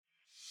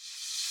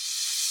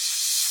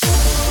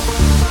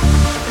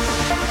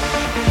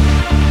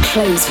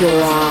Close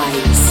your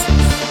eyes.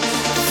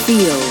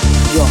 Feel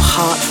your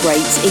heart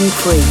rate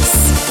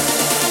increase.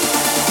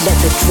 Let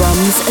the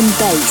drums and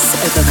bass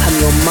overcome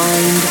your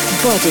mind,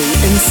 body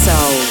and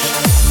soul.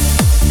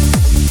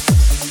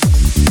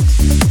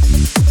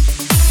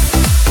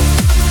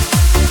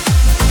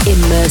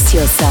 Immerse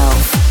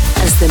yourself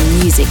as the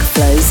music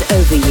flows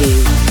over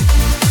you.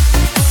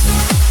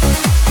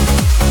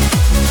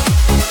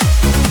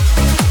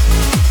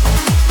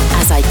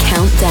 As I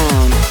count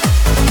down,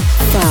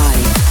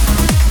 5,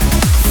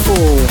 4,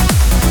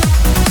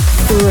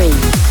 3,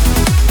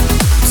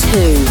 2,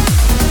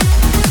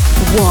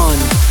 1.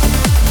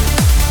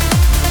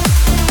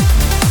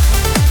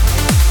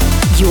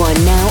 You are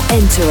now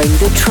entering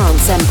the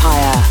Trance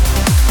Empire.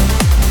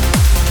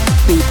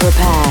 Be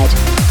prepared,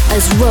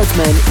 as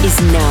Rodman is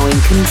now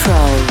in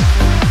control.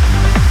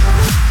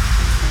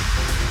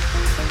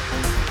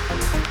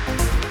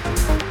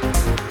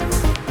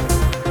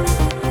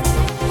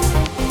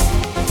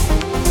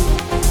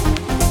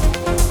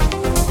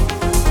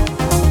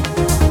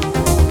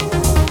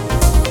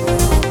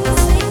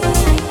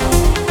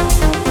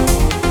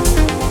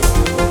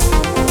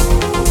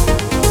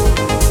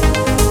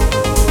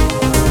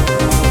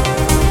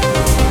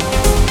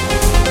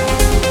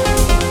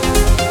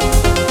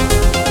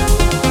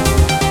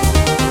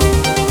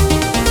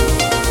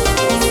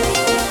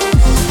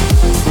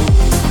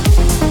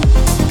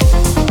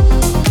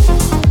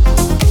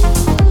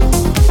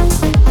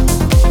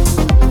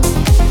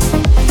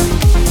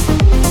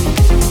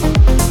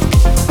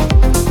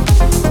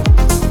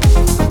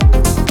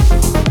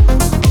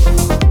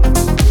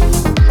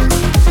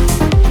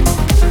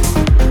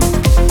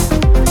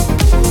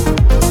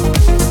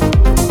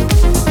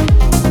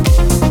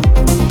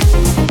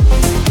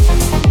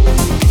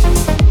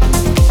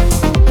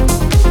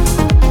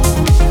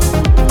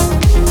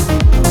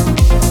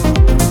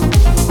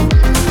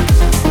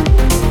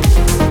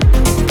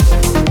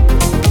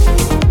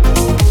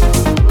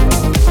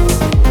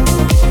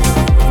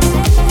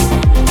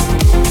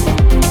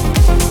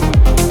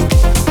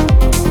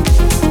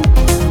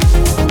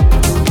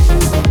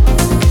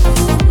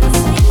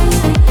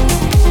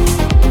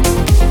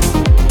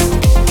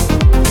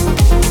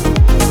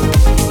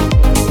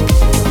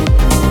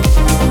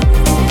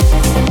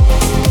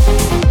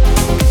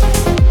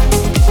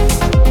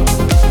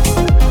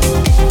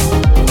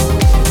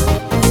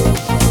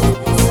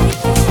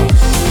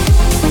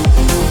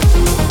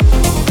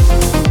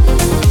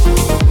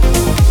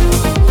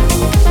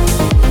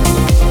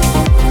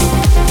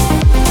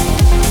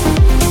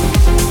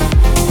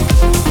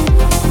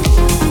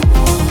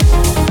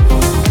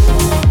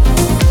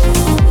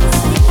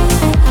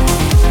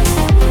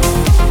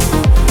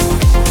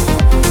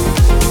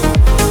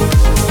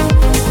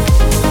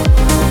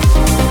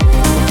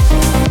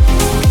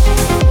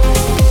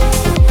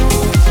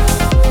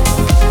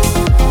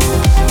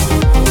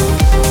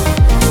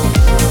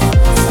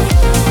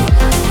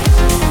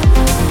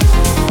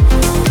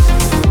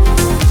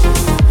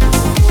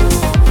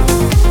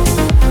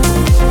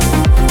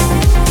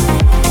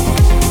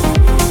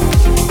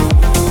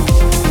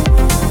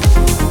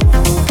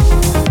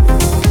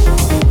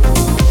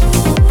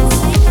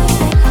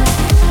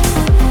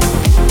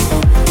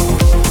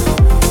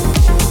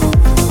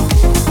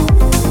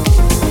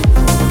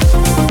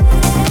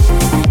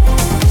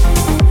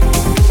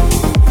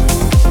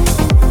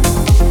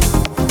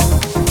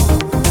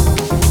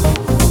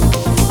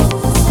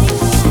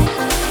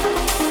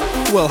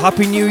 Well,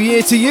 Happy New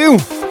Year to you!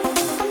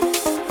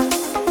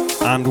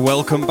 And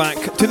welcome back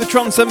to the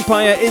Trance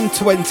Empire in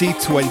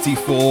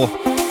 2024.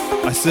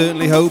 I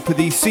certainly hope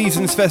these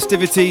season's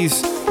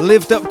festivities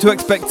lived up to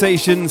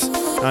expectations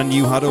and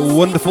you had a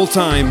wonderful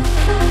time.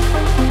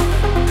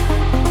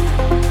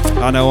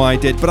 I know I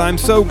did, but I'm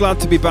so glad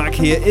to be back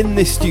here in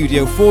this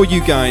studio for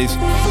you guys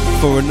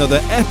for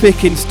another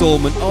epic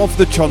installment of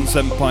the Trance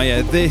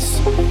Empire. This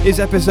is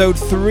episode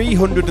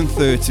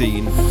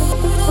 313.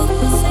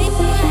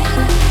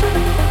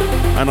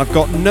 And I've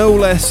got no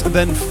less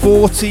than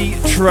 40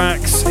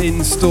 tracks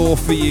in store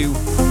for you.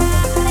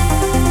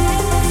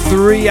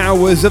 3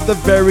 hours of the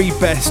very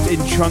best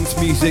in trance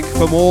music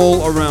from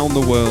all around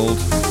the world.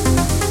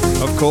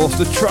 Of course,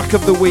 the track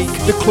of the week,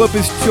 the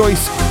clubber's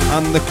choice,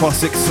 and the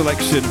classic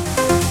selection.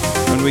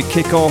 And we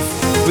kick off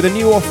with a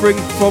new offering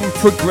from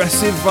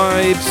Progressive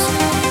Vibes.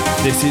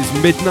 This is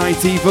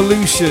Midnight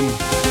Evolution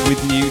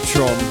with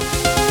Neutron.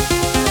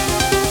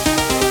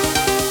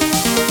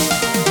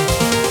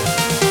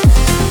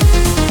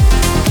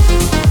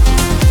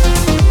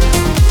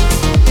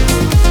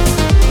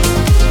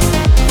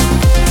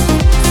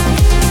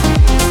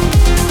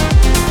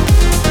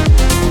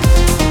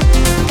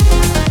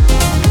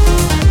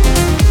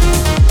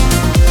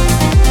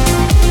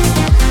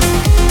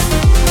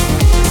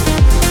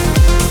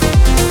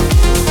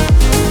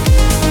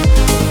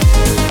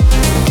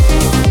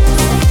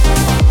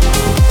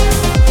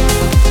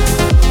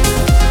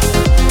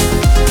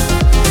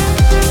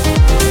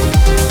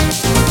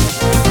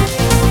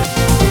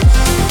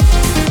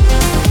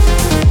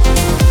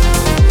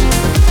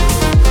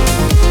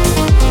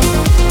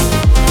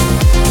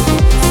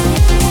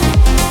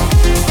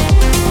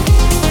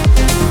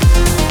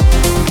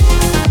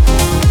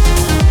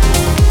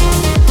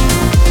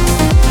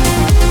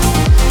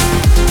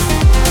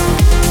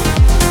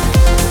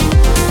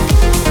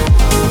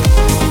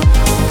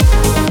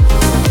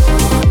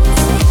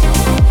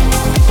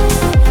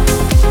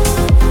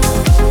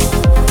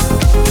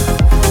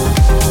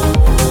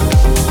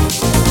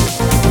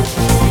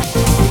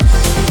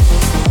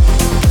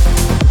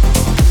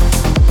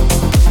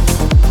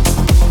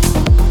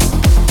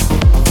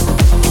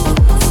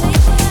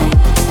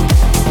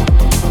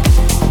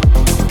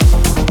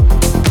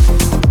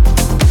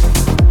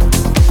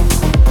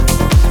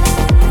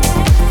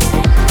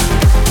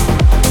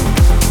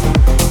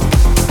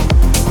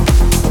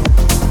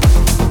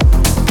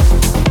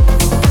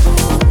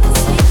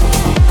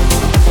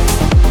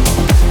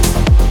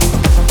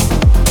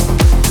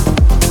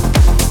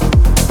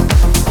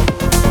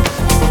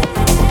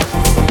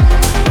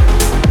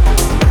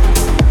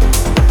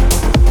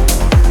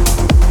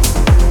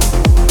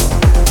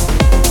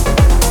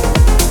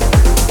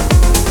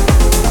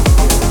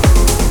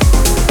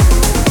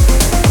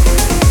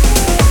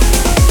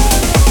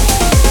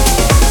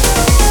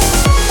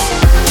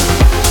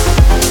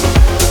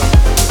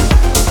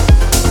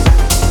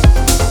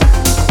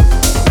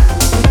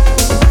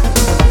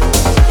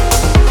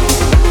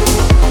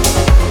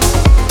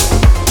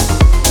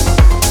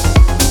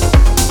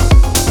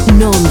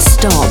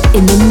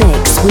 in the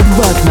mix with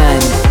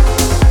Rodman.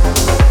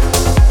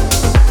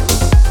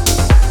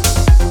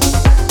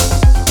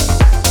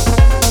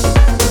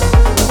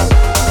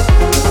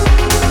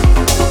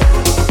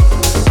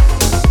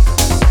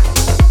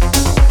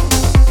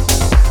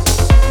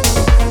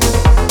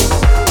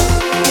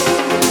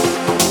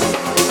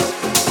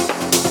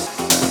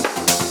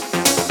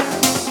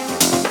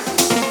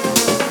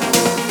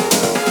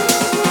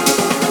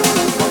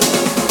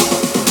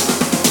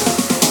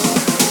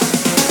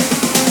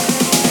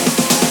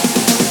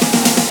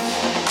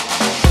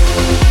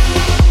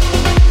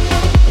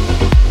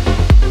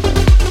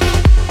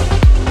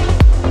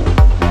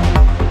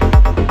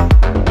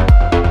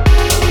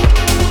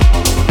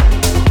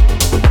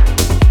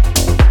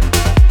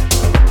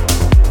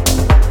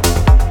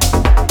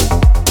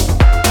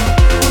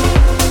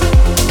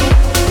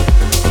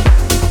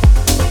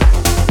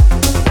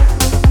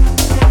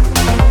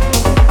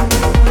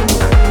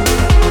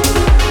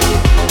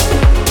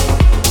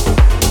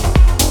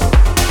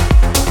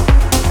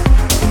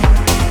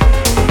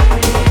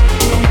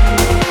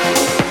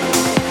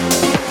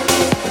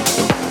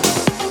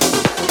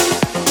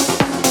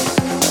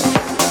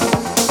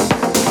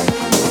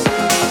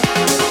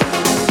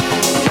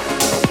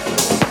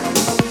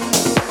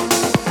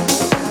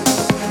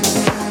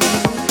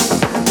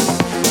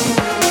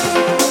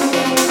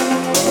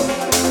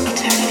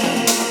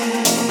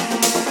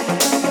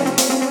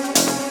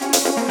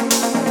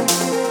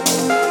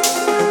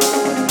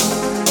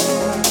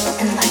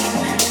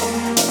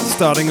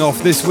 Starting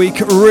off this week,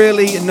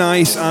 really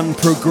nice and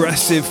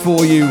progressive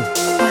for you.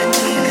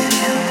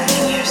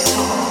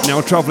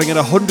 Now travelling at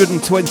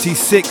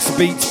 126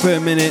 beats per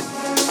minute.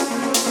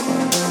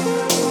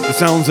 The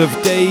sounds of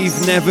Dave,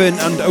 Nevin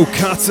and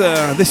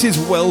Okata. This is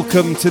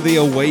Welcome to the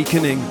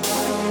Awakening.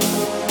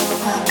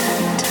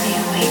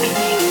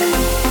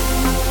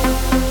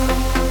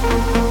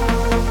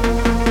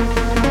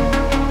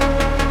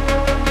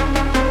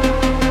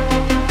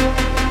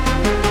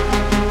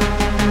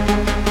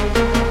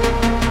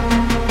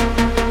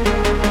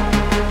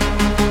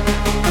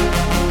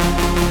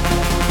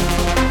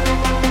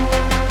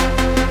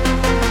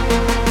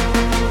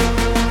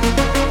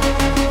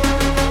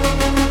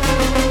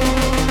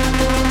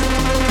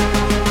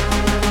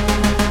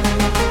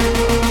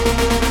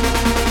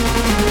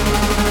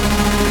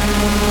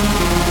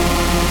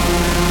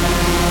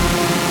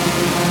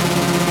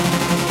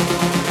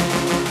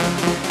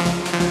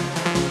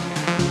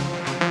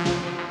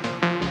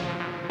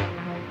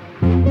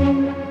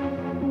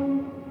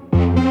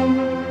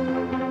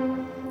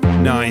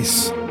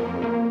 Nice.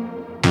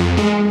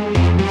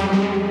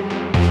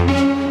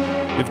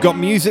 We've got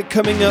music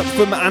coming up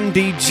from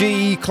Andy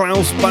G,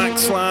 Klaus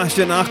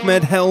Backslash and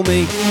Ahmed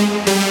Helmi.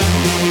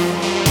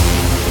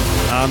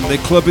 And the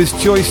Clubber's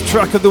Choice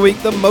track of the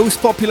week, the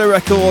most popular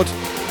record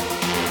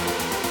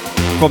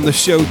from the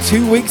show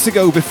 2 weeks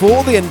ago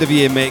before the end of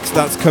year mix.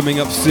 That's coming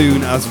up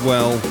soon as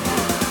well.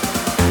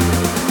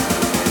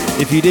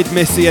 If you did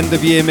miss the end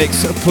of year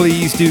mix,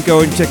 please do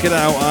go and check it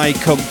out. I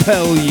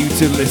compel you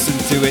to listen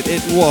to it.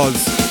 It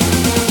was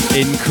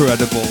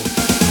incredible.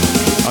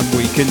 And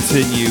we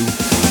continue.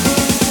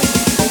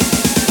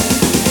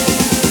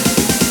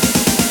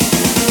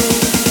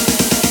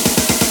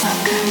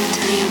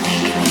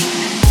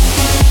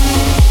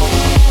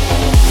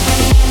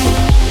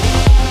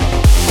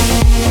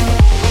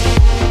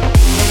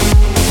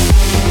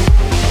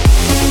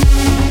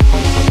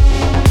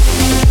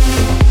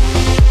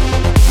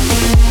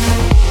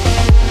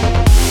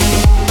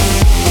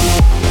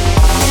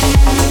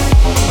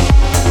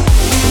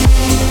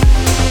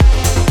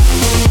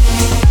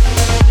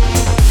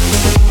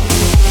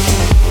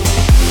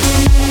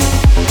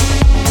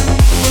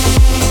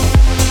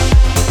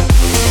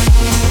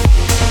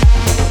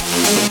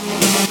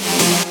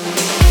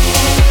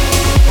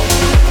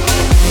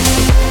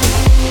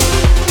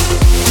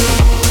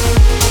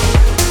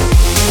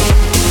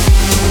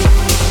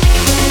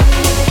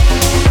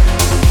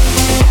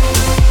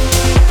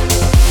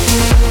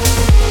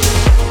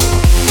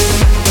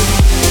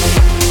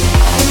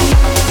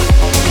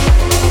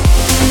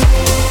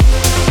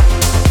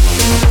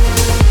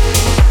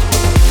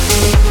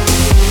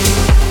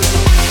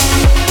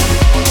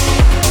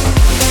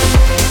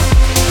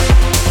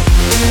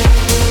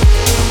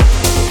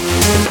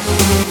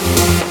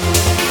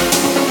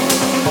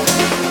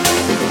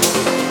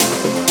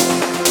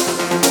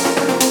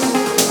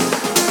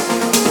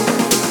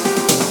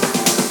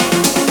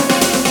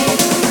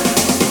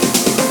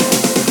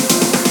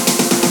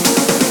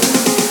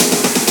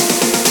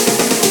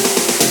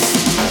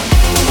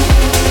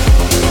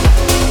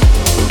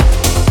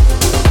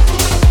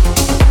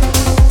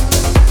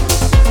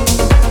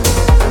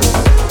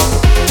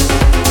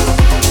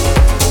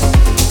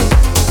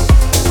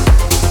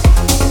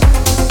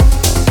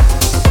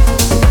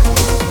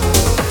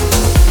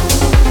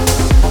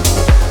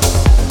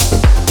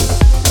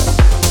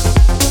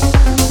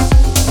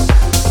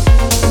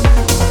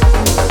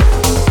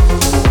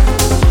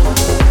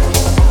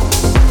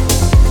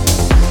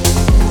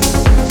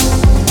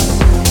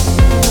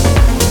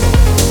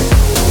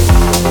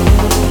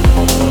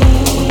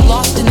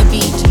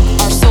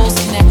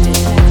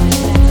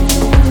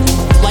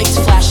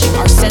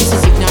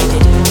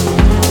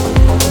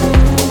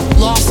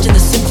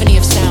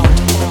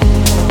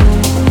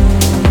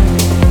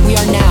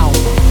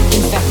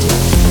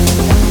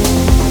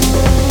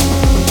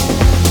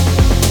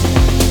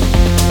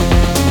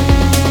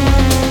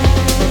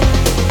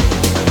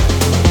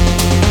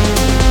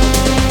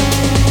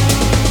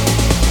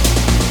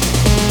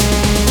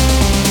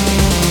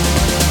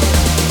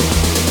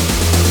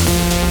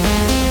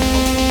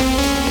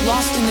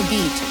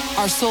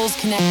 souls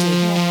connected.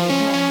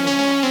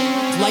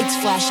 Lights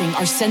flashing,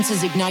 our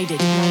senses ignited.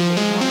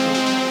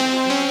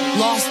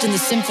 Lost in the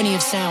symphony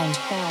of sound.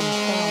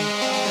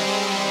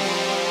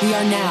 We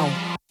are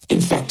now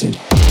infected.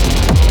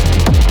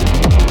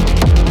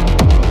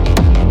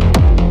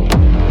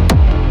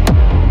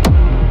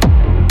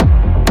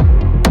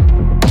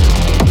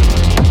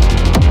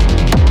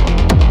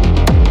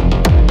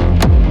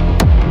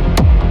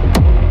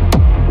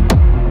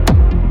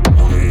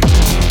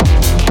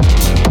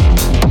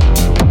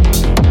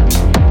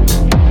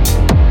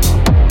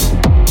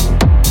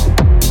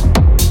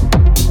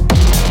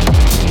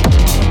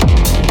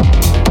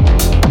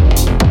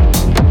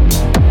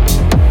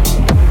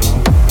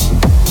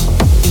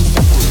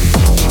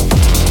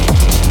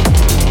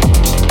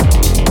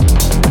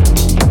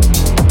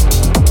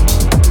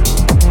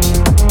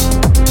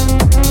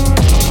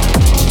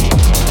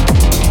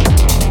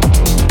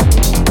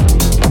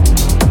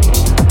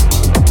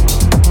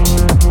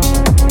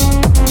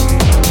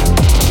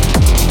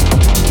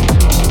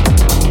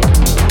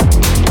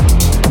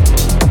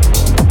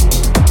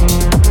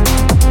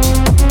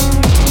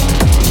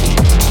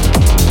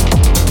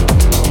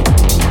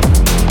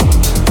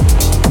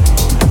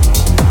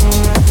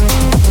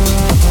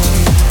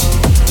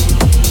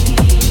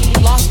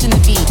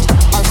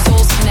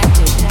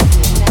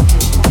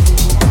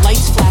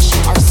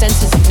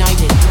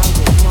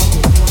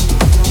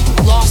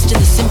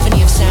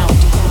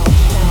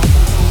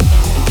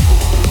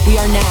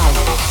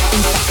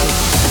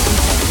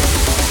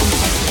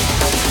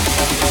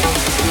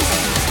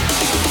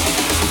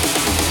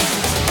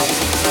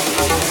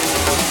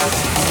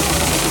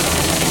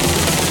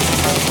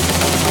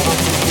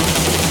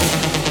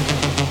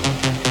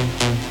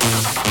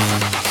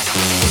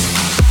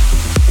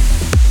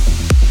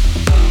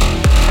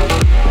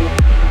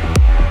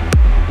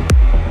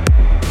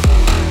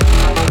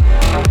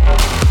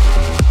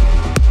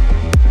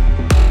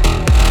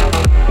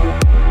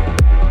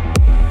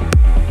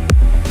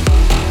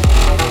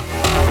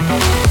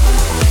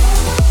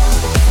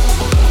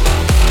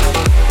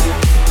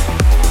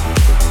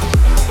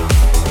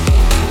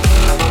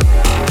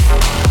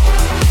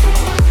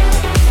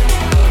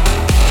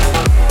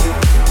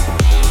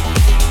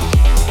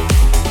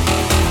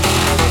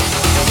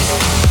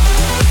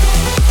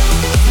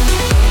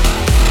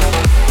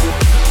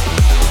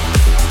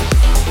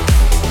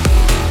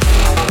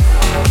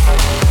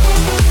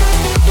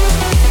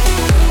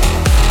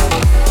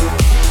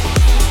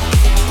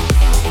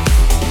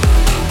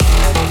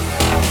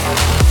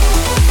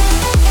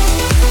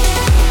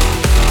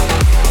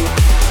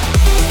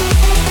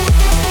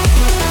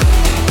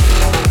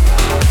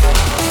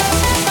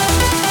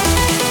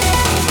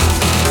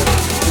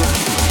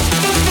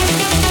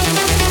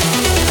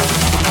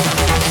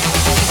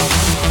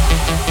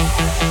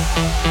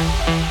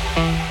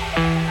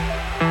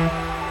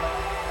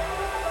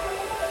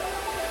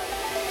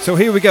 So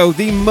here we go,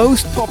 the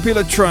most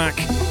popular track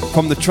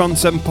from the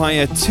Trance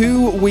Empire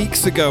 2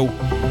 weeks ago.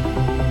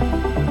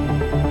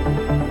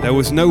 There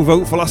was no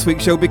vote for last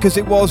week's show because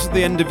it was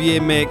the end of year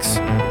mix,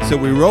 so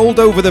we rolled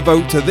over the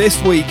vote to this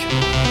week.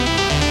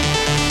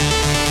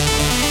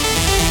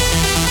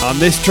 And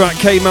this track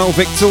came out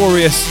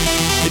victorious.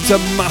 It's a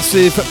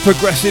massive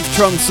progressive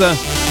trancer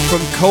from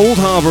Cold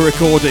Harbour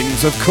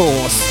Recordings, of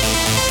course.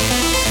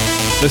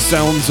 The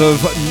sounds of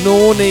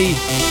Norny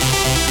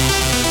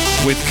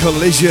with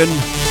Collision.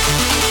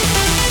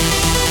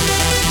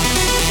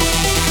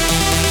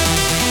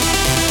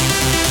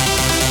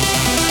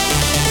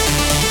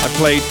 I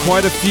played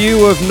quite a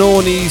few of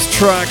Norny's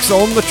tracks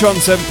on the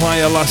Trance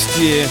Empire last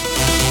year.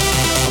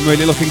 I'm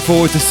really looking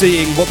forward to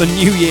seeing what the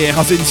new year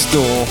has in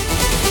store.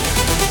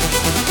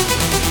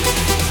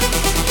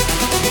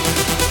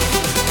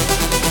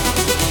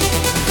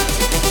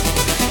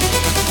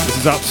 This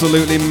is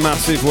absolutely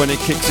massive when it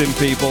kicks in,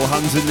 people.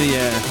 Hands in the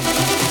air.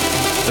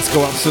 Let's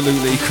go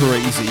absolutely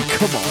crazy.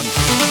 Come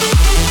on.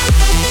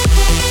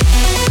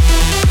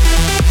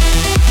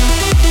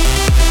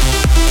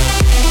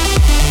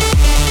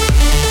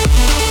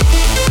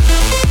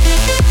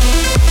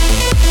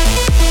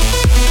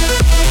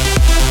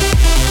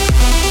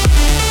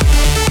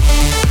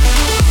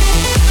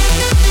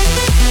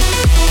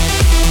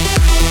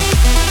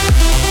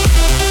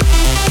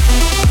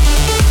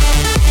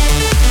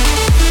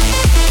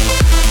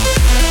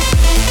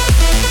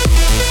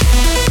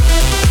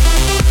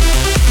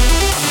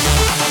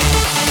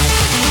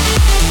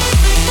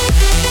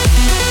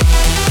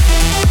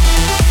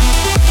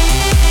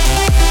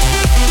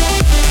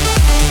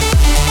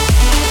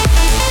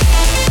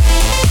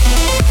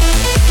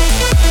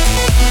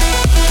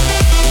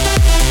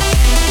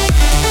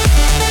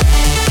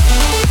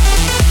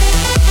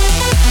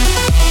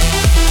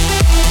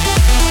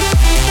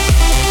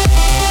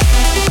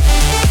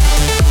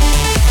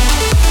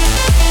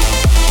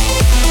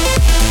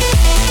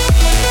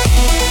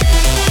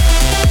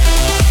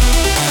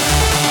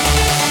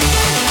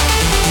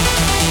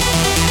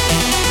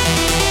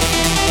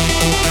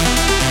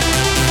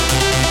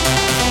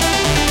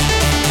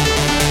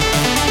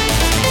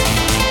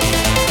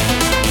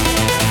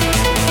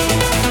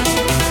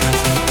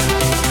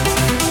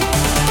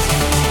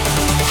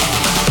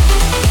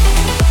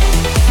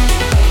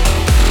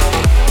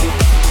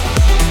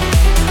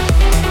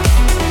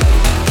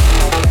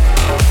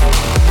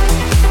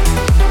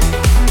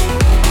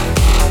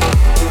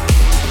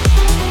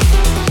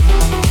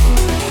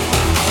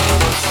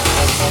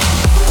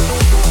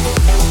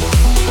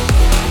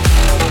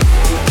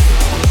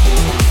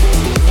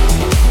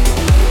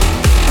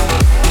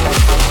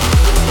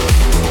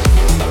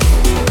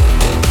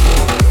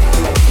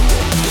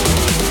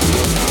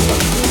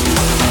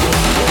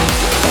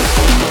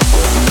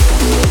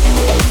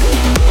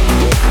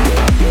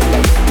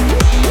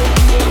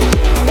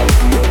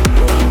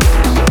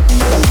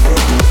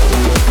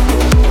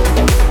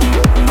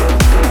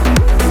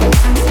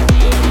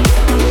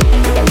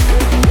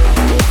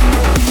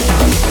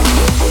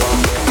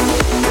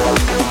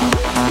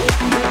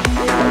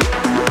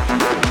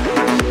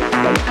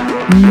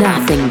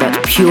 Nothing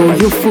but pure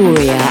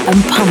euphoria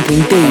and pumping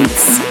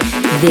beats.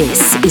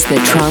 This is the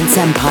Trance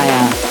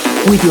Empire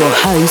with your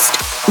host,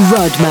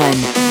 Rodman.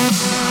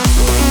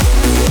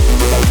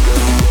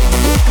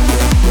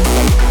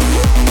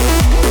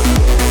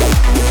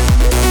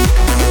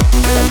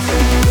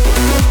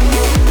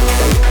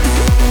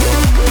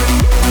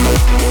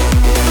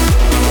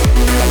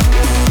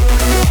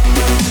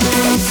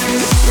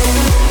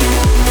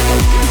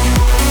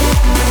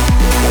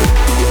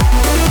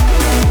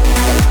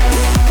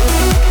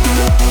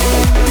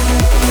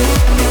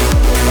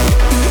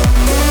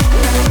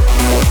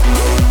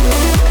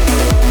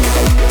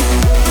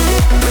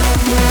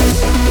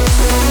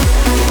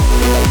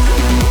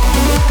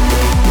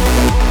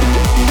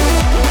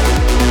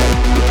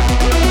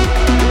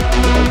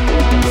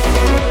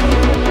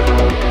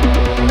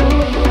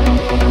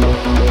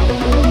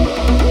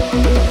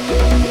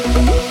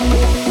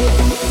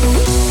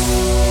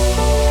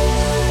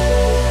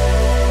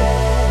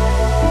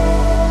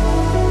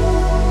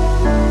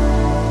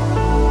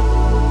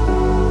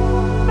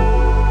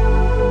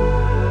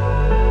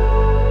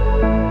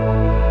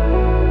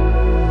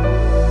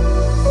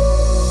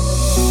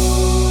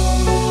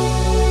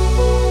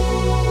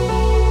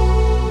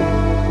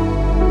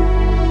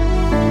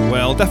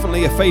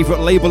 Definitely a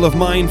favourite label of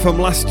mine from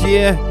last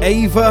year,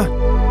 Ava.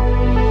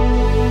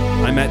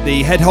 I met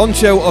the head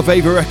honcho of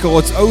Ava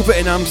Records over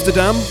in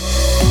Amsterdam.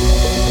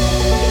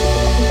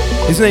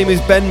 His name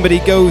is Ben, but he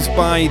goes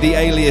by the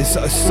alias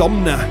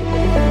Somna.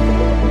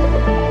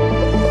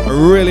 A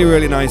really,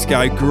 really nice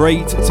guy.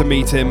 Great to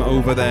meet him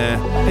over there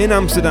in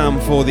Amsterdam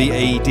for the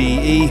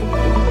ADE.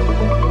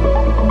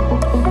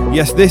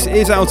 Yes, this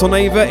is out on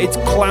Ava. It's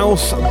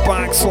Klaus /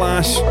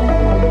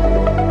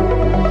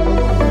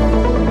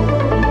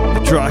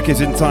 track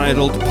is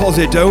entitled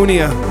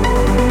Posidonia.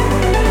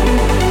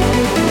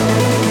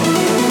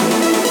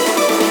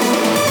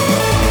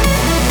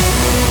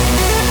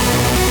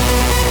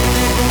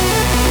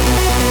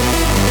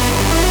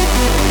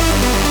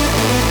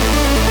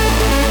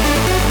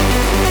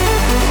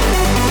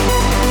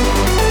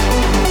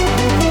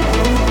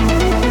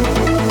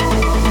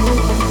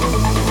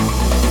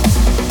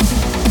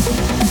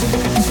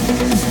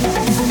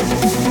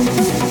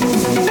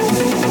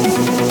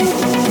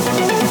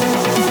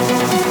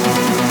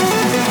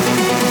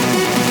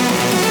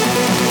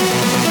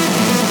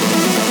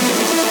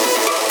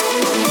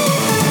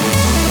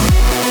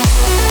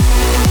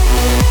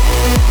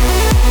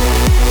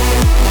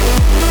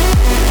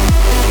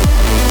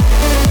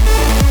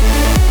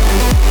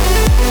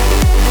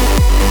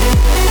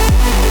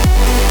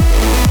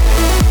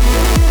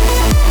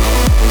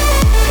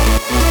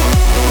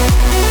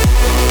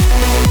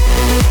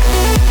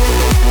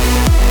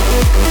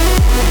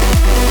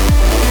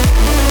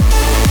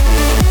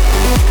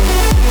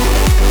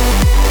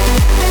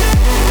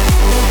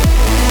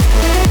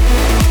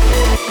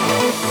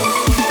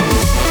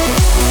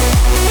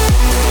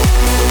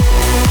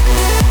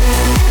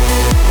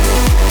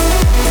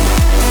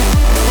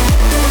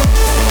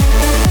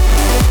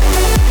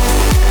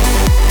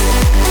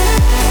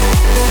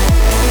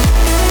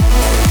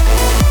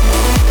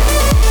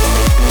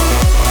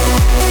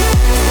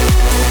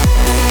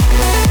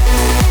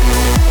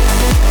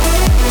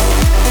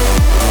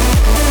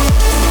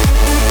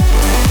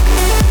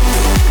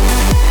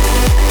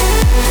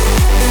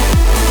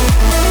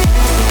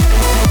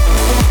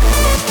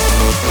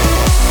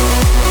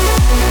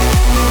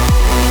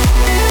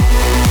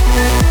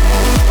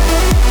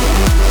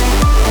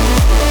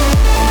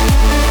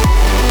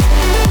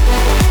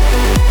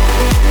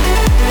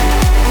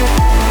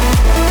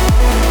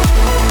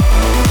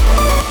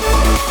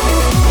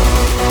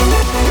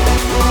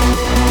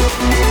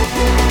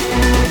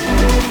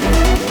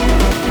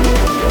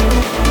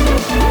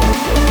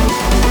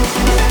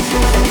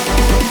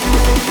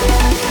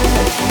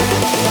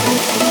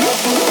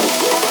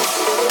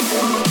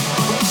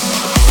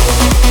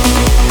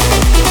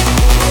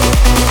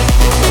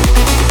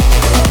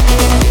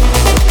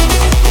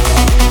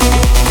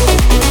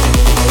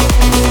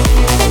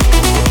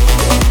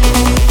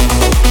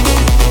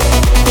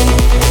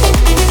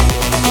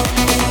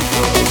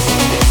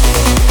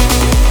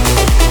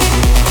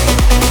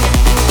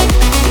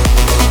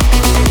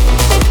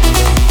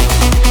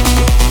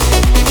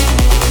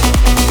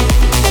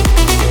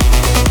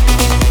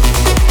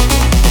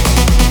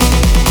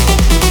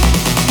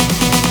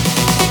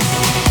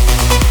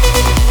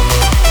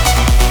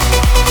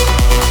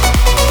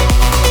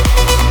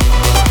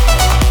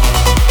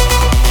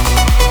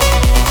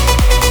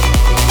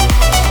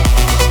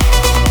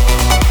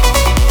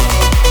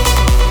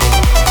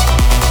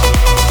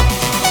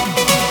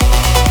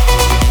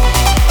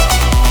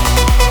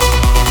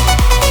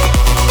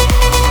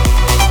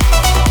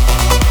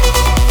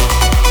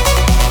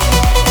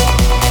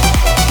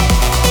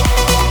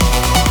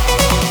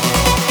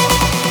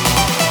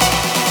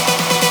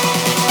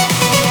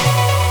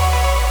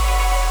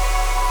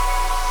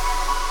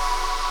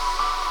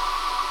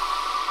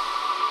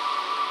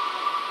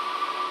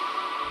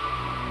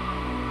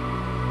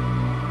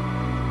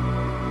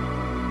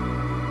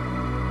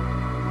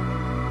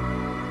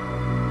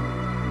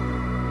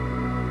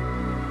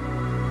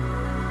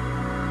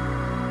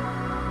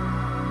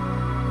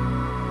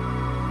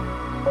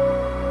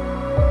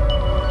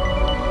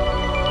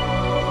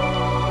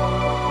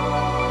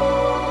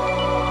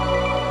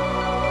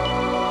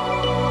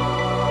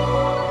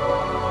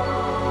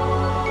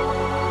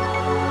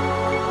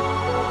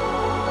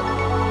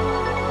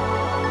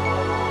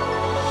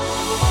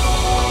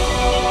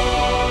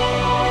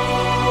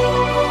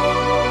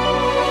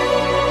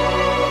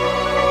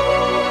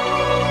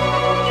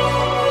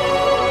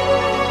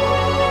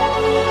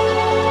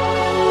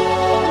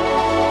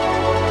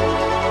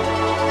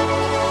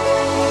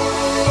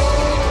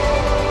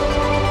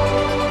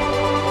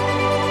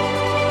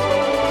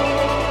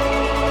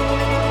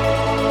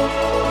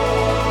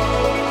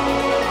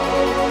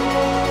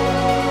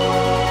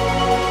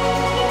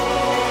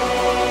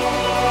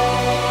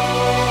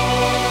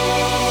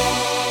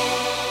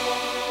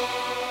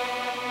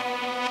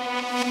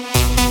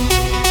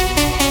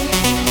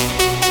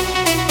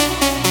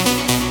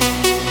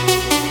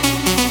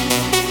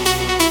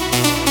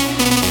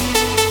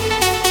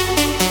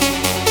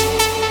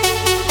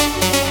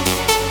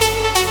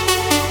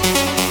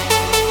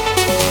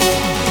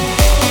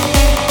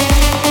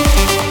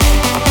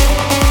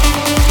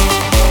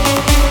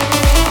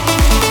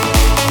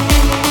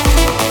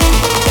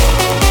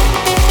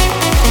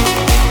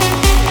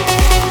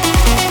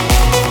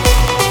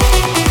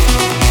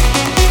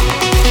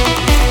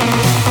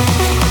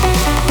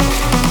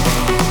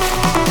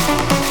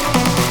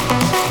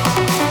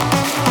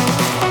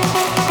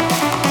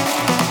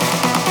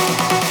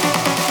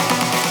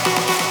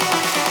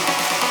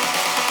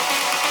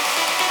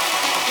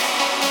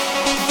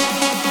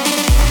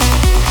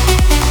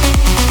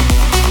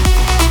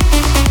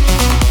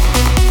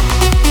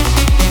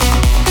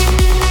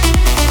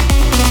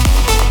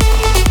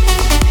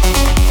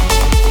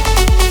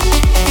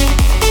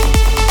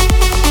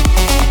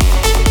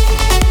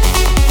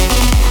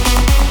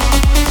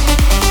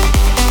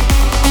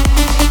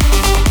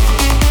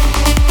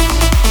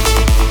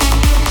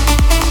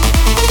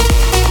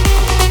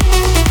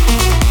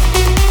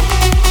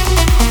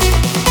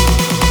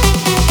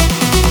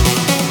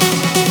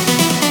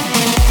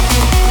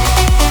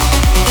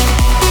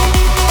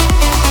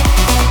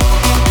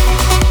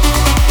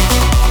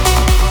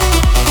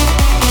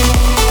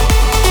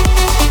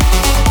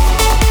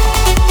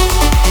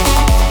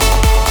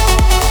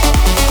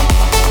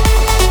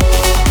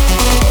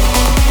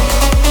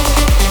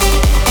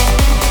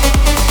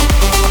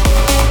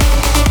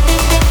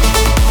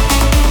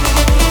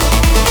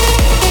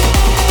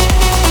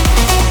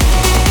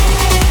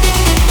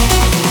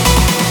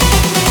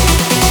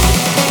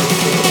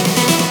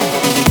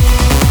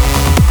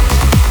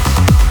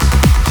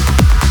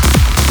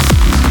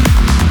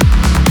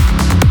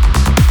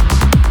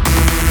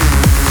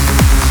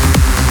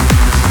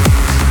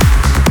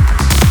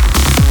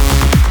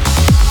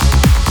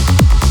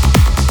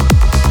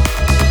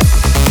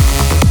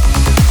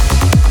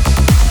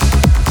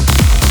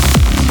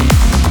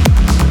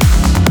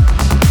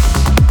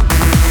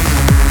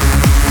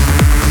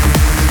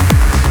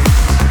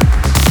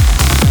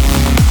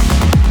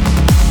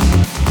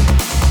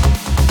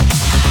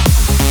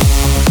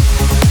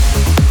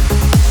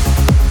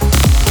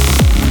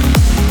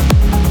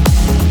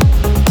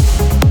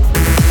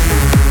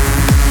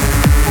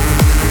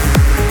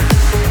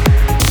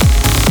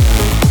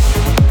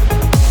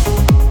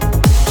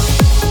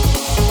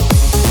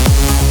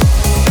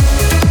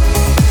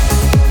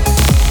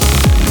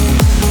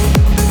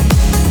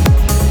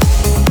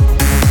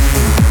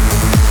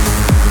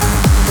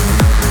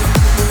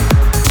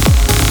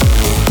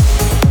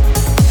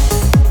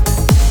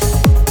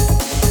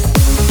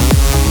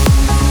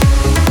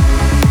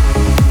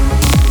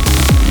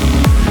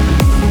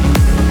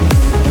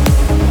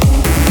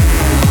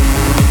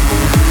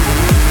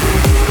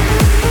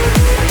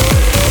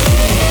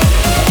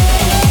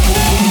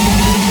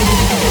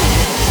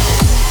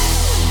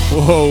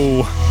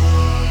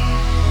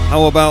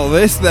 How about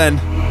this then?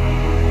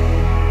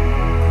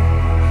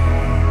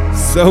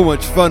 So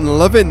much fun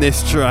loving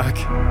this track.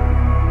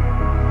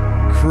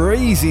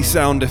 Crazy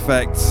sound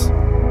effects.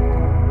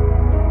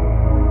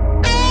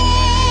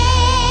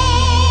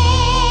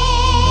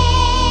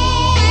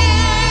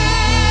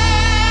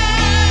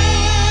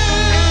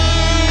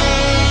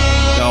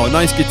 Oh,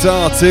 nice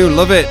guitar too,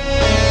 love it.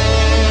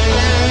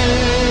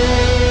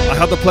 I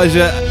had the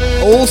pleasure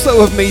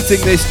also of meeting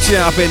this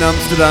chap in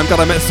Amsterdam. God,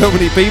 I met so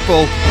many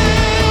people.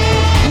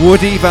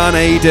 Woody Van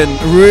Eyden,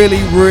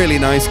 really, really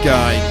nice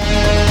guy.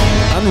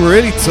 And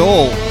really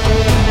tall.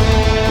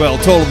 Well,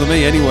 taller than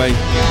me anyway.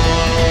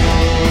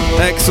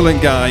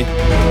 Excellent guy.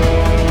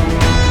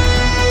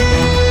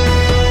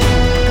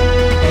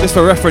 Just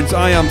for reference,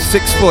 I am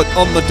 6 foot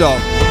on the dot.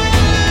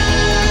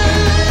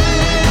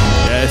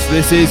 Yes,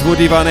 this is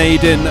Woody Van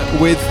Eyden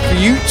with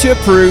Future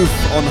Proof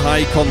on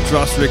High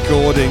Contrast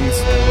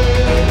Recordings.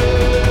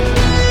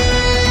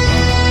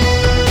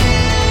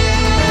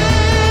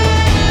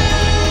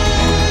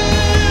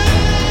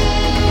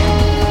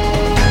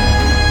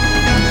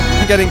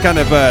 You're getting kind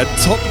of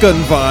Top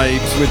Gun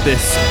vibes with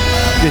this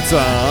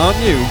guitar, aren't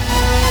you?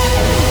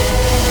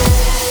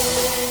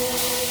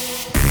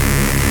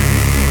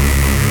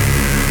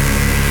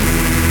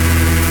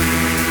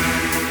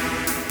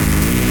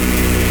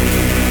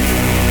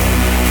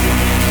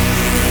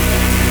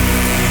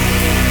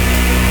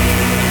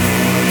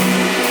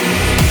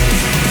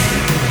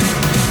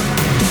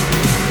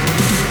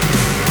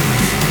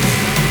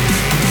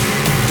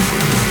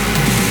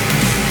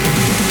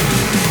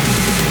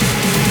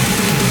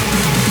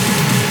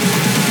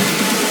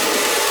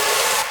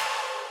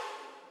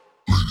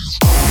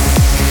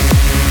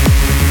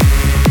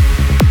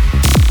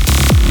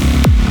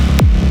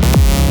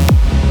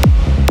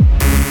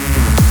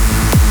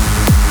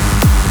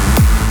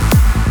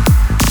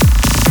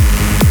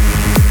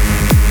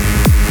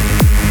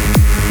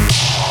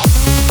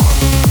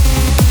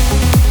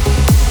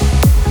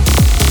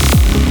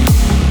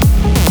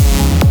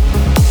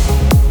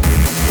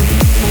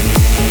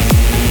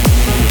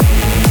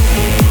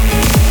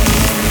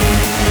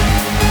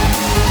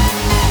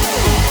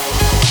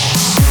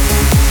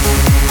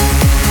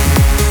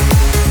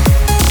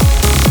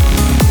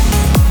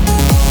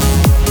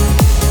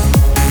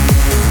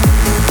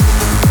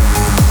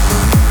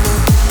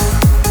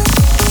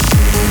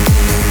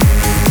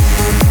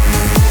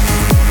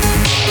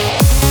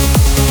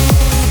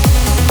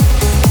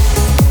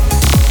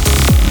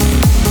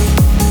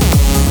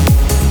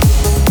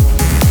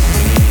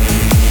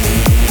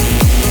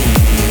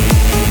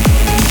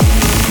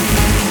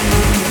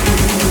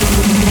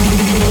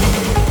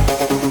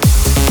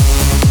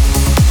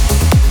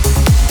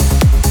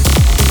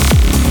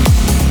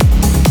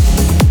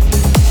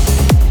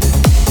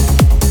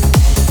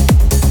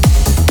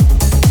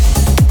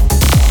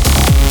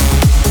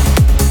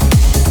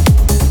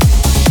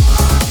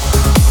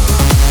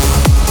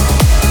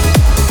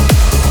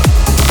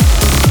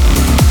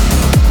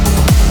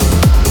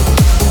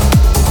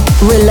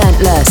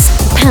 Relentless,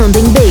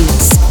 pounding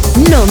beats,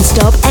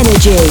 non-stop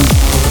energy.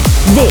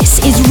 This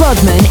is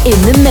Rodman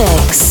in the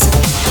mix.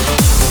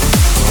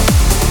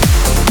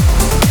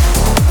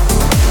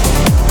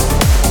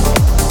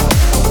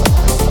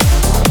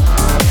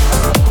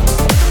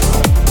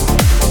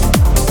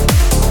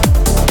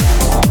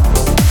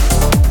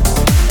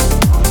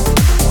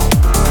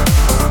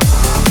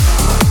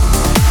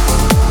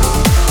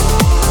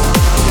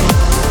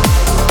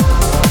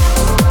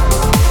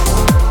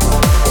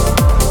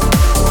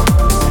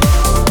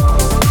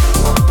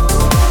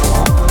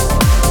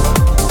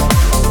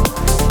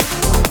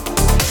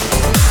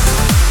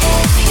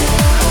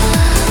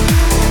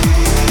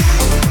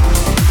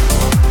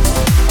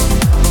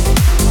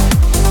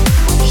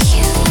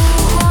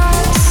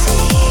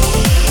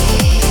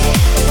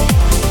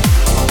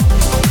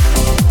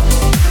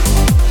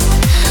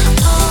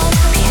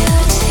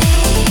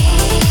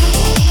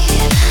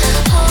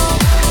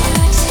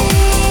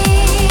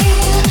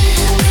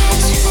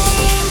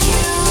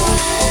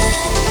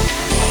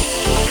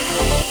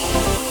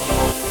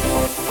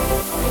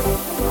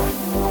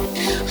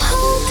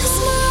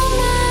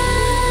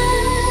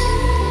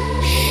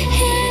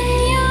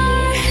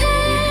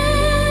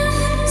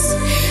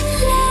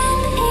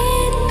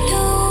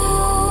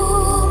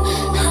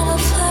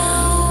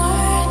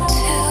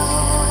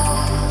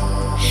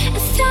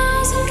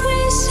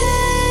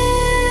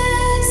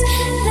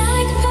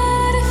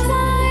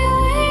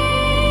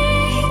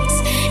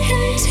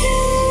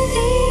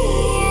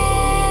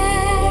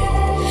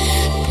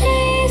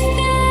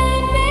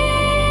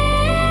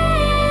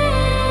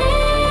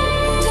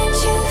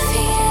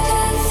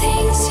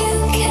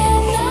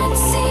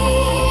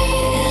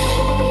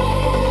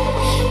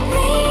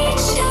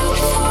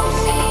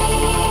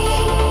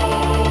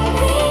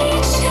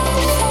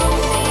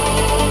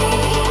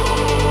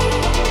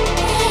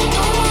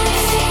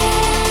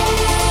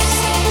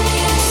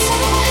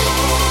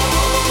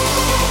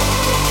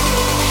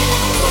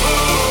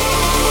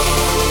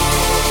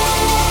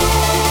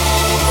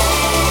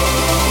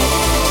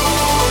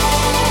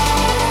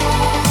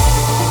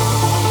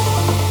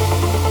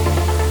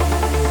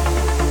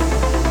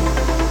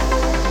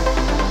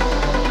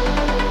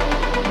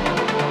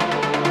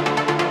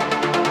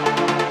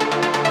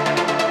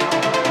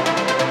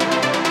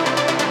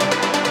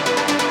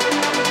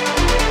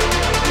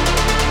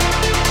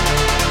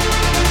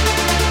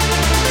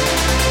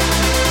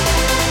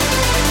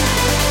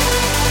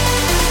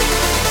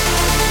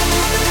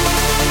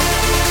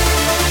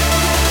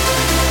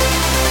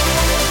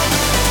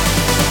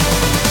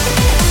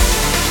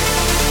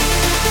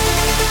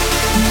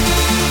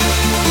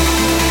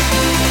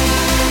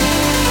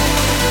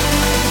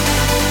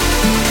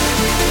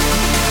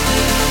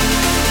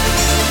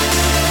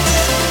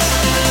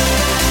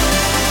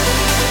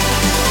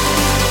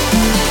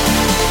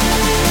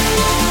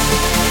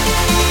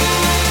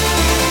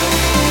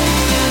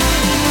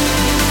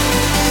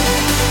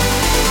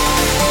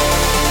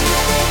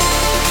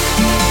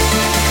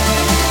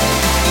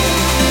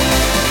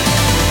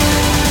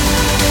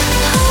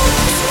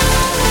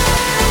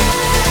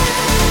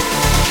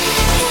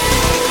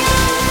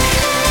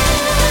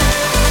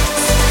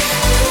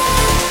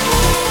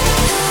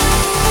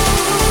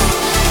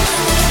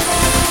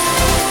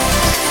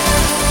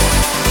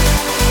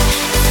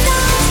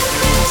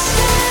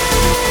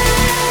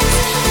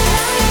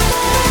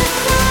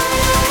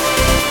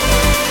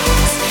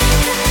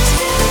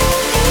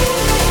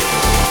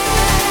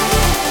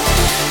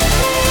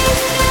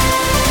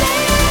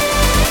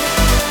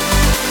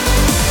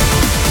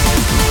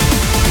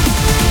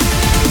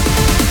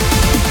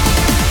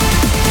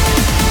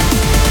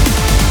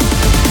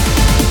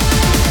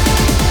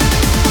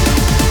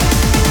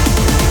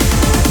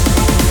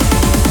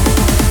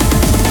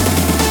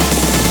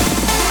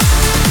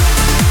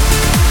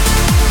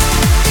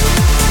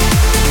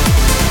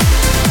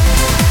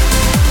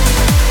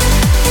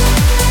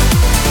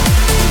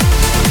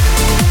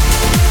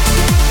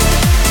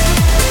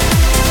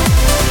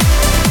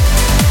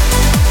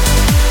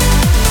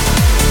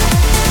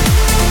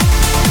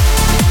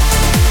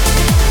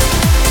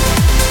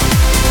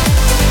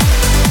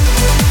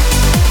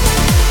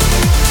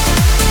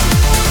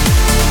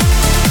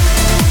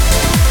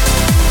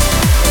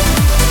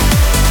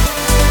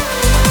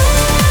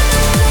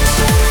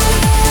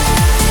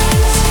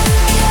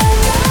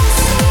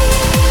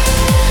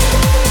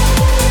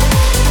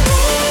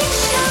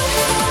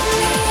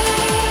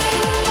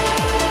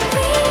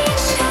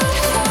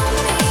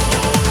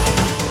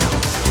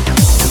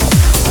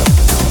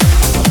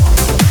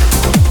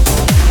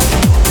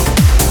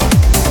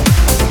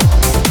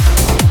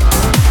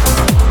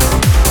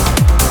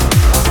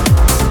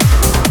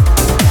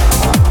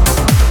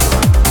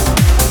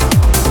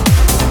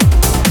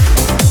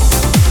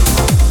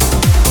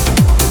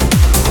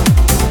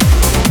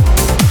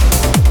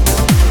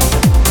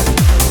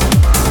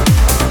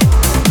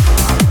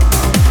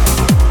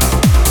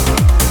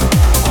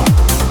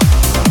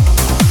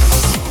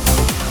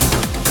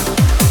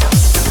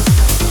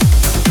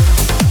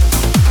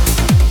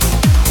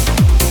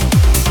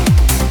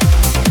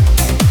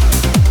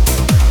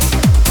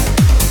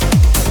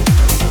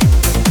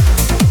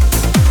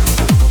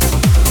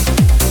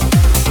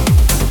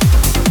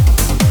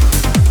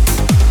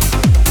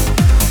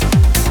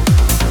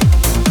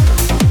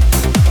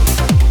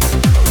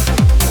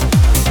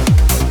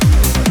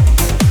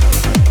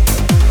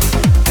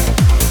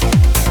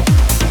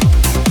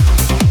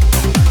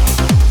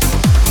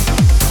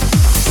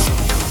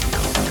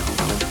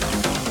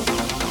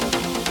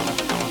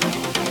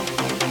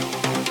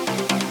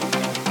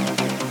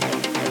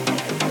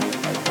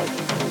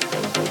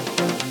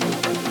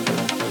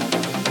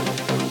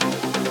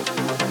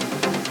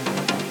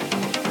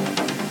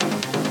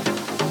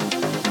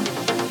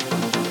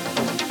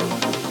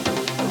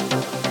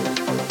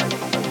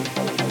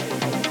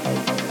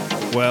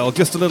 Well,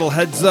 just a little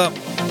heads up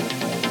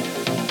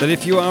that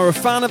if you are a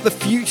fan of the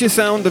Future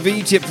Sound of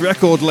Egypt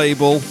record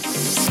label,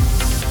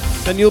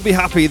 then you'll be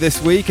happy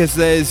this week, as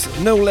there's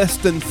no less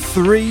than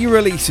 3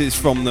 releases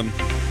from them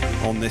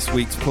on this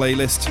week's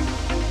playlist.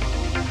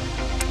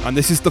 And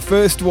this is the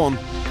first one,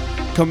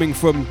 coming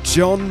from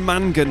John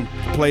Mangan.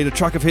 Played a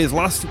track of his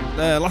last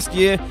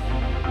year.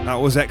 That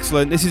was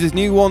excellent. This is his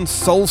new one,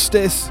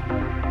 Solstice.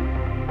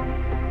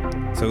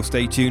 So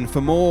stay tuned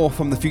for more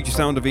from the Future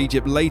Sound of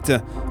Egypt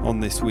later on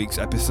this week's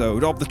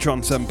episode of the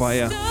Trance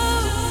Empire.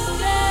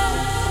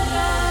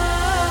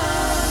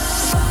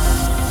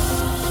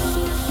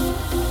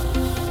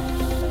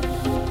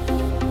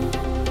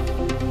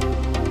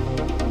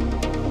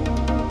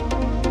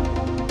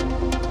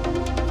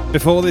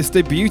 Before this,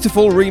 the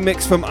beautiful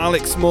remix from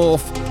Alex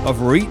Morph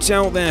of Reach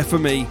Out There For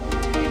Me,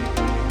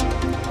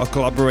 a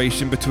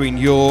collaboration between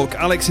York,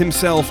 Alex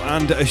himself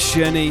and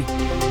Asheni.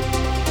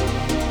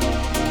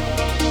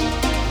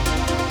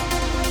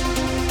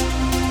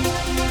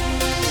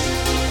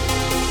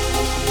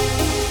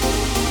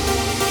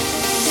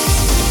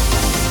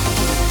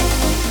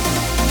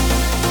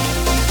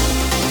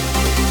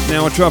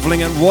 Now we're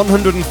travelling at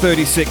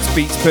 136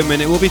 beats per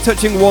minute. We'll be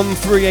touching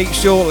 138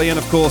 shortly, and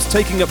of course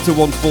taking up to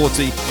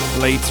 140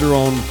 later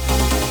on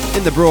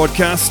in the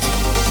broadcast.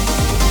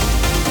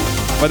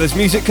 But there's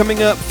music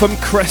coming up from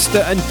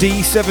Cresta and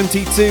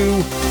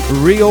D72,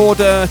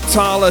 Reorder,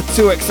 Tala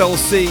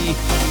 2XLC,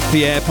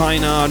 Pierre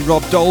Pienaar and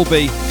Rob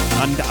Dolby,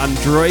 and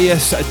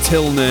Andreas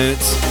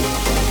Tilnert.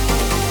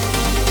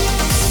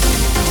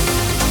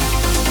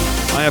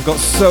 I have got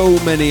so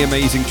many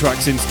amazing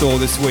tracks in store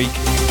this week.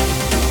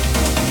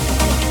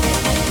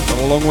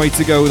 A long way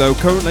to go though,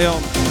 currently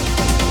on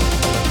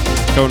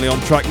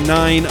track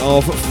 9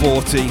 of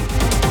 40.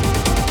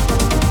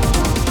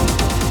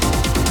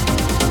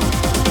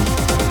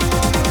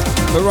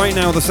 But right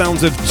now, the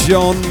sounds of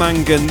John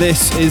Mangan.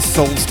 This is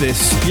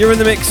Solstice. You're in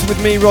the mix with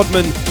me,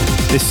 Rodman.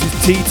 This is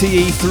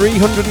TTE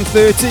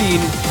 313.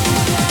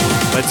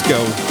 Let's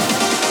go.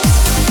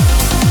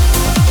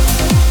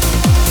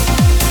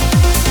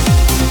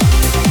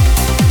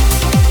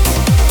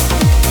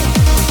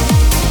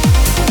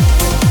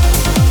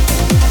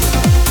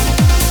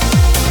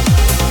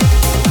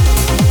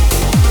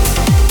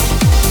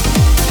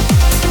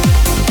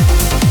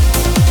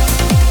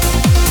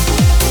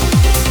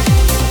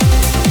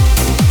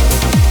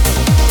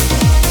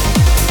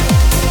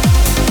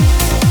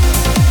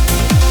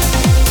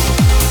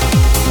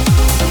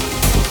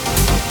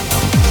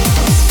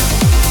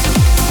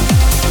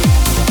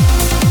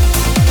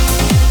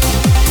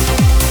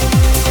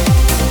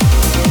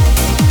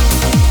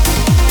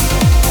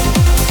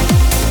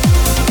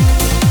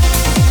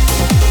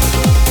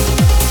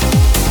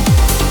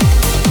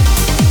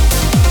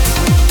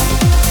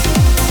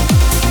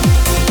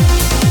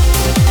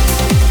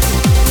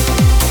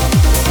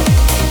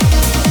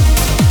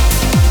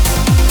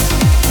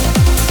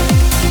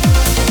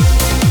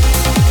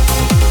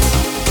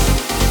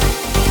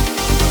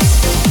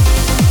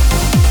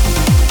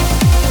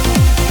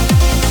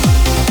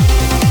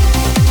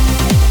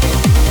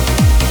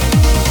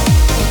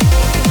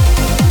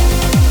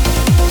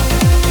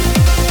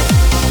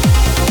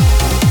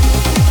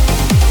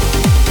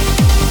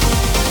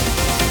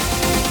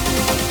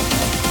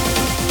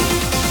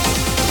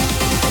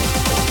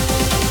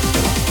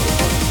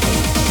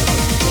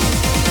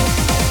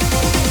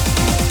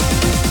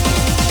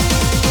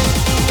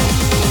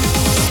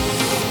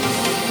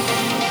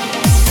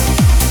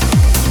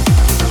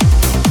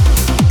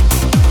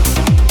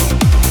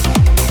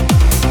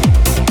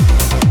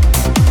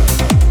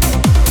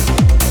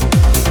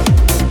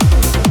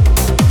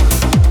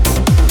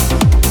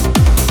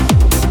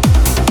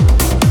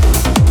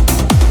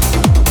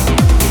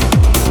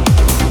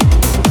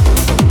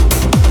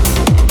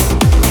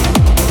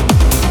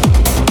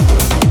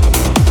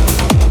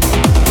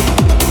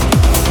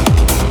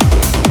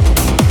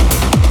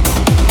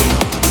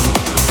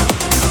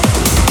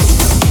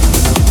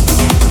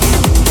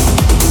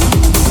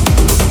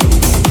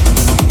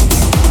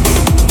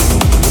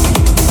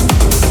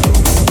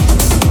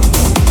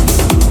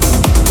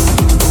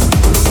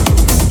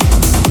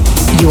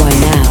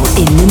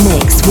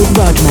 with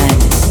Rodman.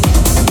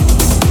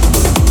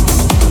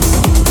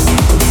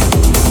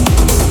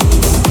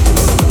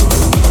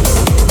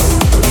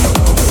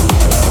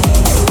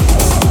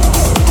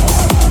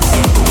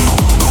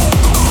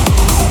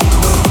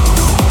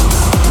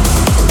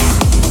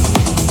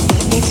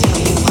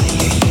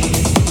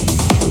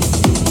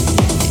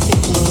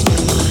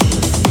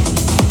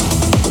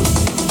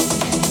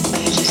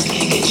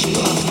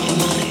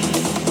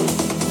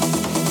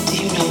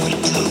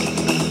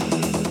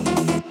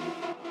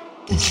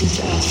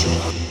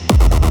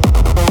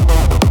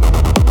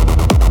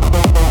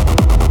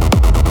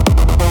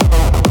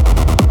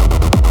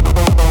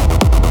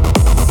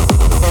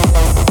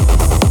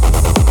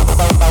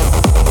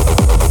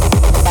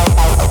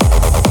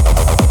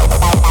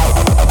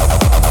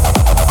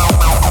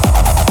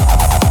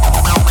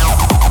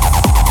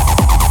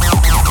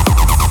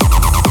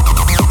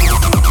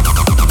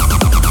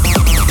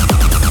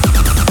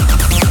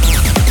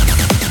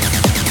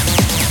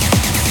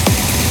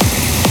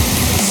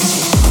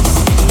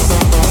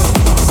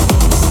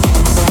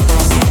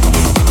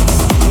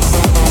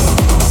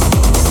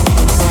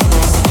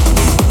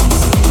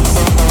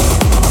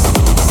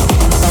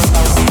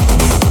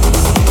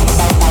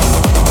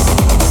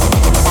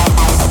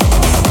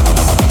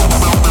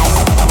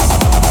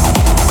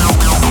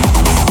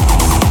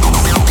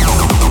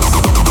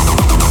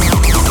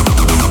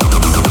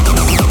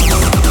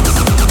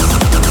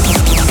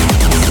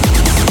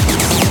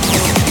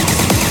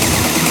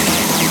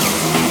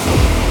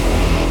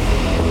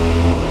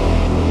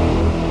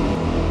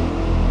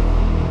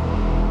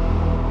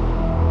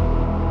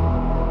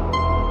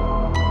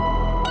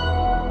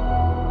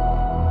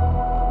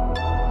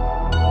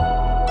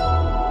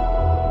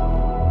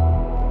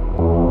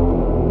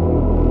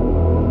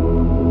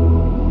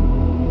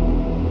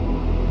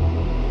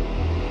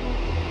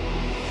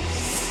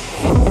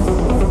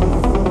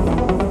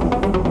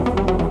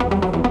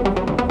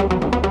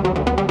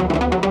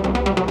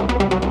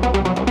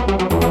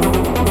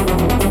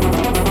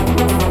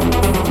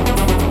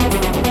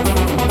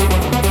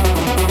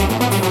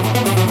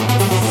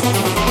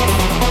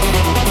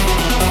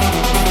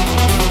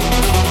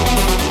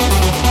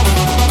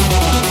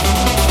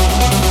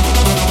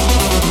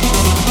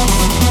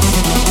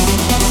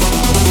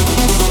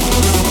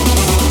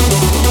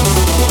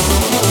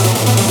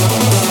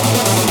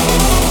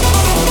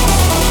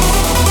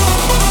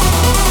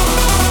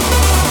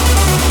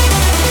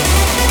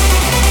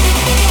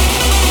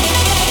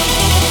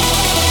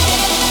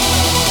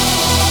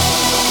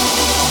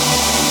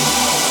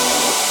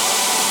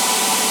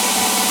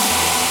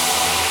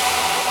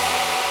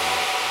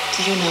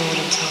 You know what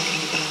I'm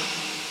talking about.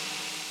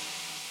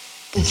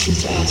 This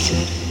is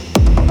acid.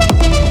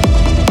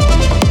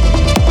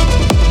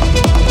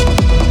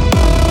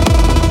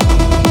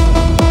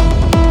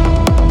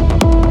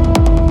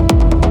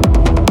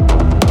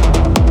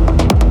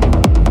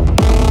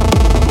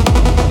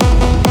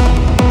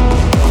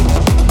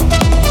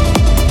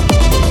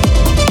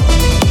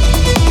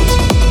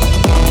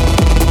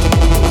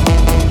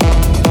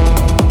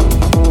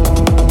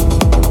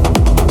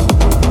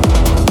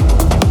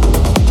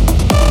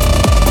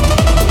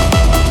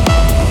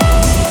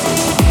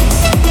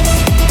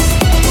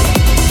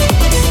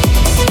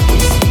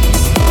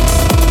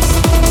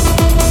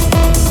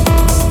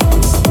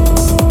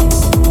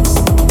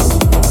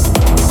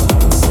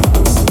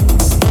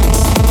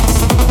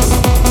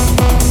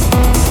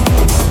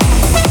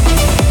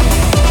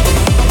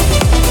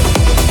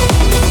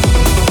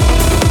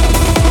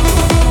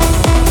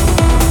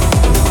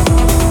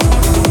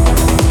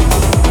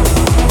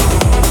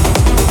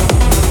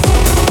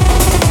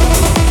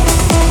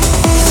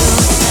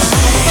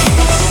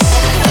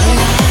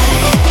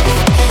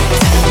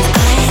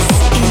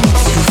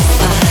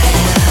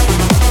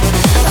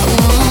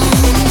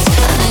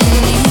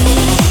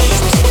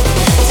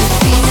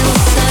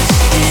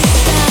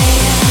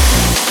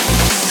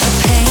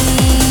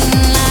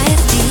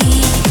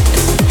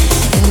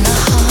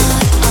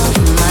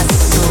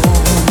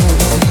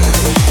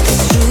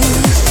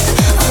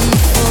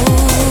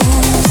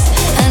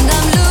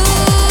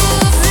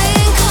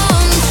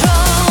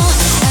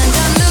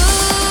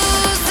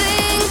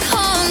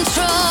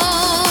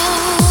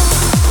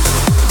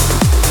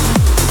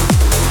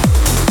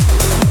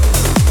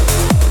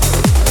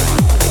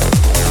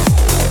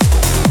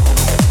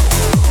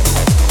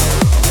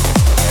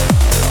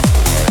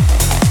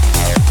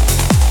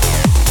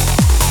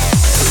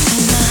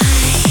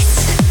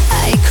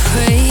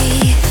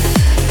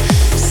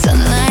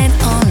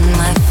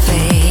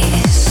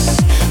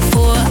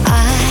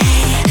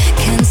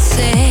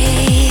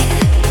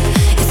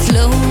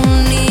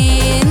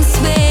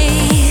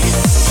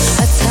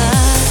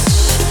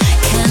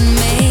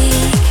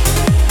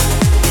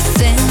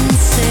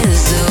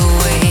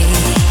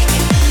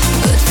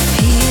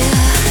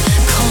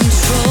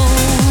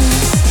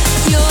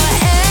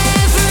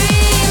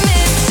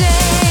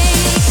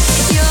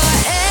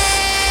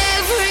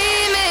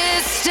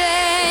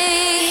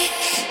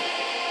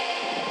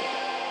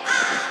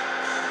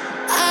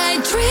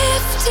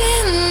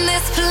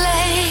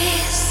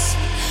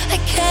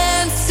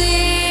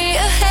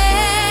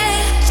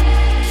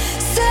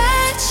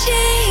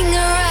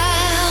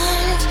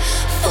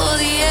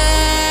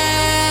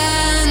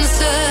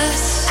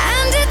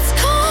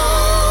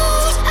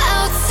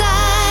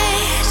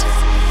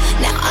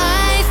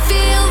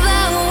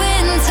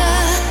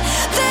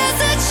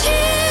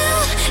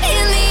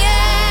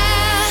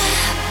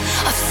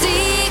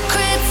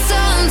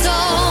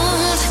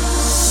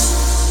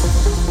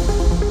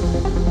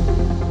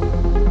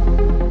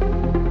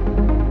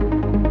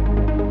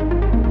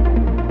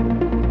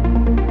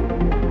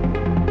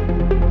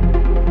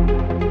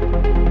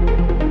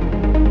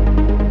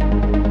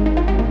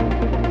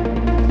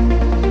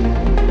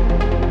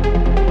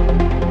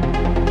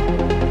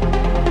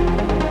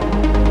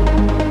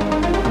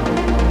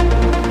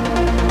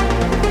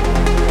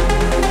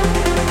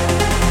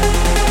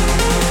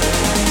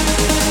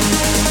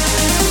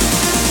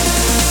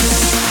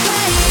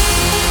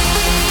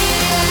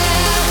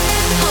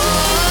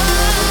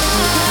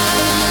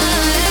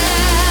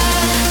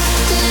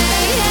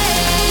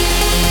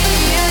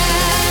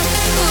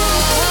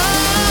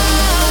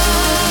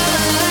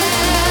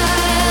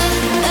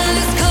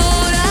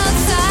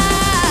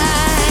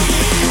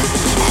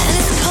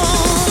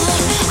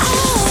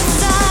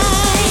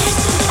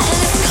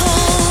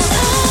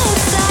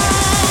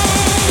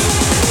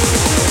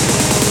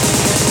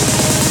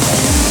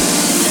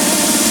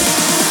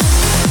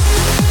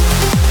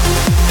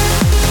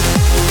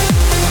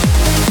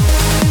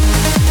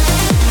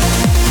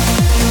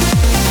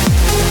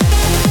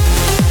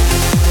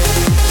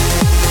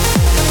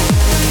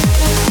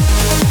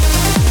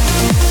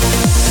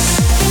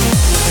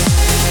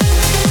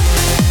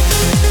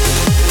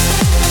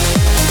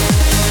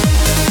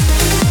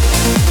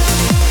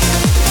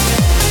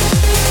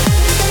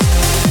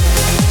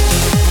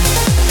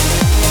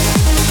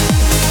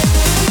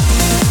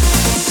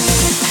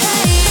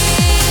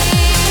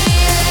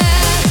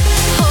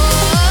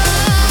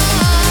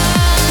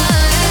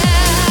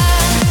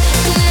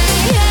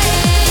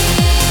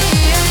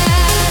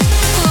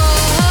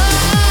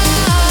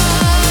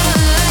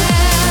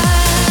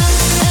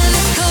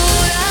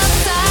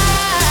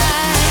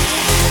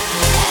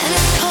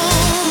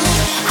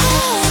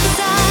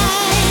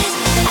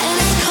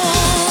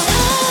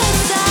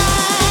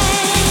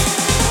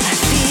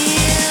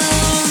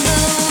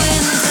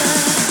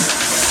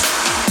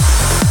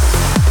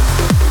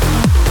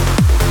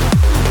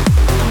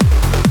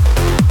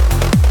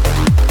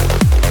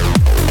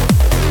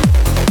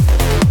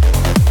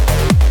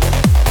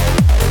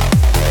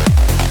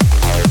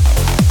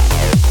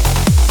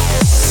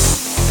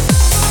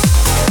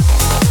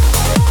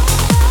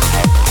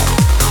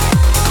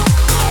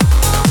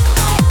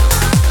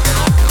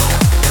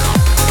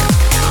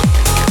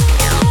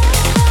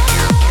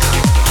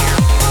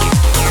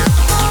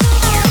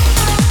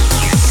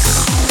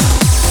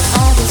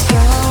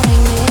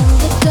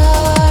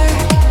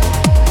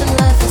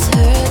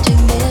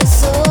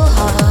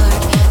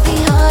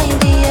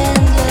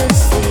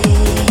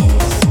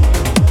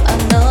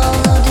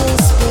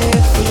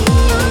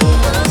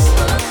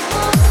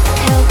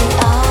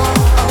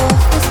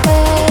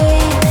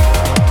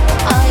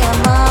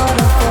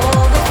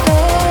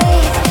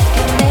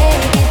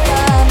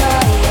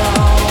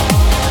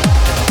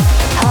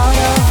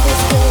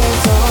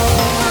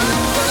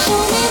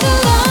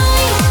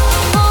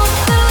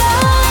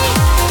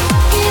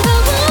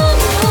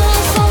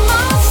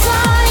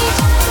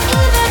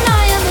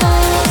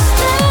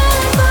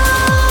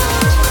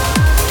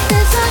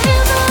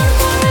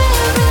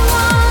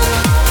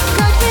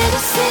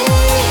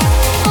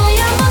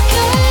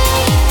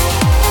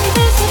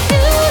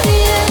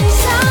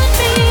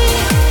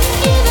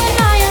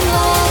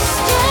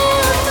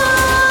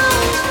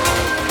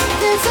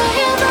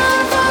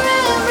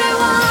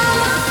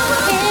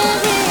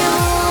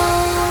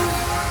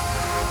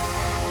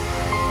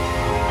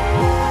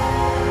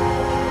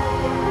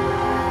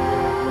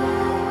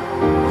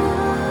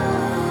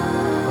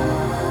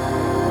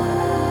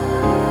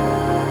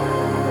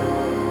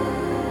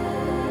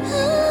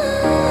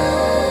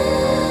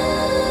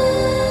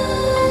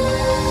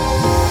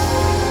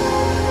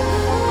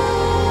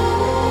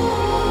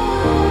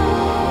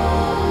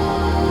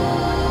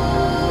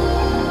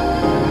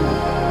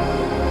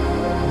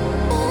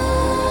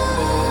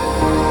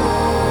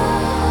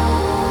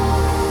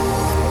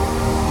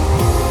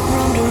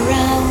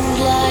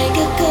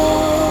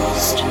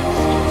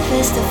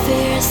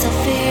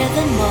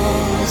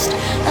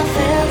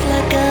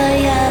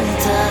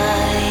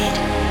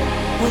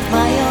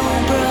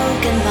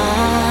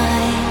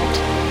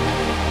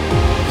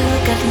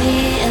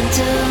 me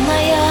into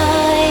my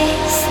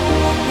eyes.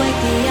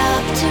 Wake me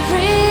up to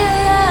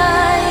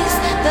realize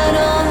that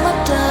on my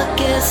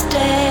darkest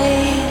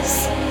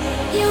days,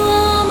 you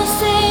are my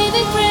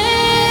saving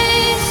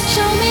grace.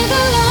 Show me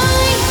the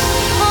light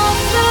of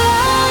the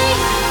light.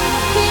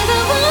 Be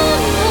the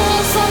one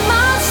who's on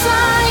my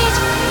side.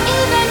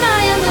 Even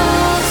I am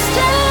lost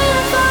and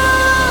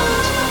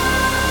found.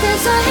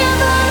 There's a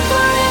heaven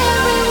for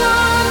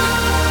everyone.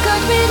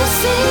 Got me to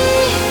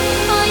see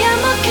I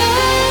am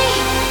okay.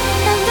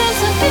 And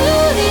there's a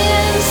beauty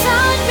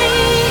inside me.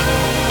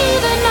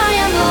 Even I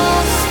am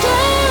lost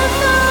and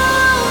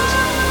found.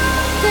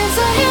 There's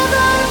a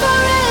heaven for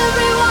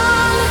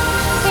everyone.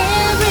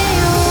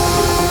 Everyone.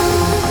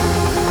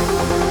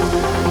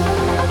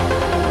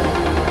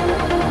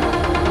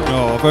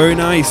 Oh, very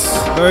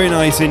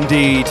nice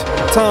indeed.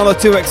 Tala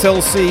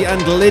 2XLC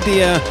and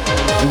Lydia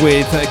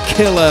with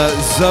Killer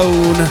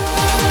Zone.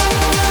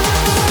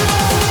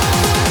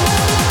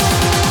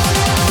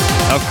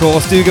 Of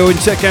course, do go and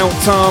check out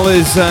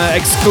Tala's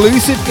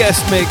exclusive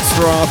guest mix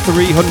for our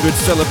 300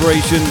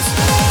 celebrations.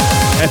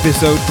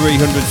 Episode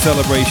 300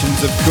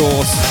 celebrations, of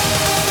course.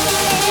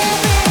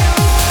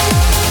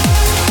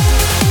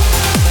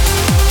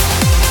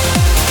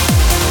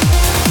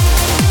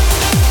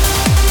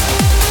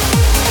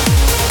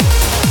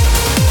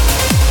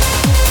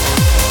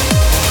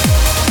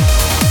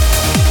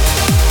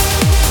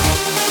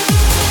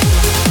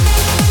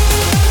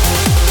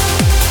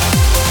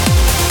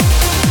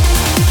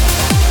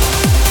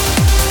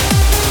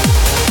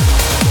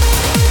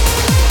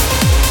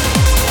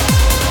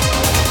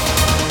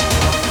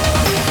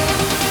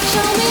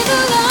 Show me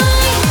the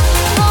light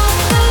of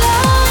the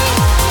light.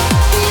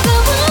 Be the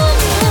one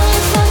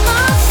who's on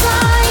my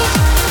side.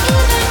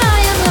 Even I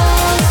am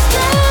lost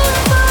and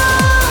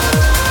found.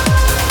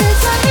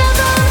 There's a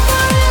heaven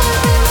for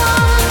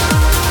everyone.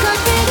 Got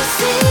me to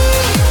see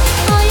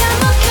I am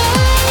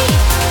okay.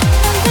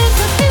 And there's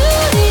a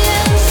beauty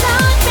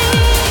inside me.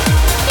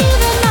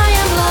 Even I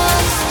am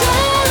lost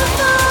and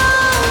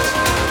found.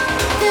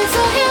 There's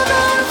a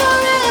heaven for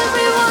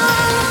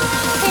everyone.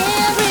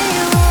 Everyone.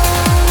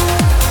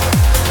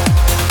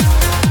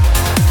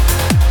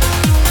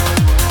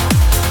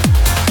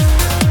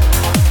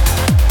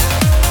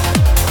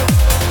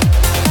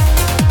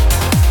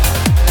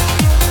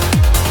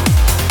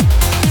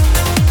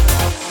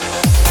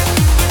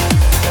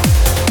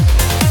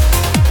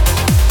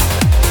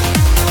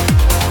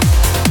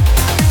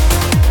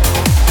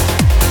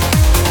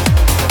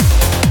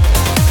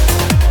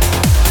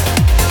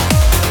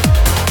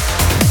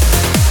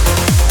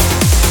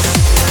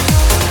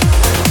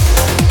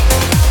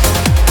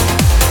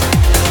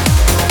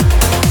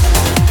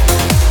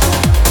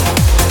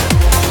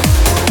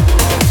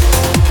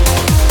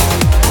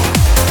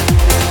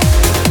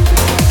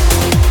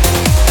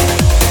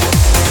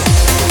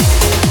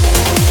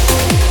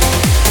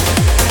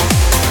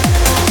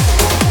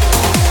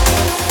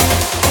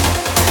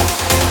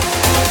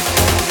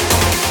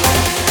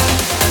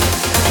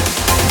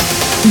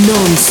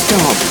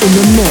 Non-stop in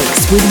the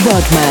mix with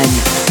Rodman.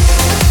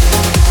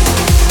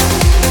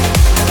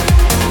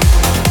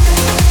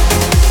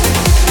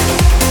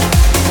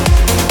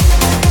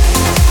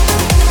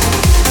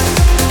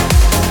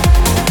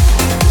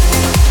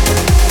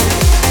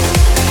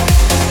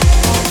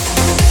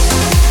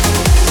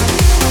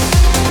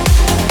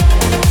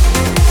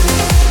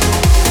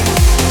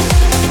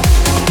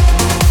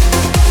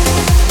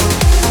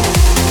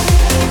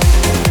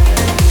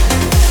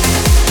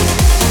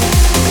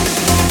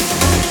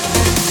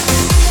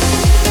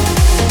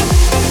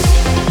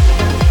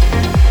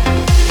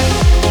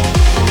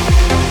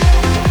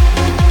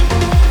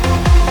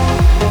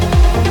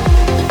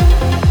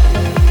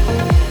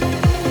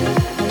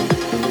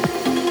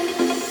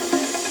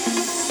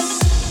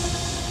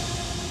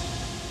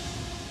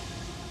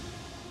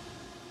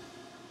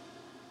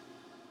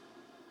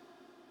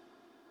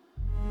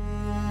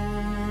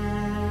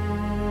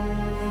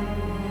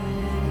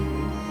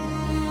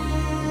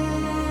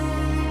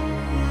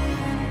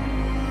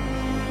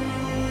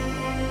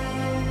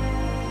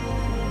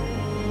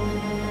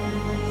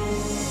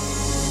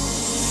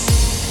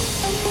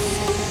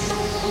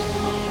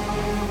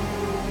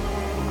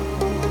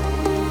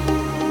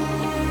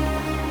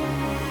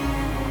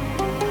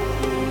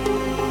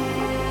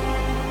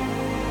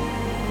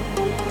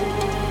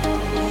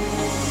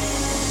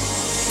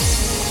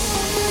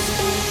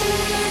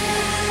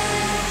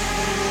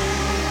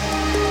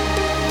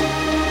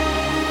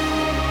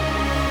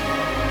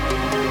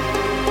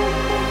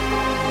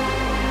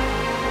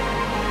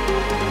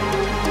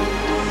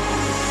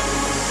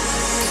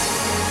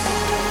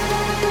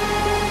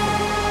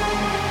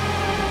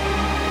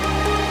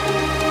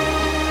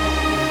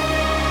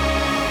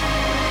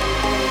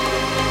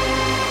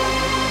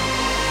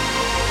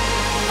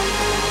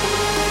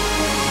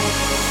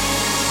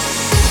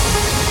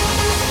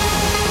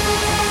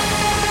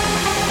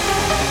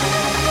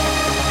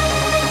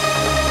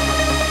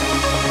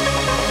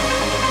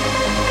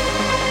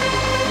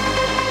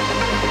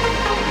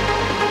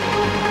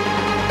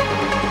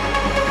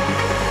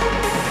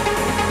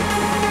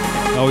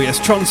 yes,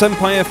 Trance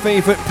Empire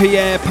favourite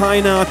Pierre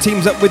Pienaar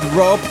teams up with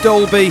Rob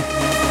Dolby.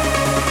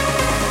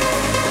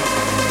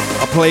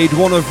 I played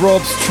one of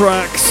Rob's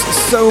tracks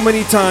so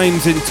many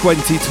times in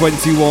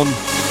 2021.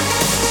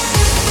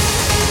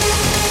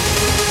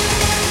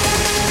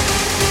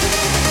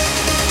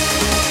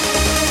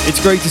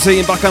 It's great to see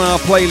him back on our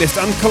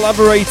playlist and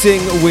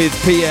collaborating with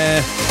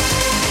Pierre.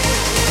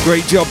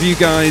 Great job, you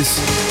guys.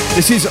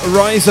 This is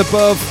Rise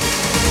Above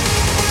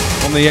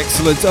on the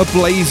excellent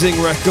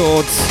Blazing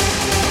Records.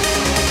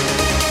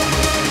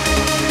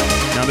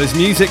 Now there's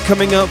music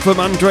coming up from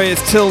Andreas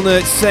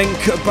Tilnert, Senk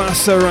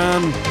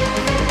Bassaran,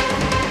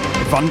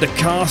 Van der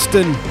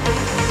Karsten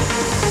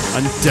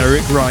and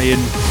Derek Ryan.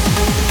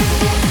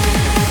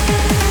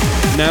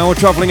 Now we're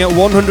travelling at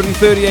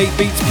 138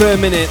 beats per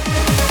minute.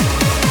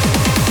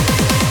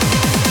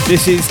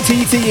 This is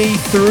TTE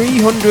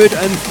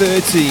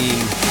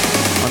 313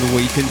 and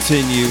we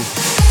continue.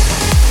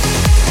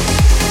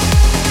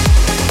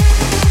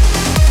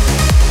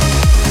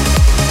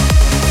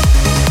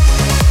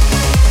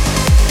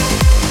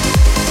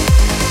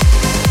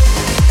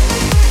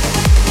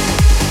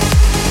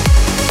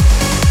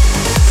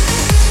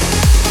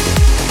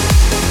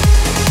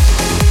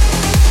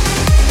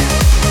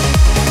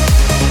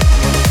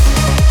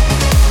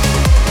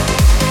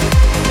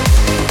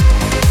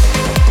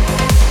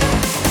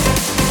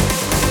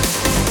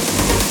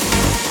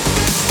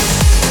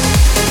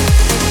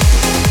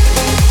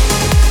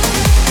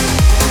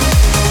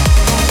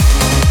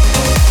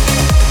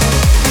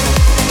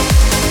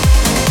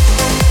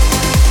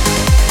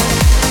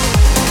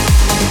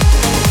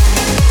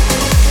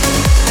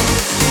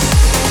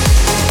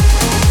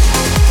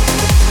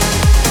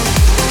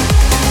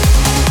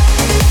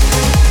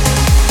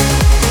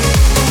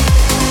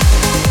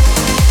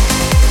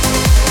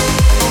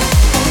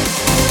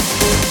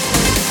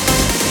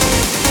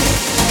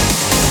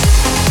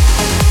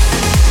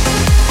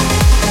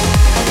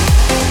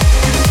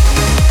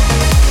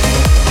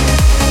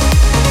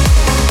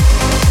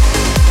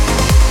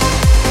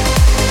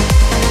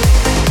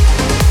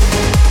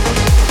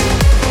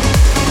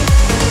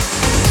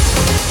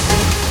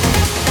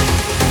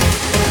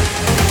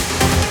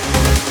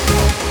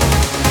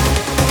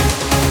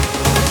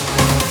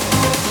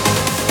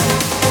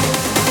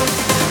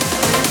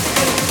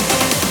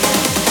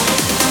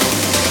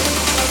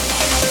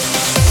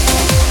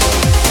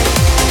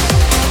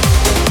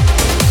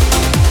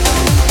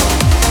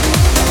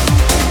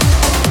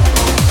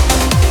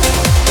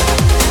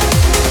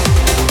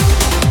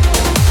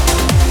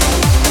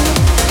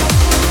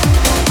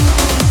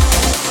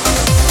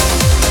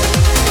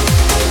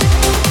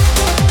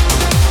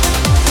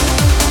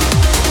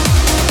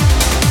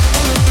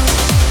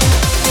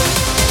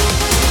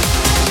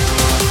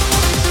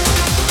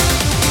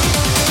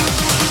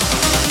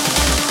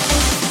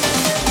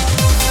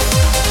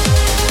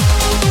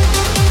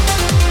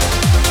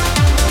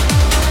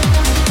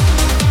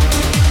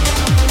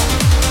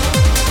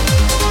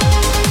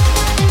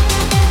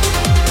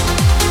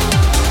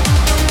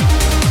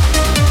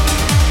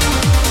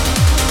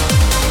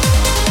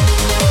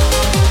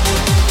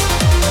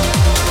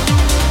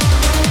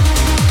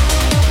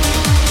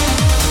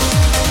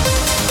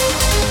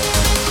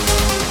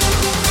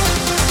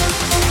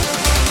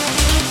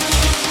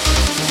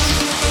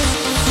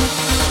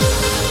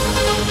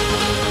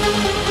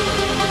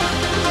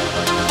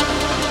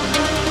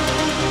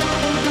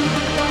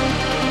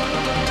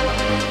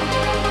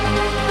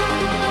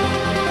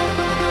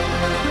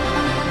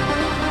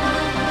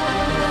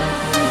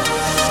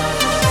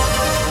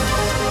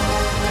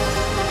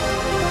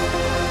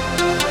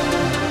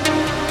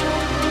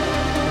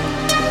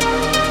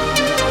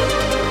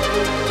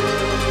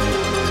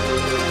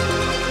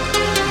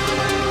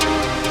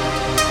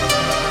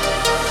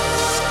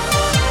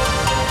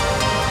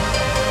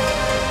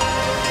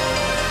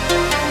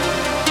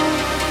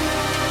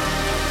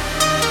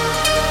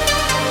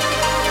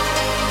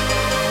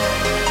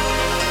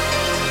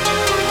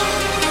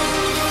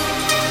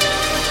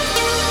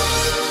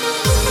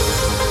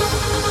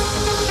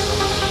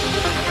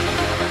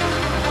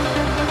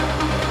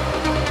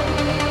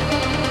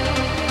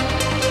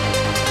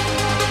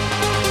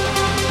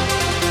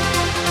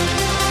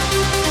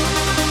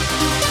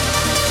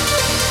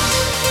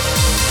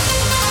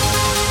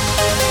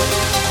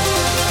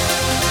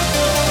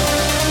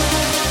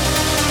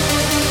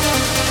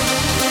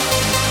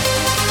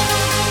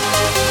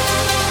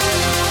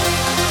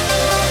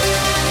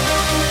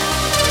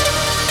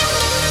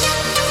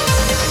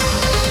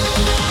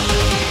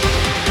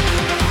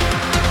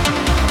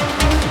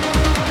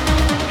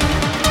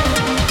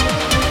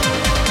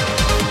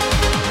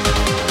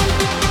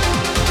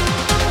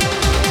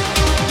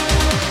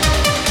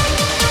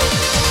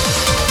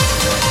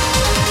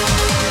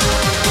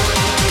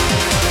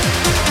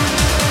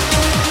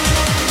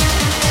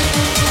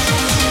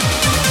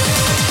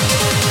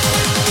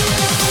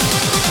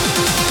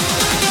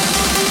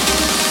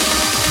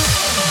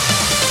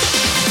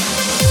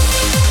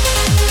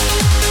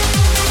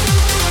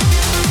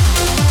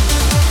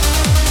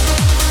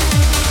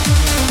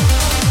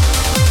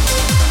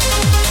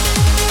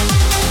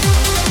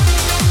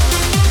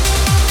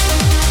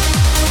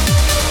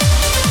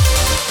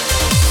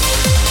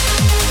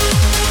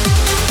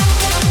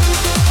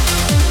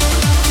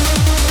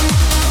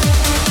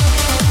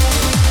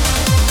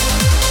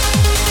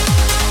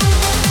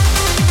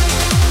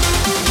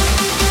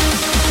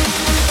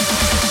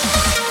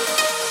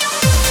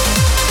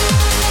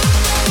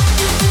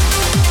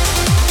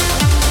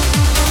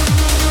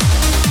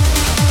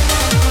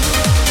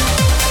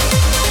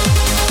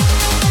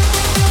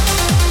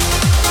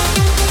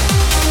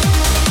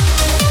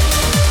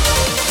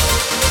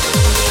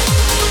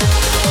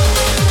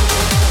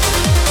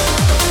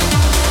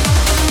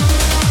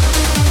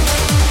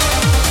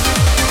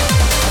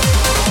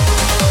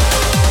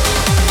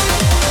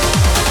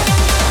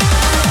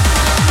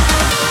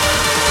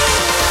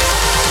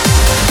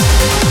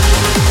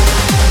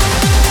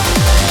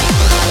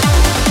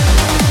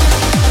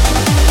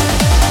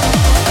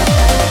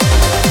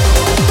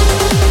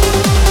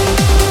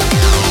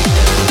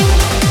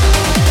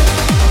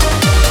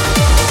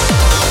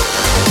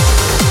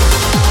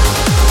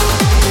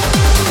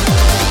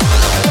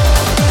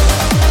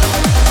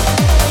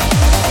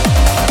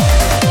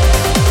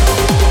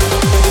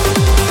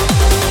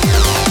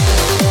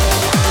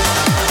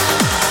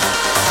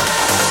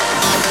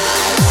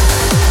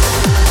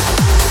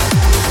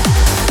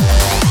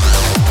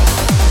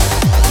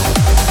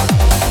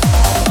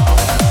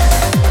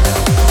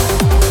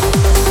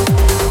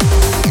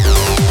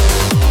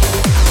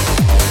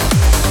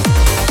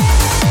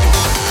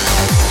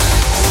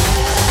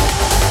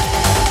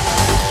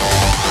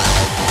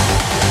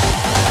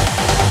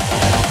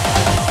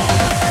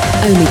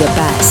 Only the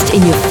best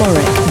in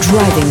euphoric,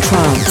 driving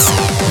trance.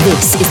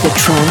 This is the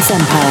Trance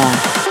Empire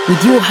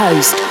with your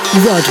host,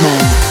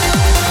 Rodman.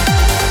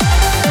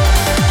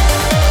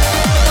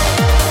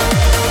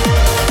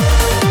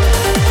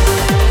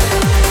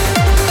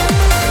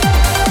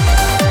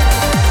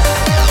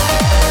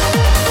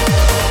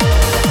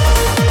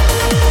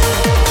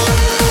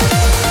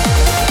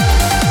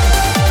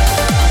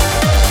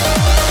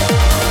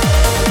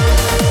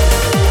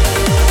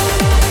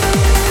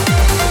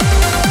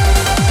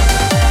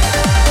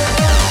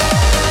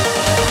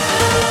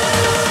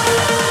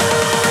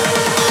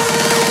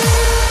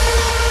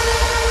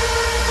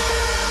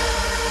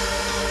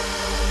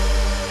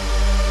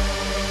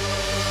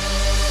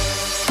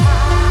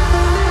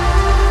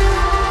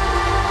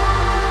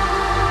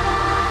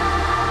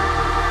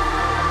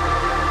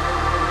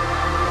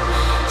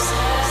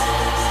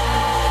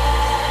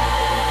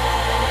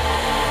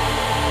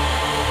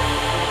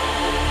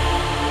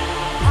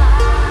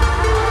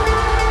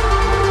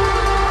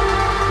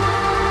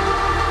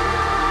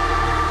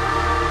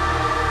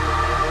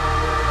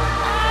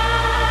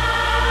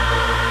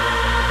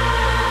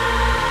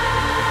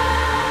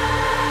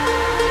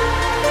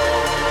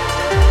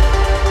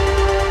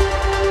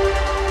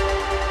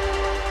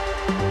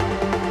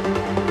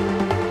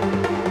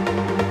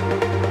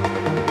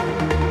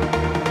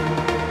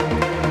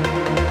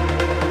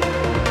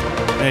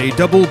 A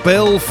double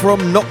bill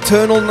from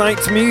Nocturnal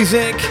Night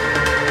Music.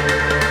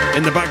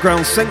 In the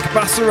background, Senk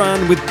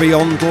Bassaran with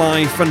Beyond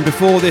Life, and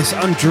before this,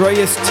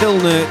 Andreas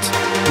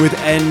Tilnert with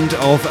End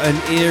of an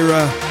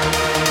Era.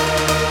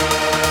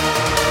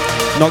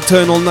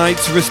 Nocturnal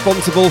Nights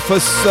responsible for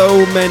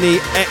so many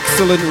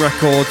excellent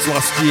records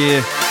last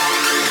year.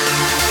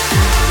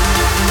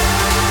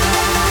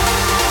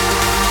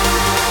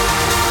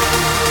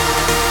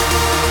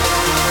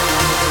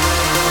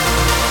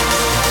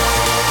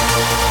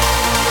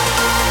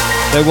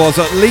 There was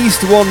at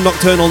least one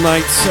Nocturnal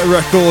Nights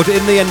record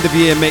in the end of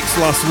year mix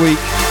last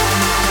week,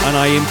 and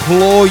I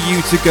implore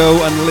you to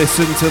go and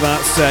listen to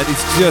that set.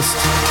 It's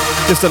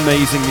just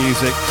amazing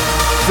music.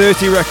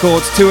 30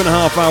 records, 2.5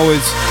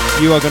 hours.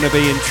 You are going to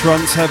be in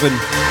trance heaven.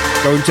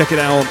 Go and check it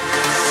out.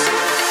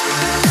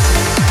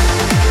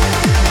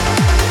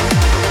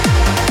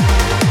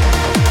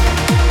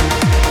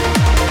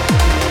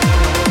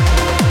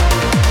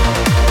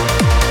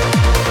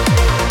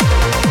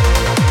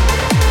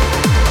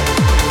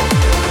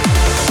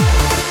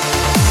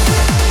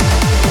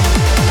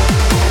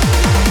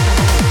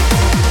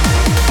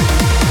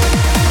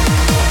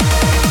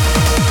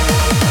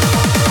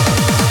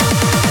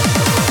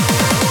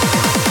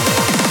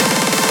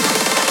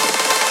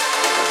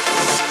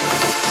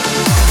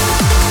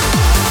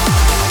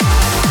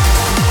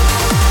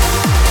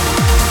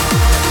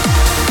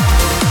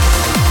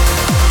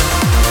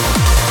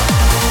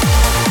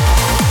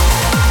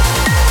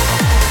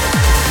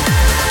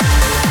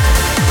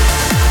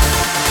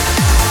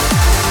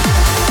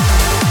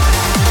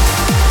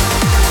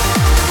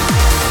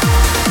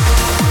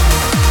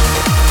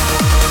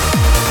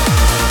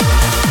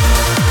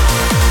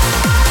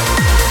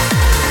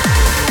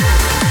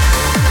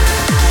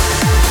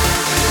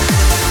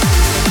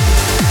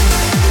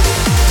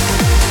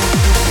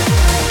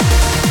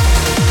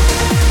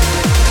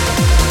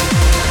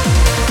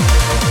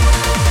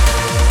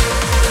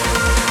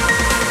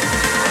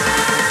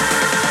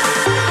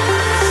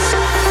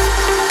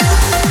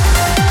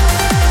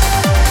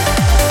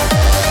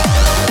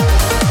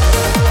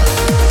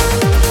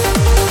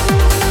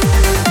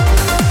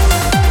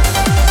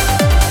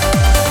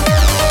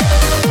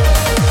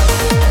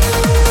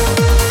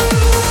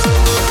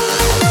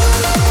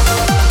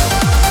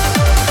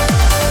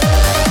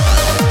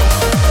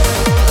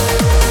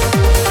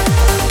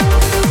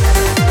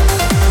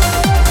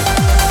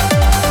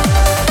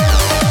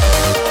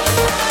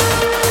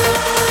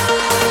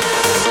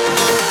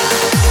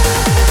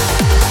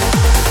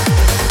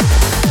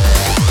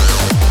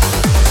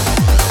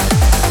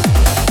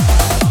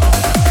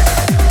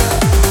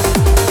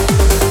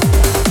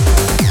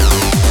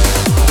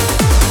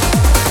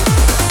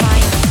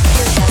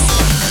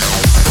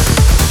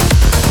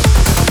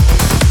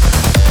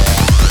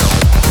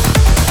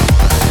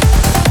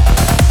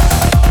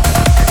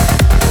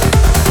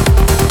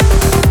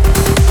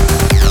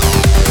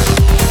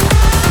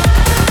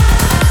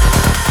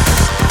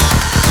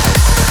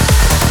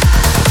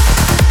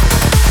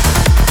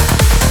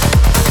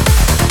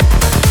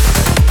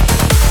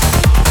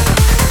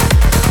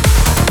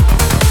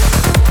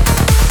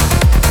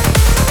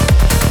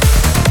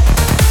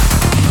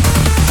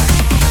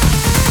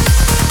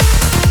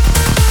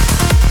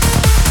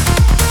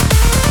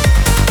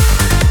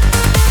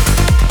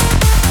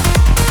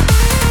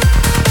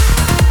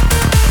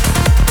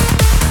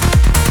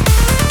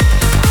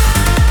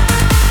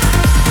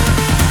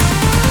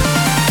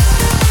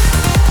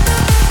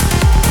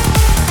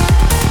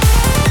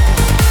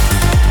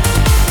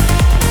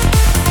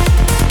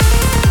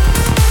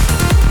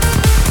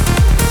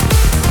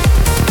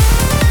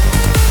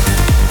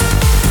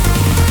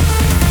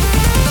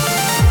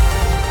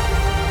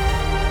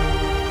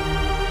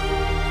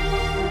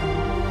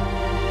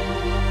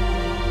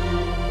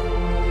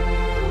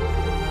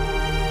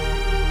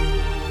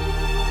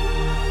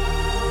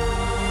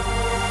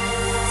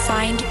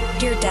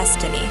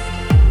 destiny.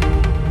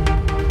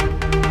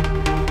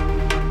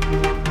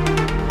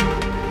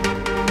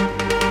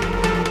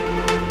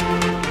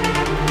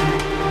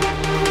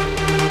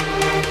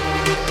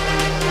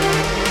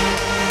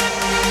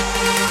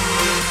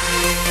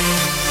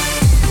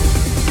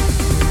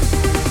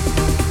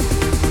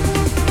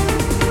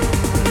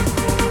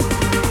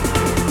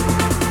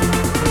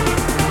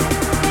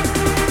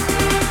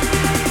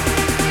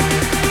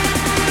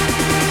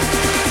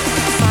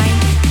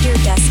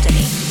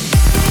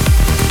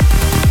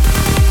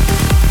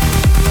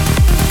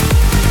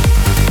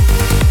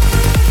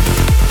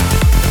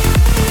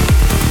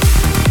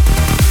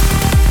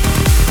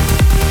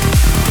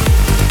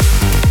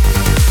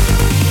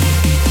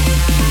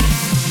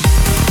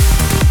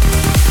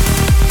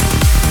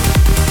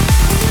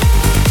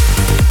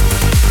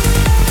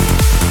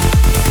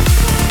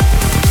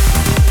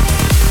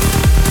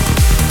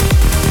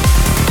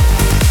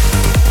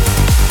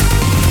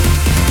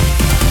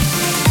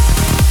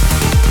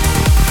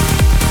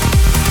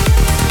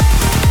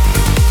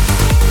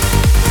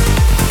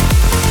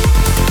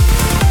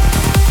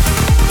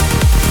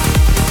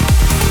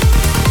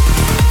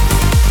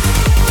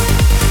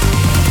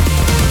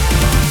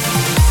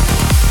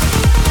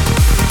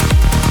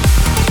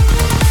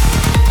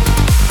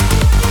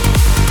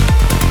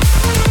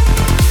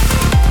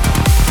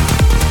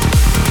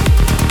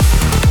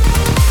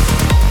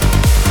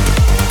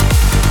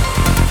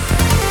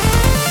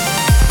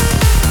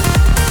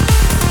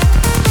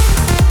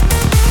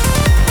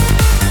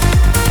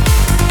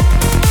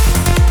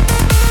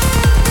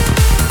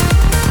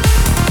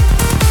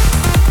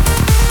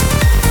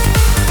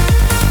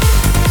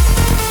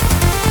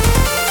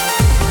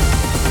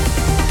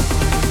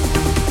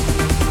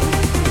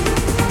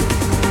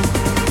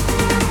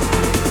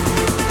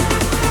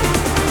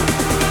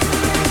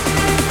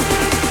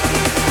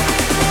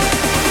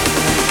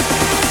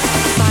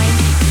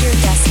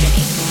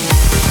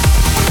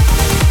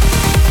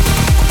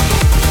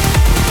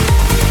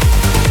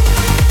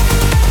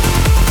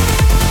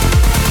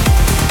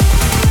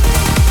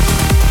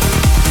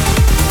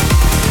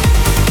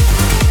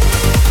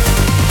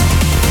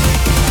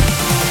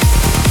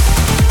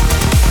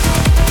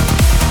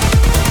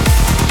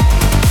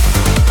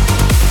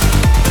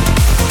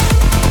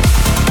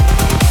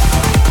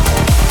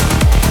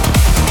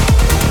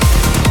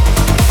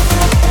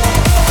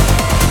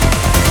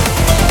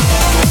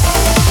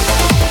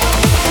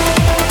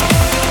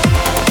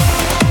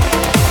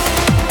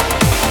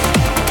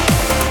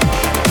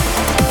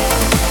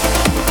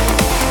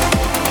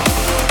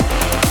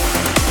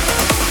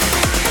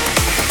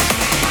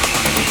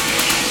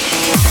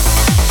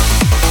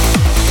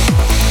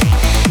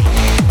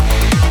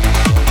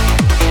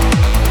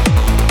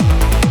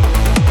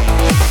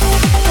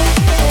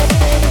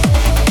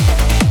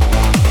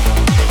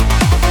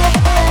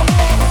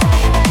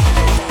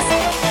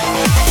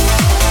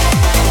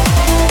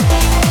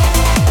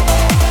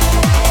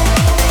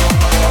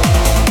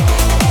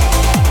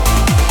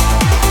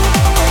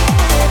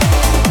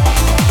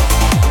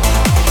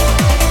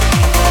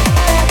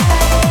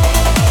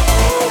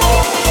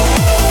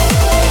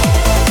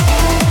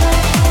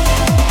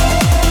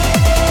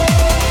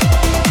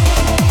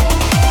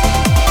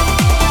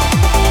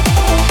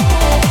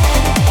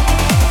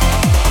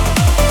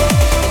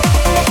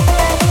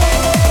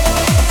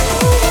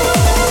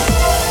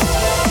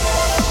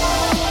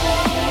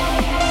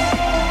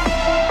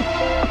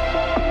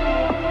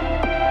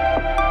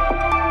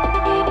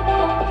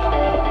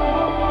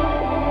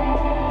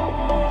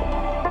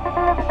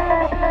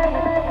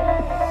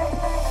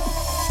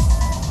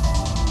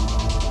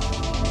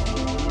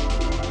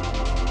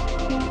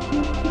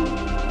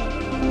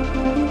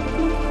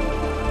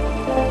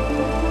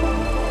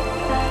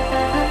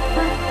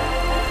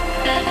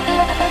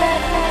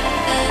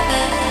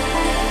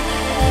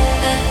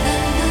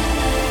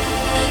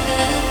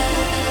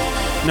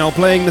 Now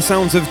playing the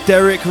sounds of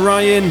Derek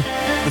Ryan,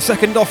 the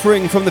second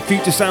offering from the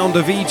future sound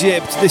of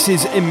Egypt. This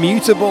is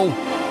Immutable.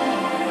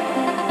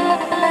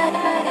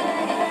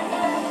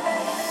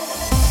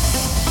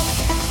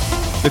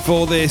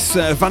 Before this,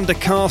 Van der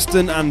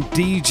Karsten and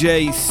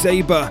DJ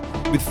Saber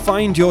with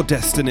Find Your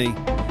Destiny.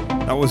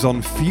 That was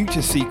on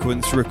Future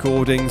Sequence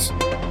Recordings.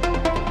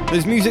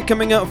 There's music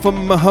coming out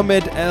from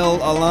Mohammed El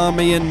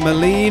Alami and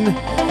Malene,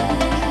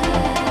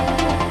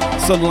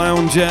 Sun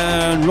Lounger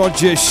and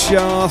Roger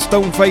Shah,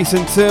 Stoneface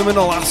and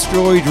Terminal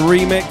Asteroid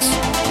Remix.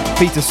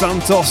 Peter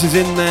Santos is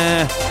in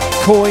there,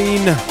 Coin,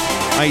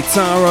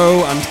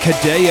 Aitaro and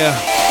Kadea.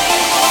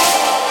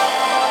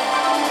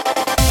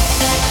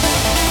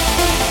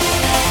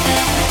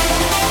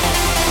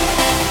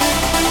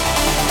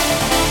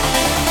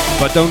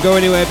 But don't go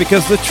anywhere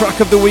because the track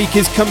of the week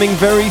is coming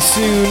very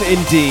soon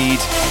indeed.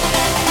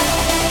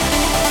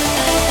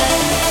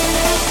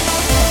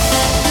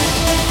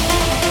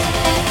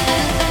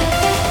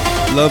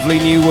 Lovely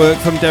new work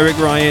from Derek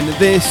Ryan.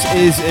 This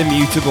is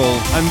Immutable,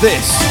 and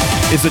this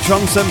is the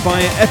Trance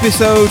Empire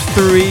episode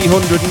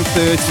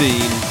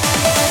 313.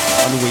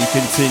 And we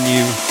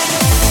continue.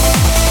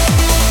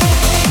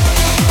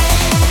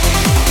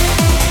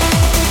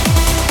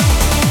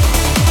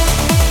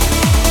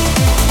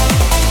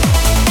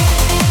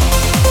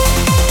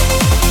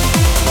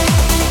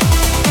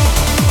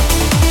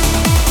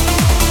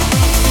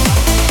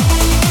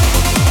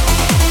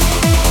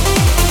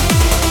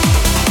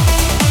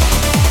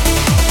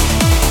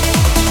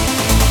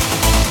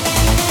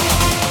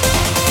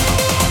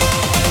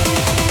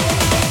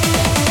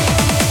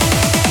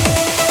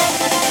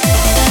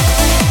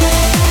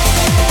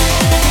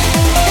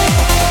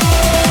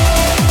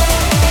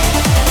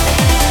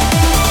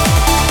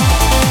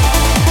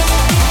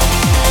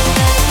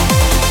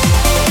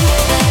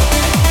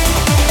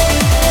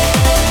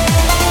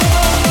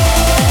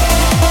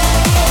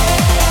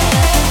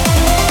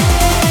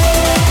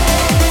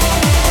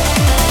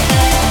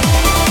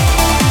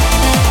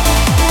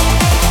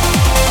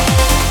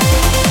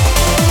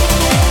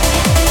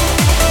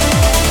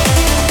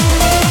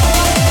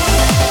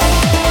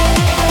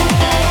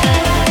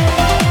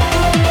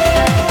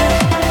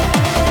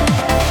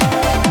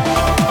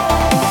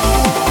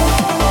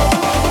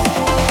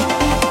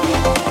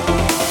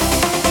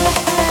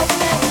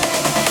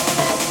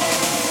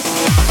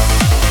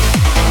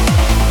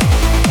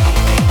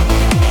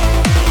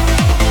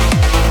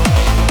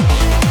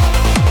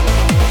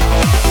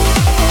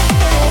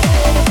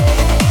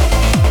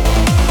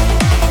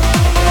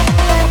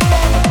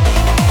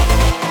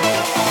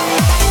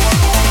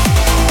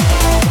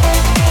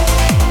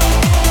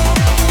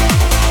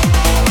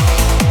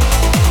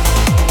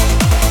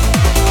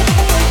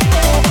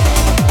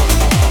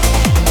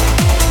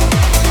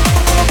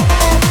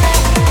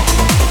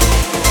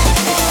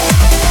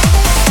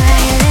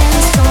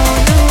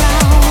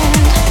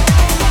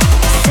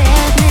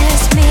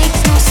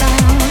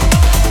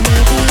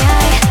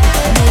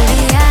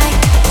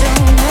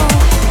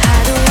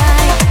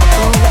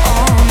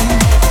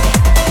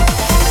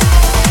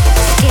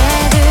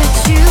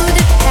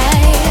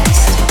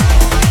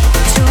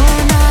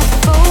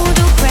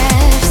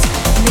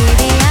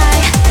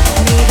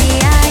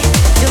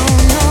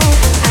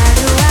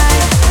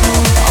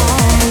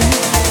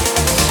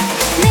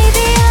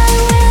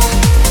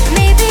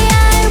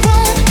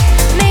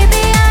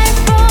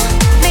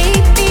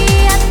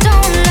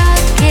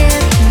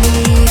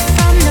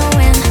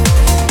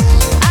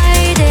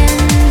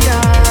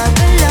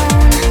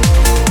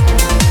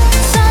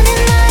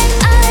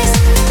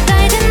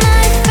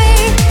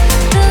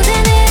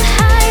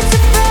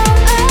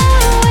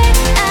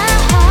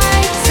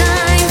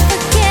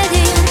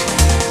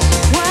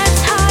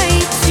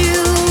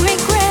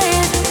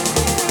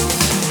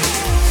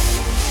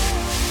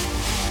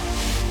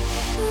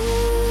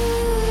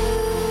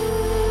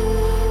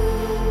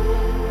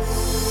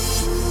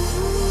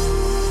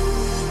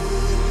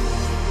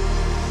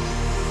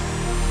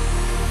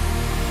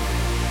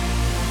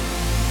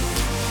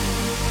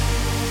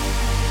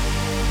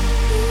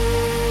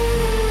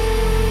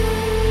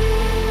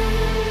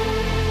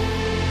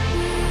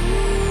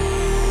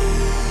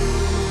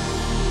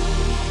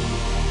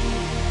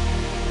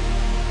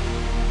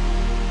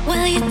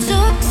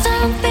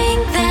 something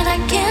that I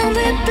can't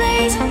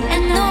replace,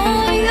 and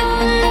all your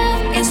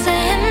love is the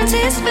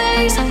empty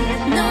space.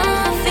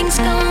 Nothing's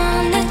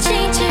gonna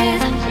change it.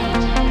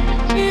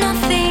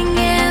 Nothing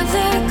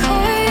ever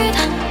could.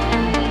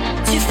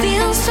 To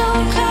feel so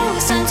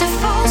close and to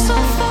fall so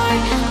far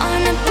on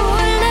a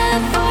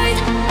boulevard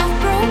of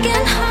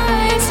broken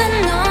hearts, and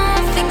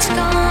nothing's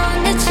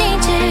gonna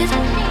change it.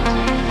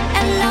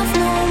 And love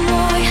no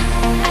more.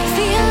 I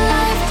feel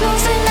life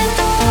closing the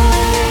door.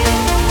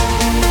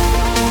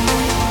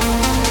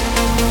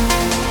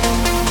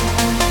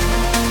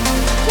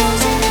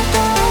 Closing the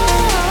door.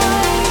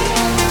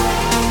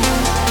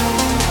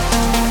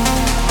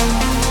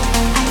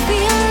 I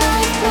feel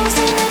life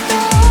closing the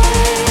door.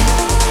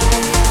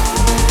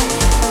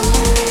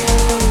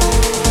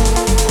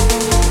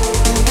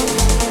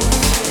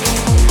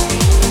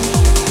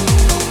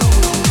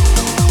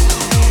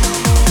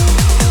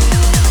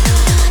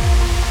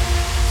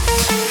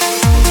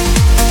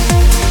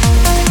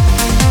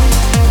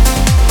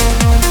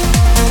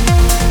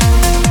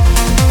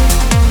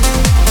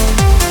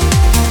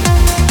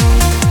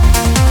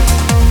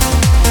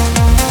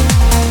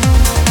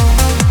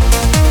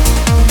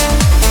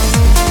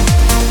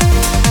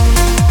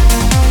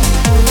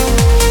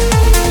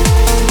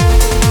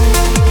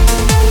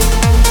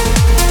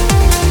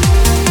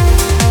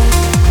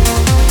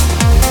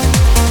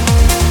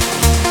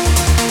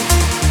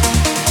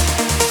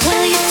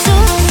 Well, you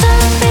took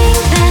something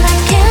that I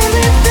can't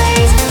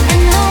replace,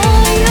 and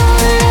all your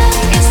love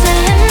is the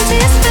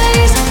empty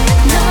space.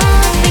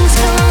 Nothing's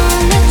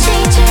gonna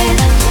change it.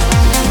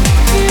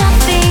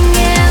 Nothing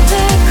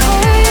ever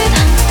could.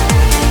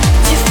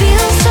 To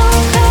feel so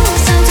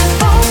close and to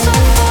fall so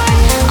far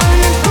on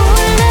a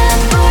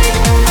boulevard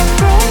of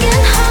broken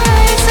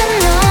hearts, and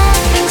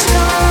nothing's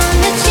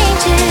gonna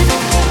change it.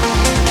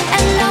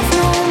 And love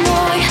no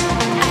more.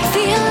 I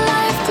feel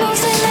life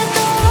closing the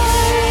door.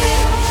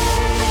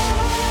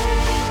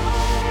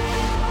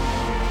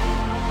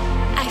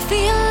 I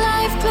feel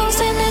life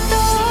closing the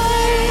door.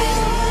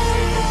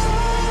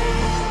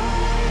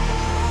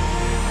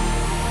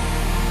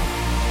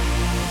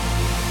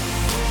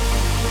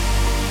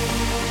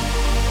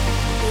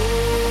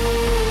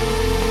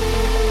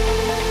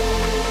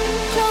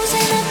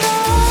 Closing the door.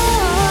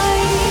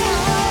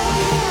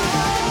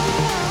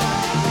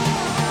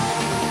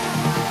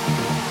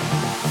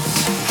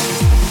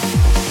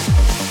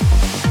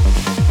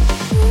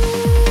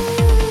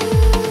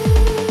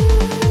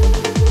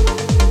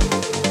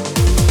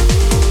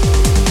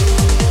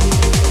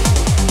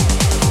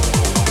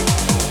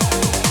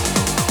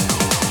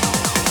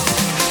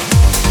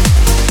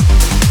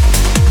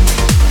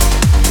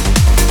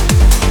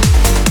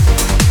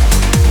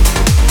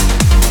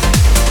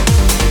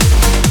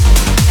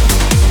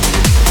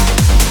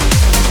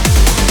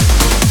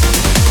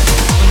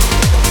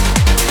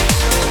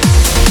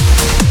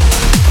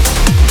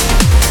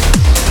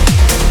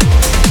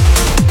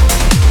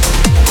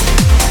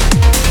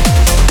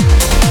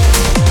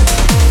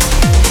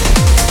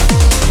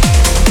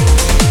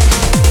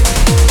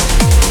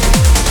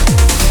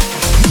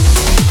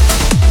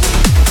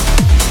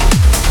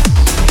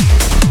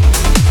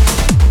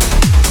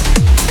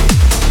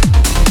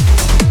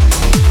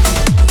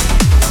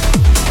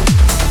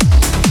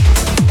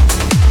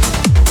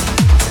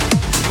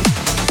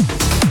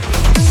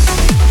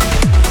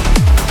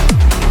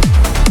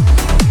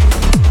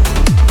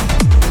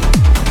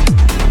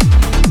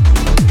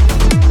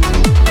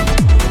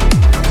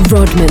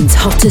 Rodman's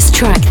hottest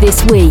track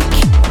this week.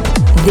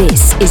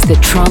 This is the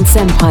Trance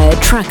Empire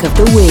track of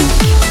the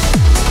week.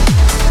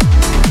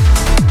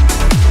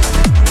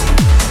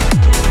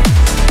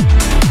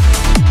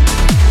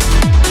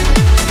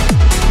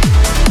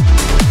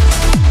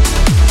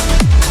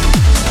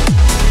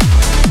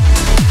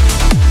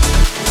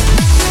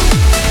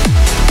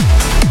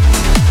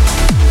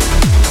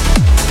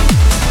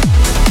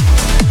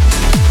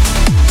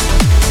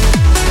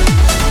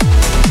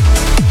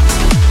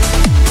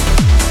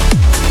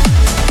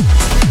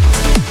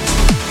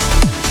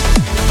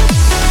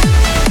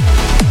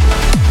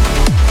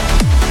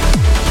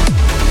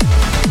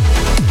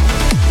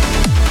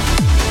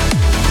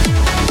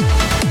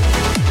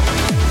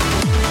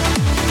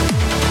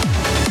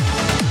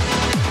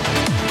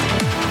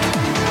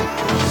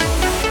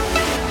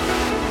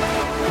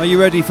 Are you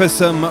ready for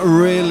some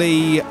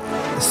really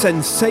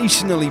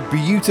sensationally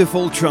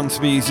beautiful trance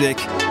music?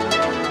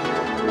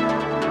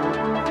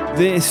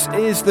 This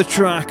is the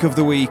track of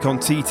the week on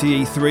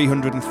TTE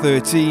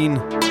 313.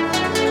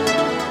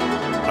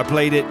 I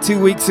played it 2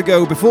 weeks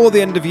ago before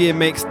the end of year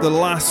mix, the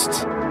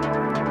last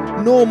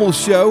normal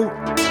show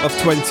of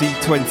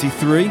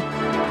 2023.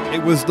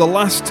 It was the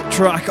last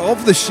track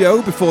of the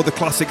show before the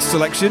classics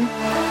selection,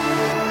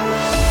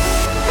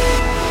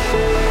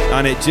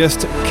 and it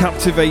just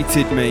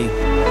captivated me.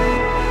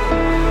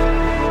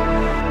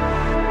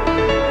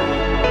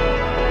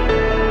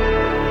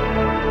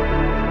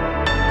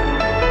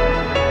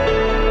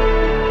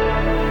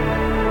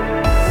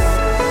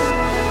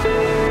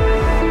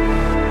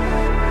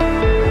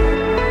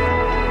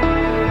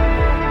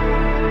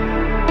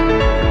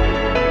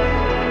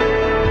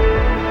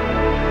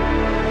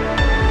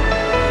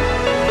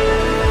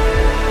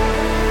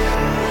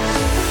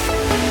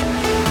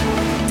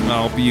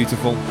 How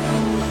beautiful.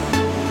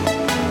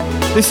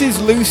 This is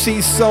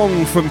Lucy's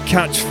song from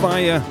Catch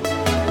Fire.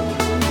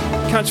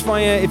 Catch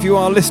Fire, if you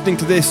are listening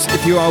to this,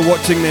 if you are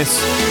watching this,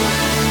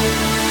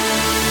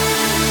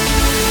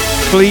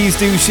 please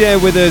do share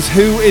with us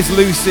who is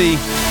Lucy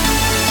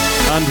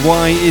and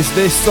why is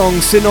this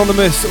song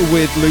synonymous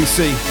with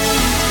Lucy.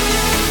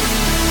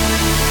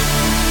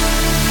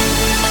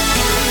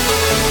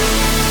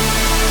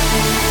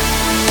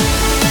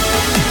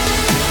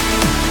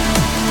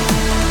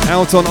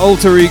 Out on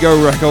Alter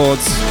Ego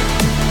Records.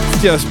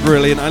 Just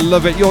brilliant, I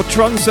love it. Your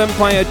Trance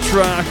Empire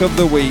track of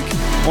the week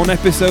on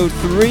episode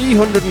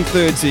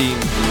 313.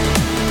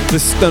 The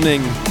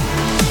stunning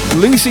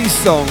Lucy's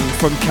song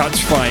from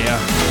Catch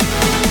Fire.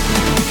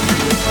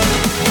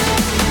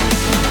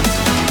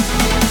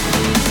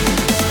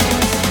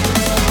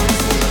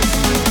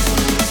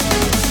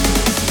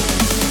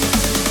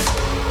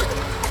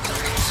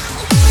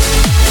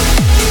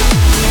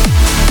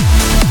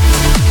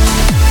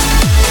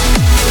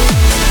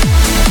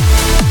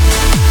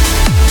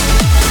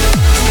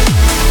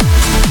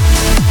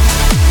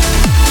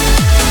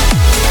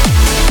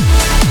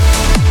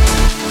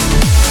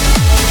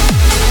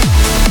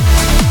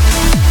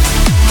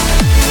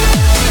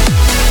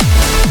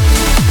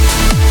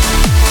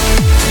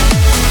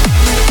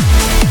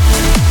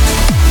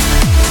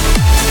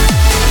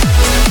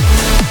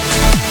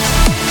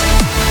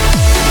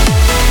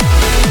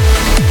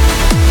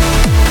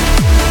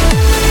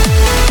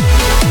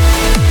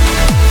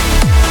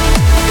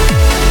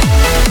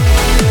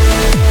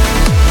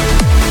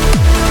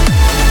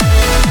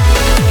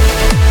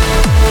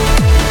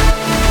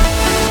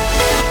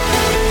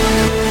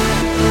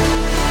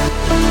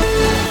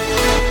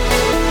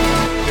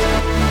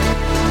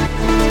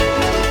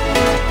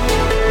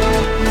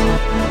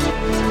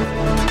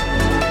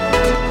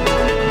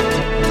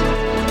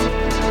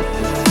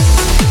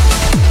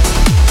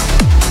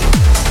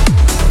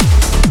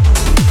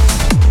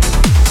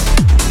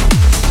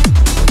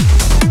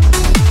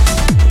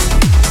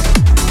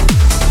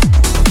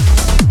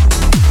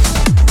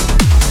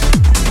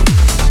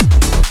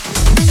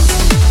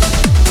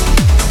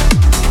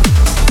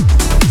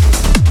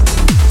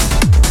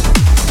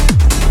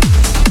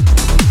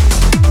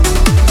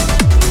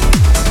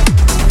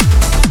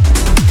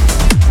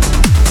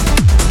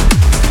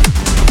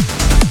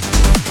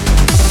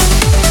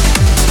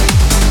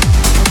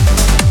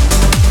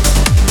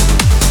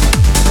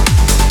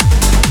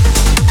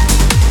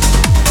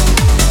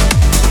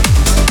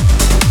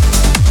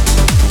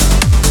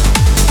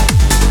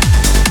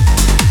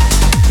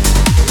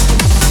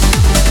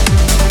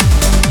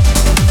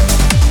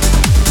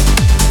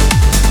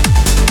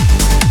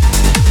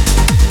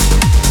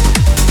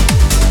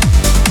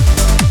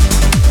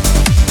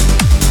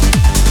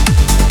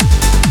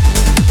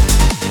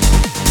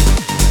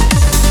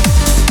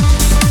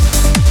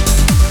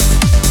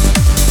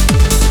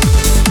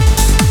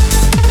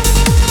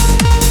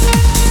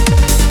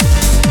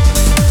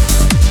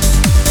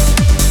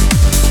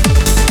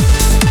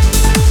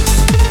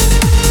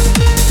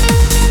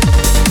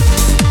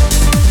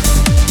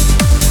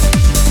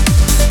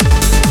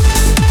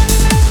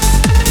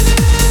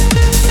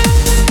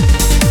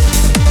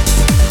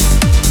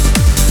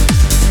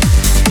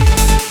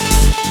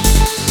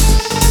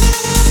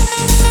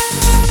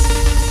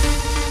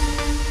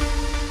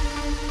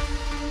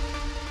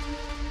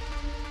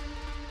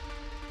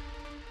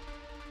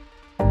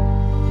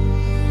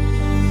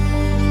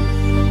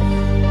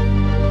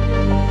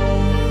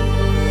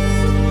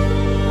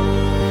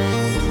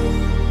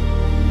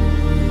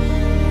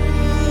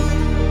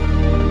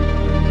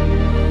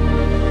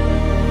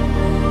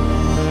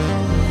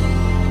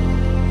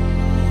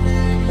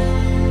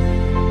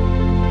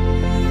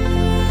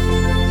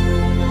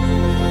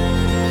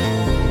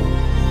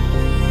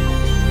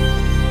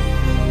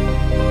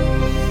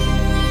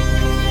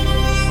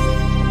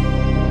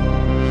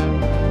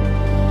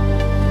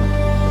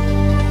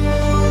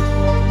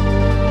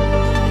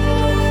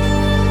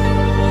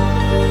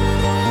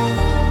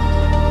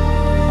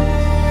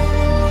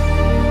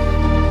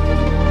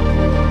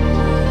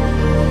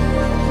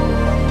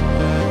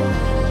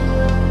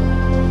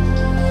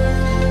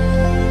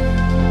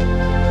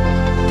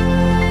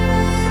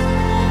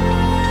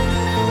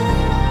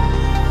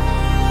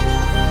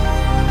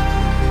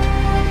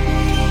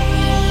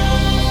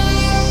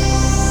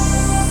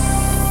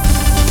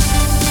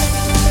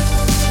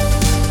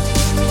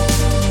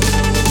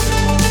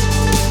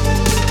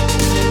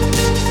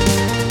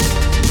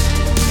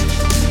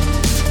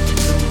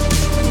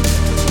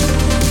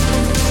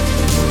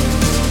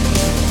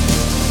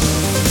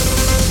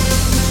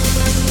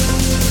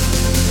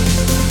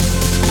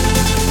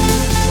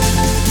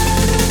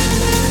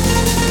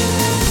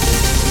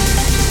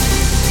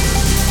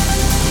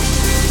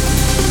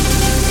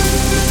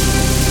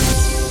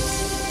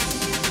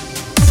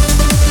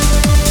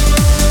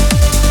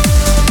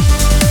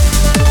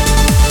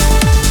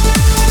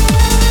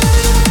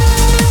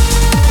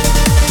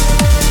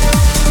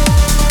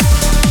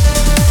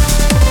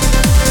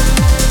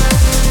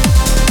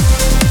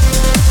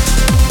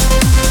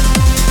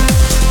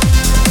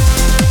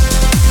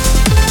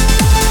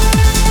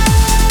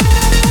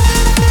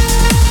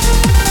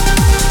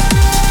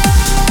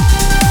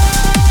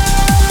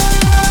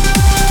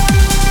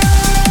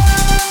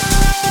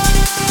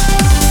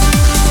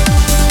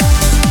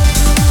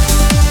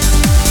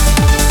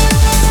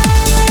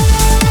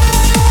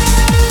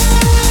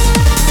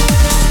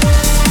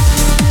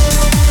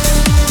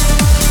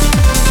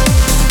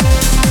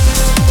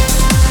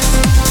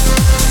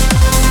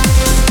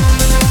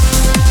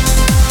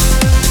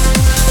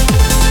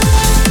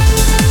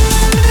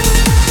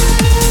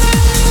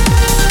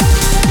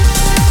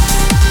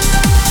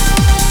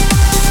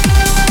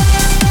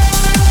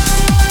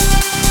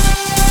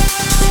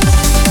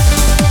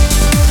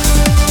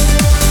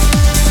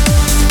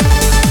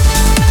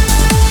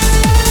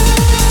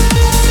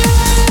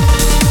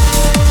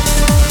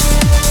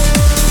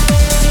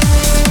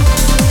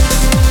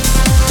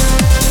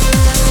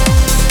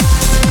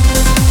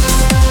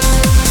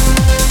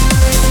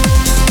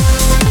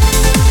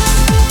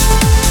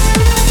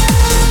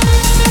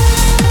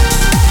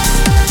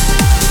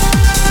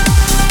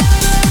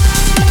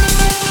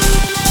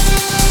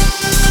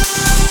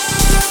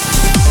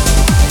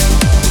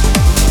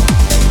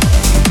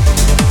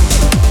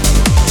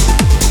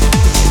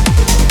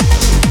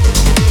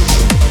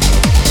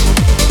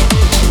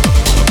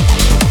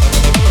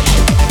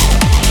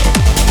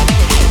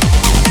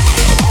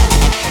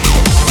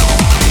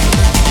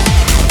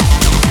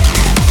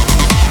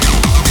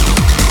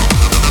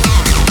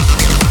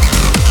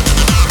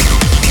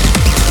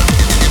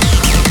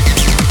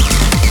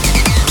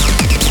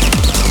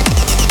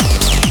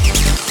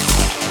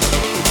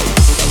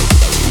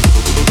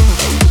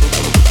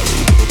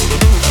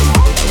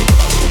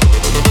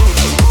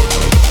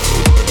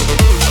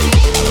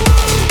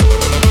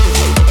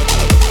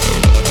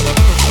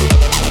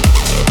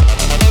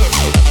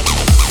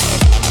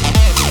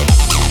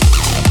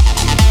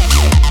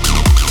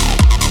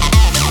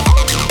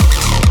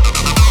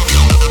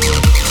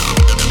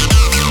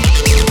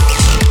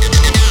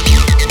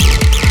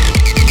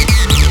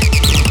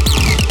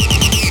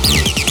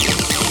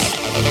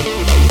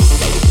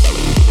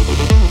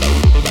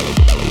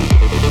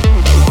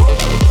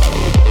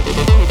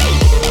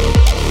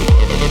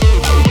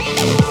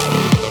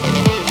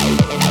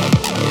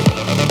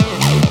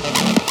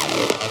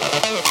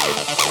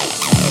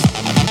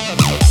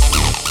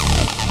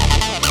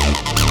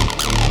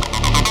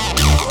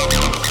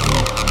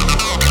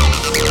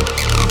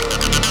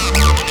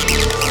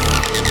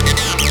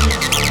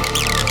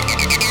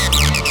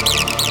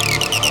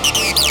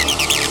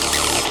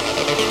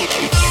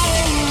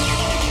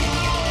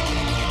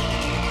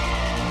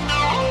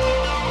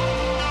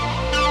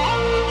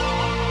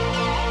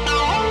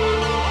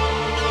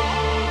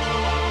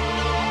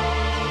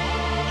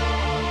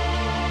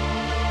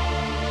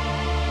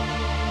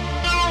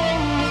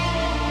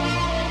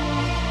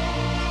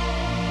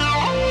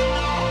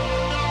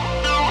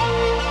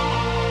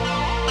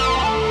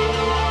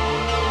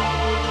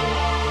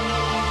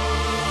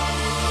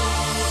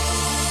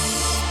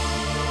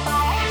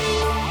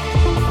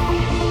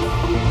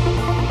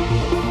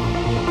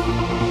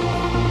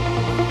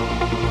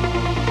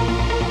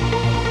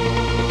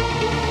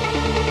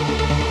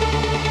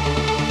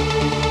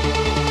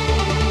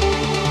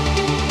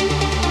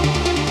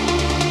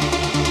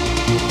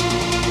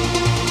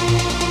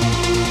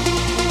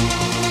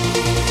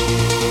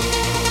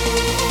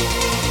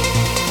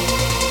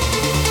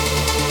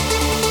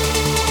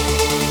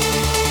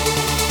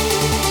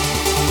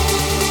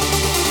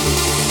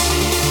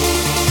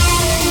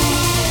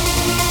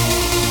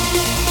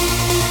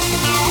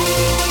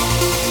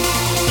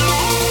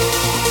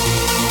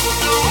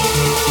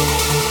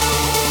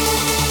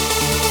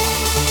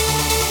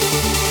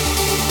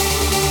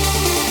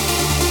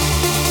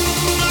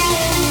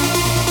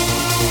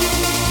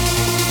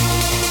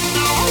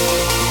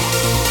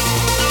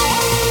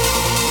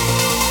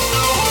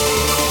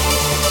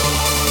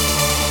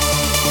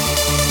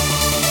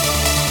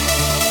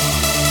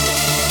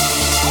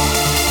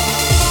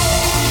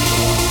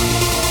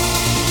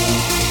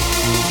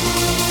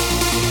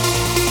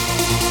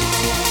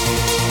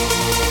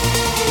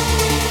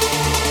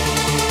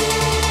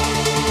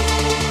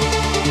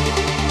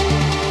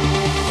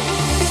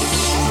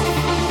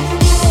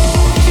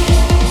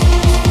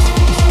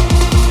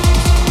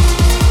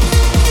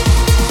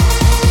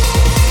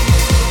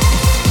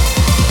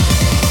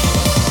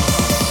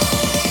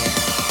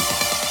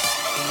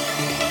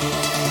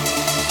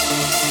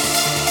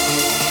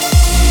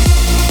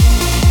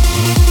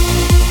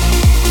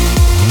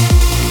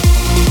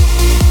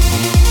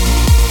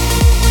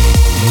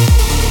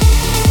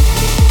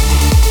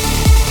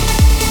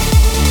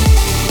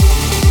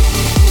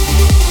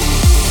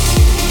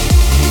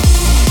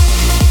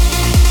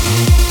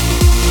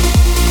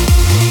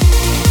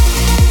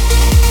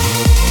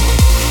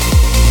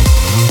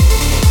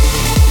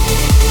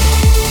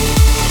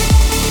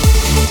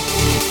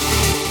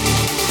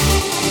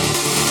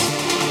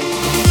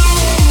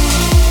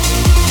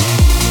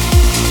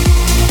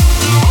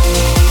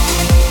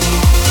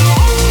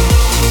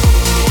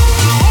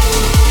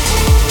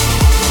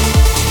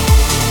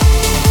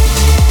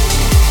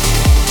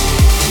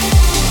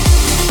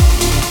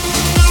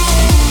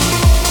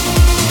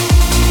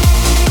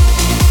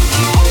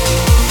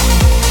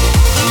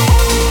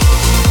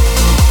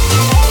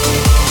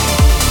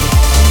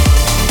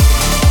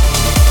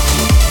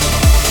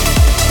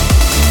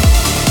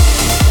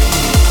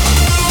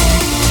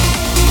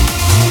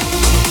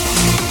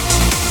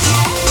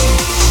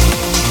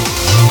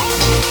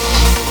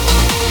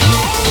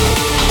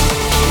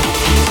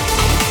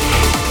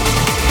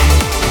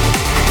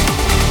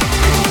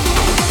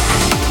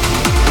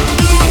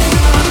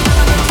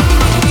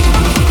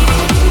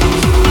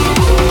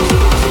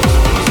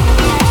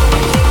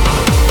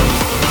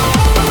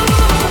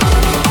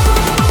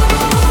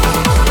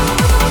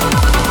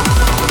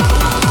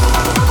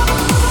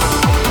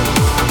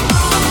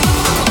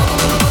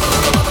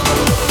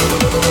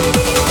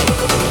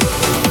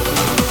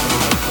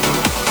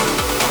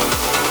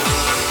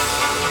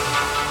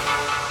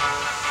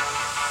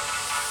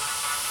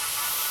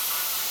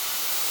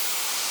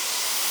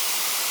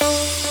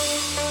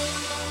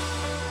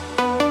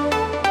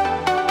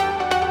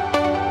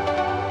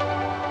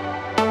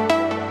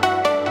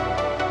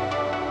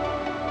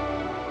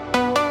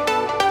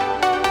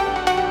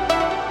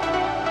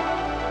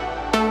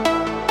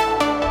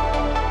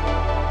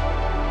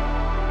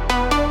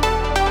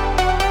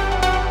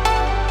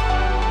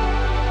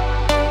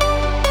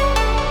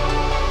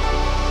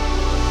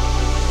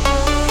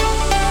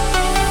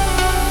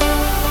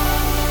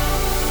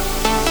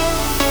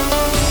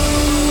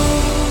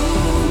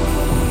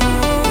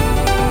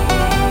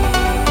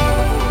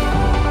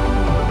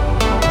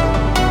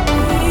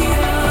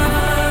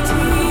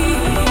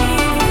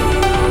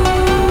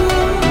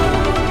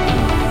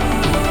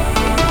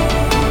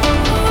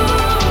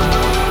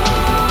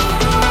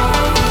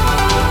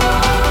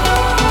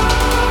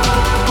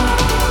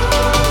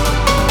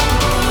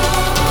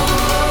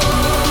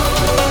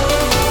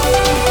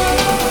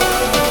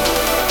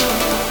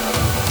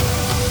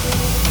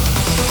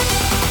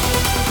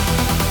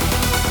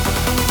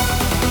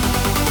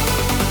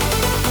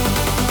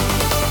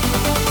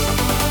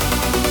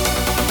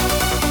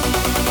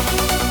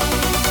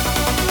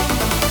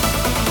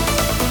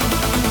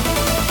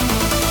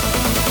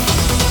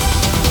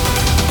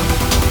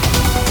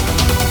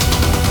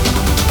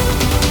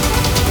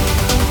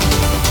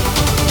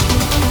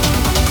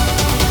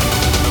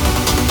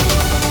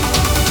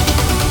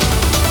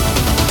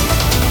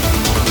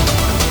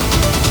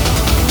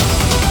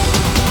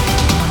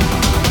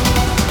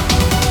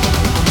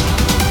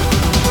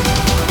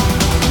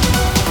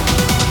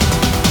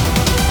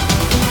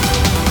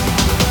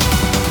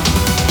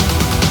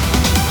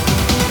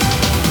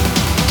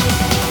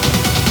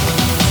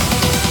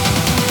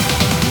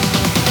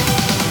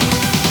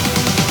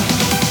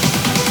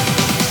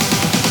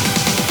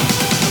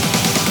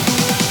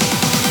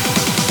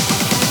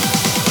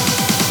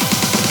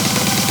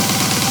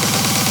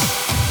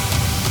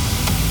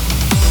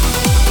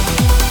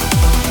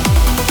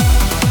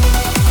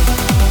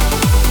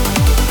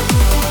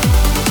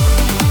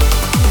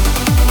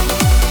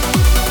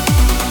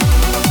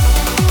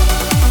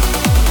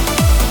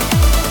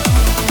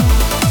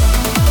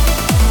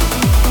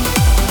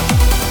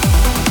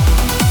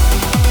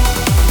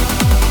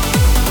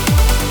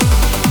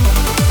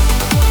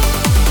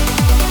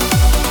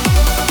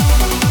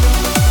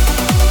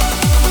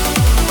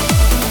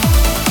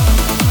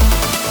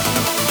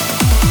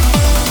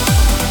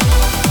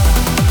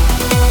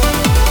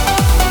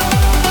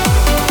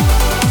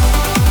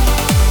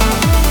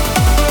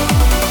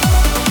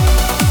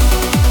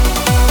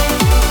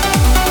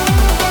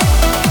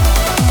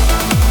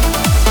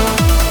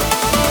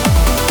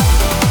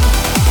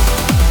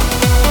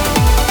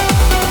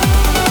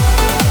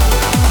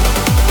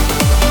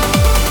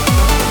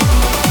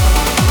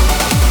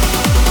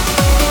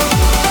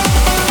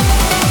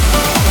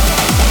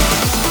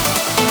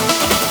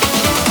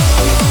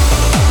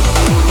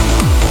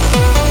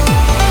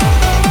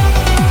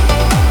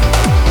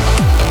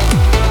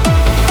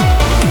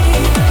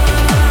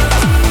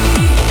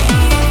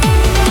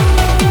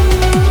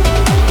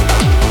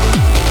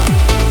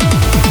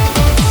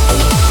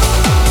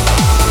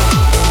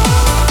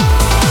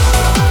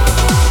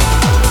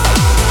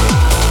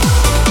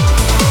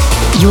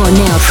 You are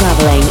now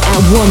traveling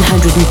at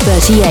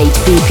 138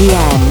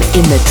 BPM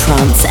in the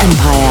Trance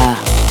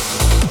Empire.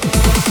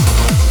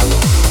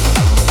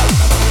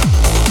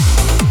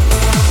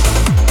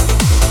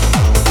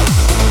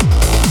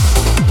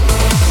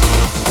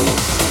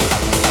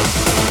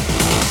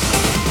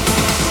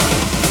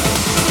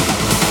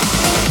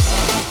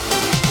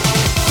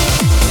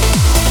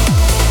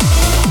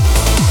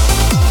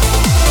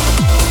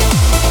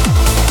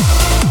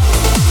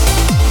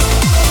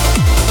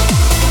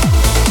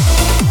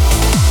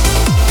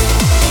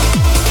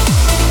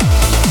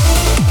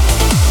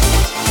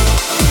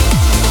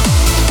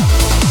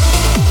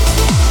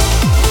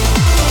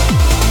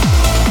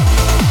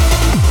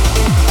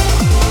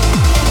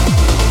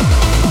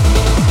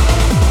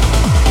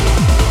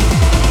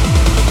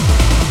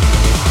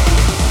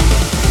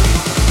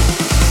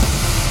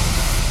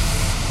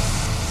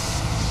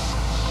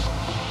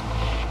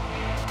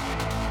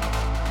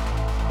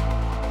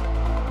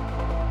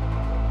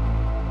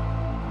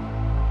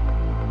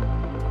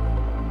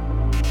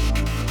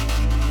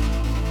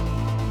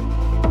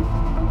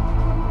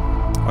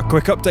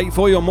 Quick update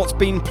for you on what's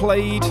been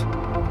played.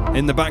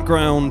 In the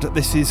background,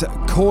 this is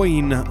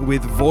Coin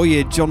with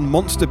Voyage on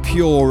Monster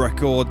Pure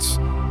Records.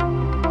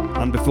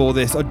 And before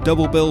this, a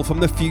double bill from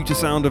the future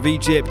sound of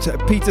Egypt,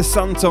 Peter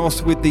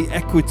Santos with the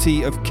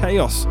Equity of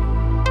Chaos,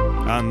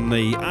 and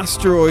the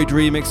Asteroid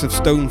remix of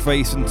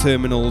Stoneface and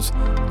Terminal's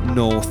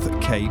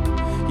North Cape.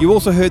 You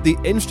also heard the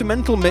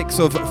instrumental mix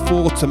of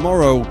For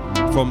Tomorrow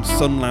from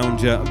Sun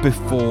Lounger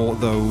before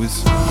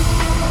those.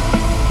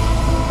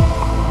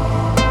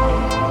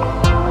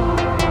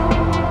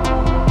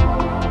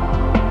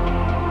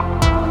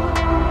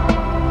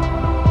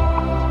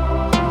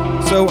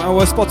 So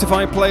our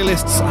Spotify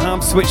playlists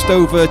have switched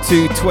over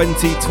to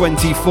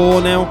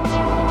 2024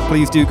 now.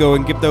 Please do go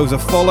and give those a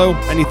follow.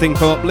 Anything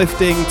from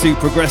uplifting to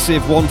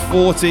progressive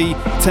 140,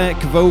 tech,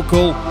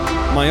 vocal,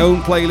 my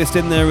own playlist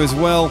in there as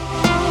well.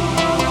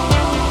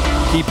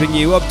 Keeping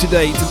you up to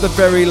date with the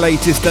very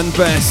latest and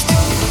best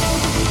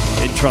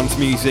in trance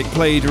music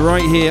played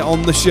right here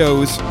on the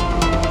shows.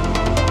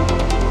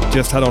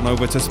 Just head on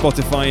over to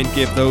Spotify and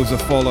give those a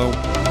follow.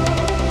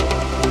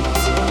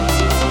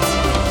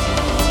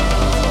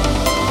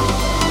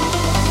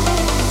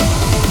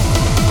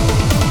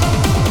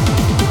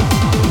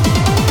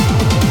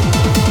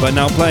 But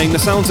now playing the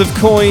sounds of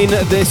Coin,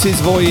 this is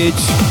Voyage,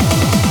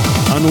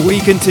 and we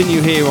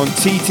continue here on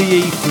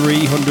TTE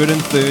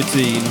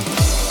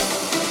 313.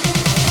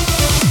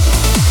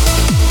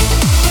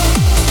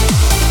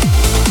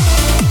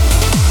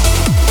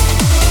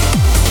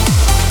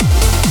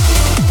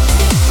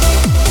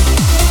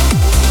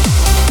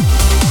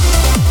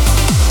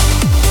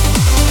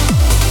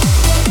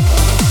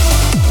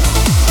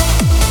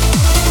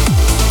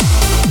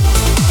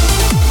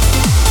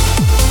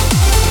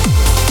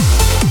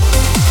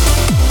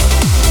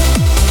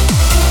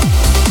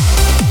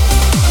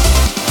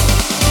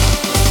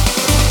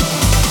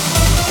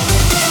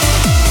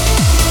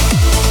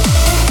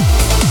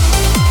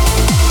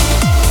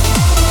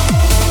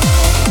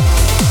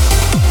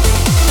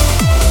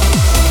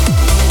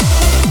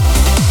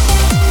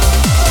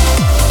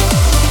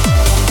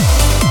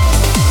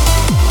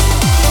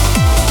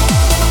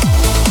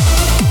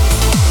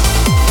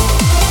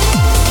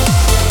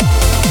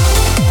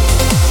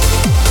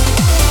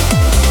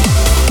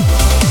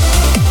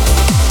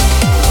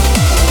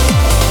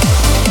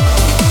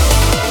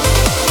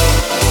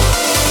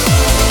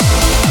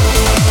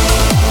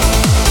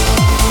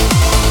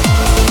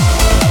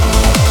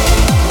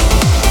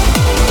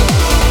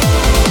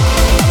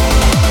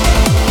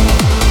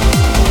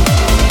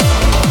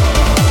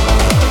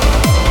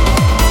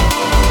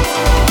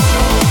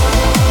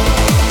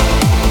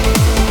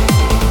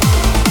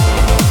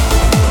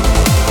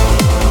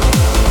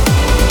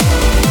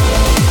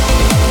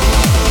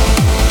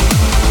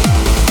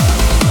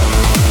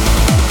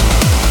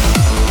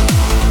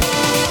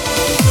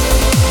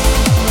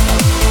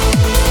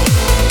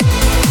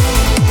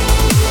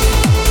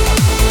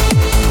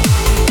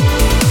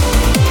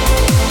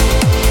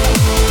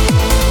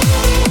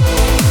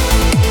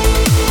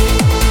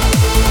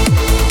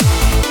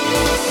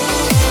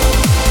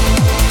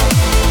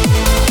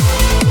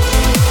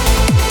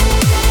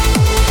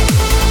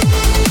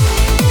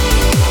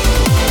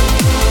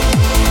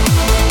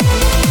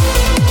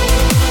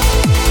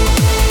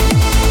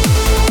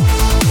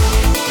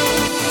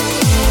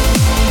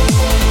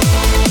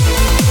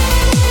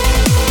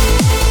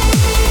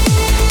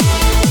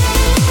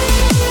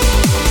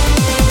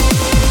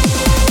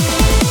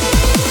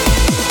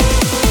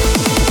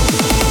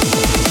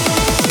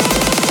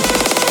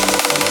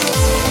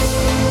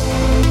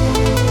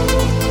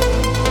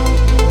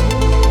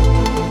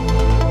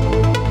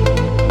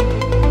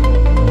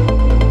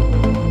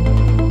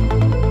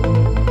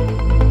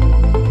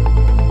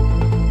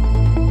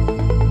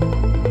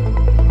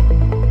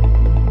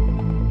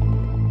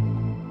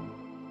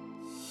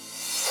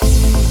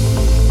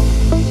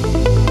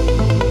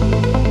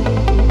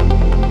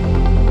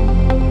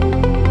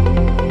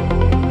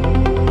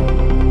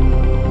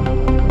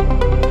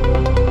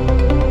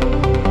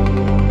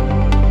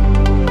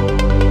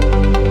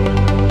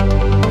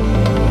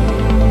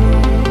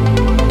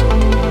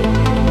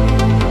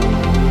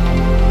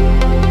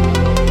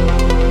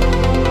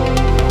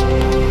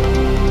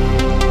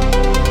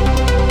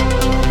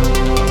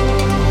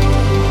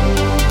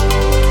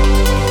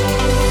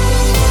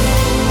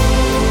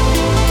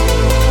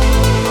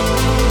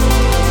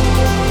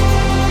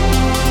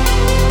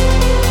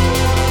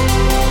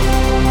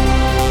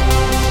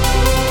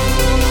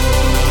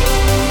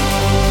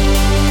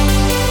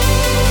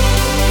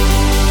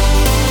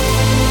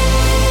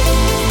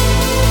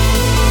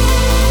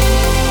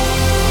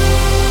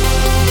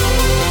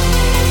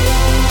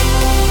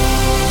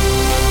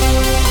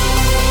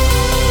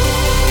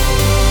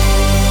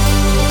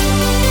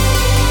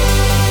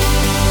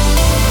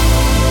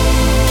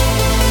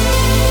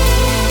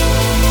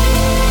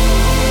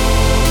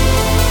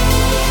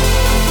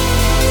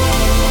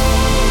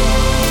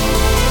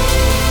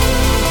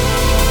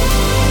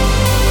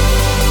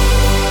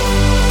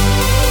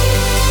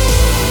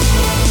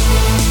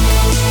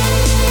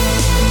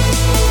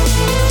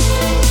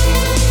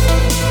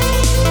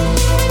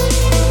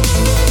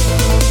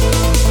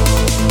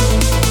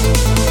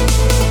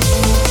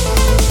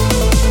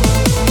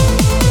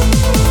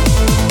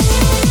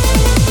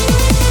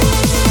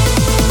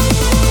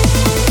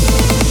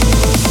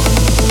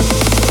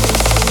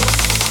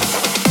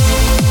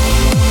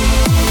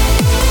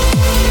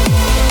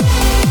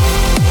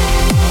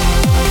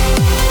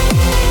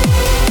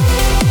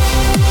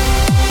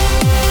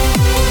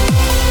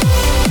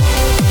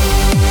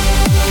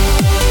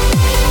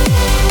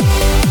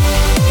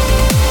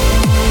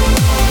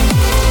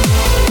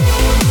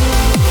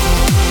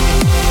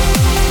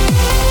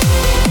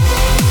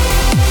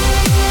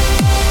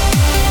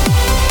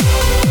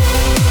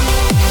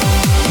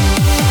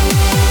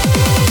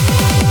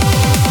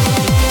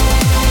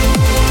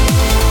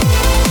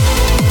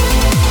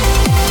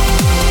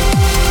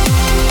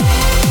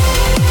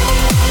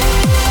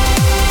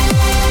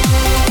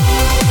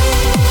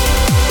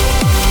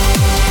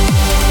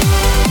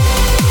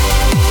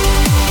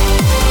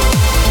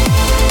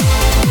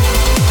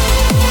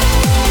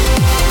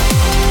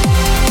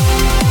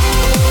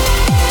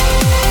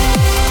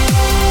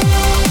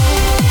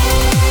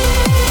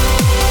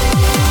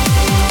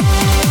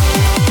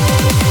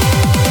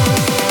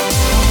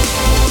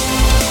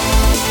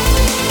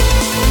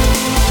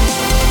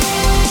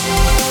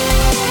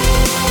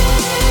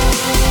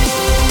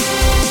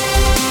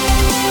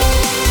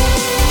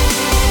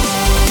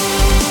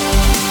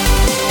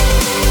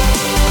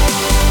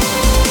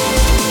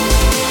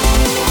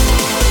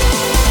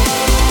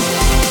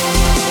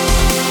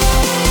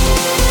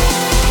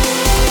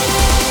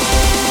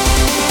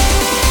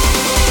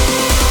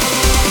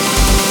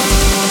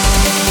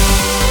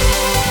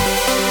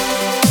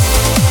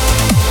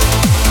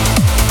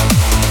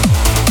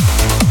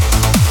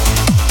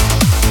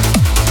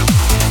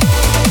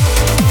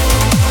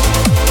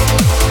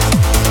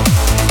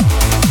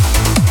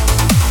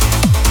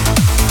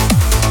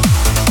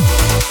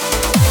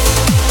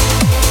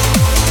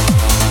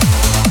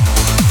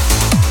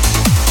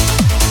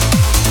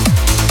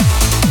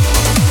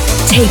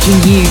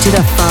 taking you to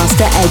the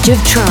faster edge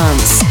of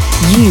trance.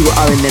 You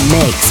are in the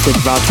mix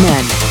with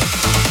Rodman.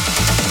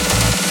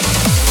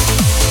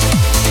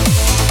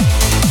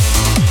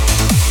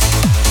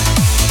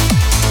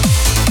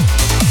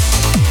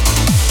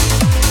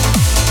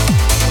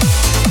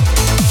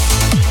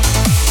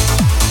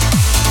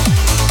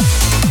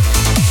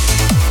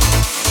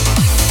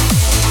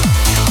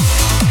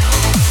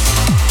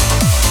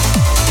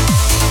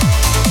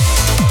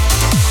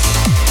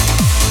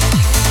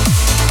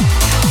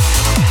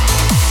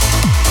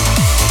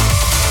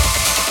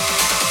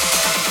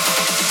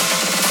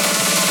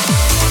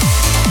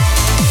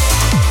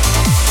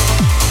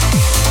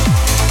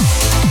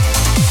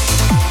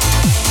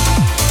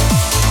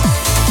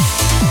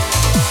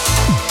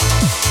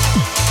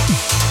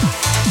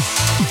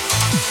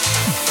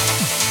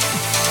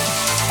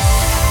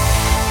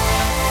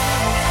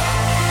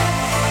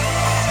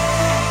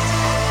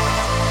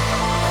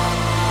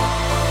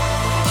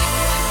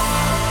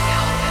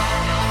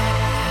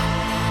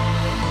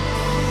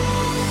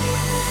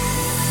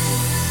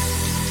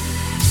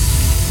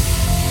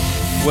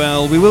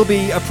 Well, we will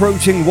be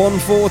approaching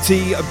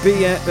 140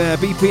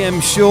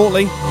 BPM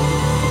shortly.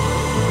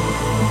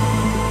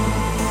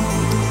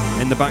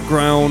 In the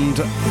background,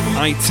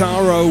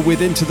 Itaro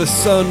with Into the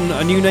Sun,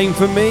 a new name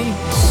for me.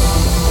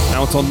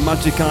 Out on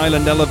Magic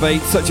Island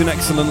Elevate, such an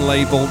excellent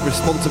label,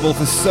 responsible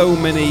for so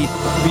many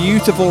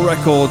beautiful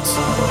records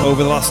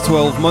over the last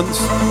 12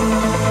 months.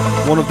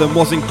 One of them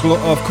was,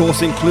 of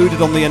course,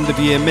 included on the end of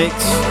year mix.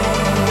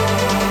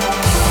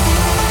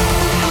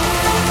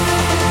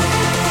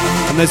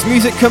 And there's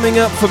music coming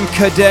up from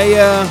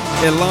Kadea,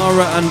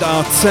 Ilara and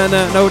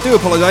Artena. No, I do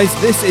apologise,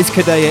 this is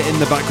Kadea in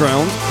the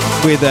background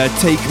with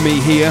Take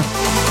Me Here.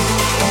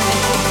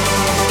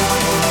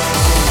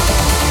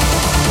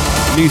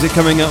 Music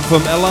coming up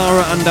from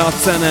Ilara and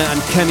Artena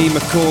and Kenny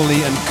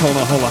McCauley and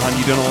Connor Holohan.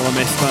 You don't want to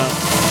miss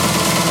that.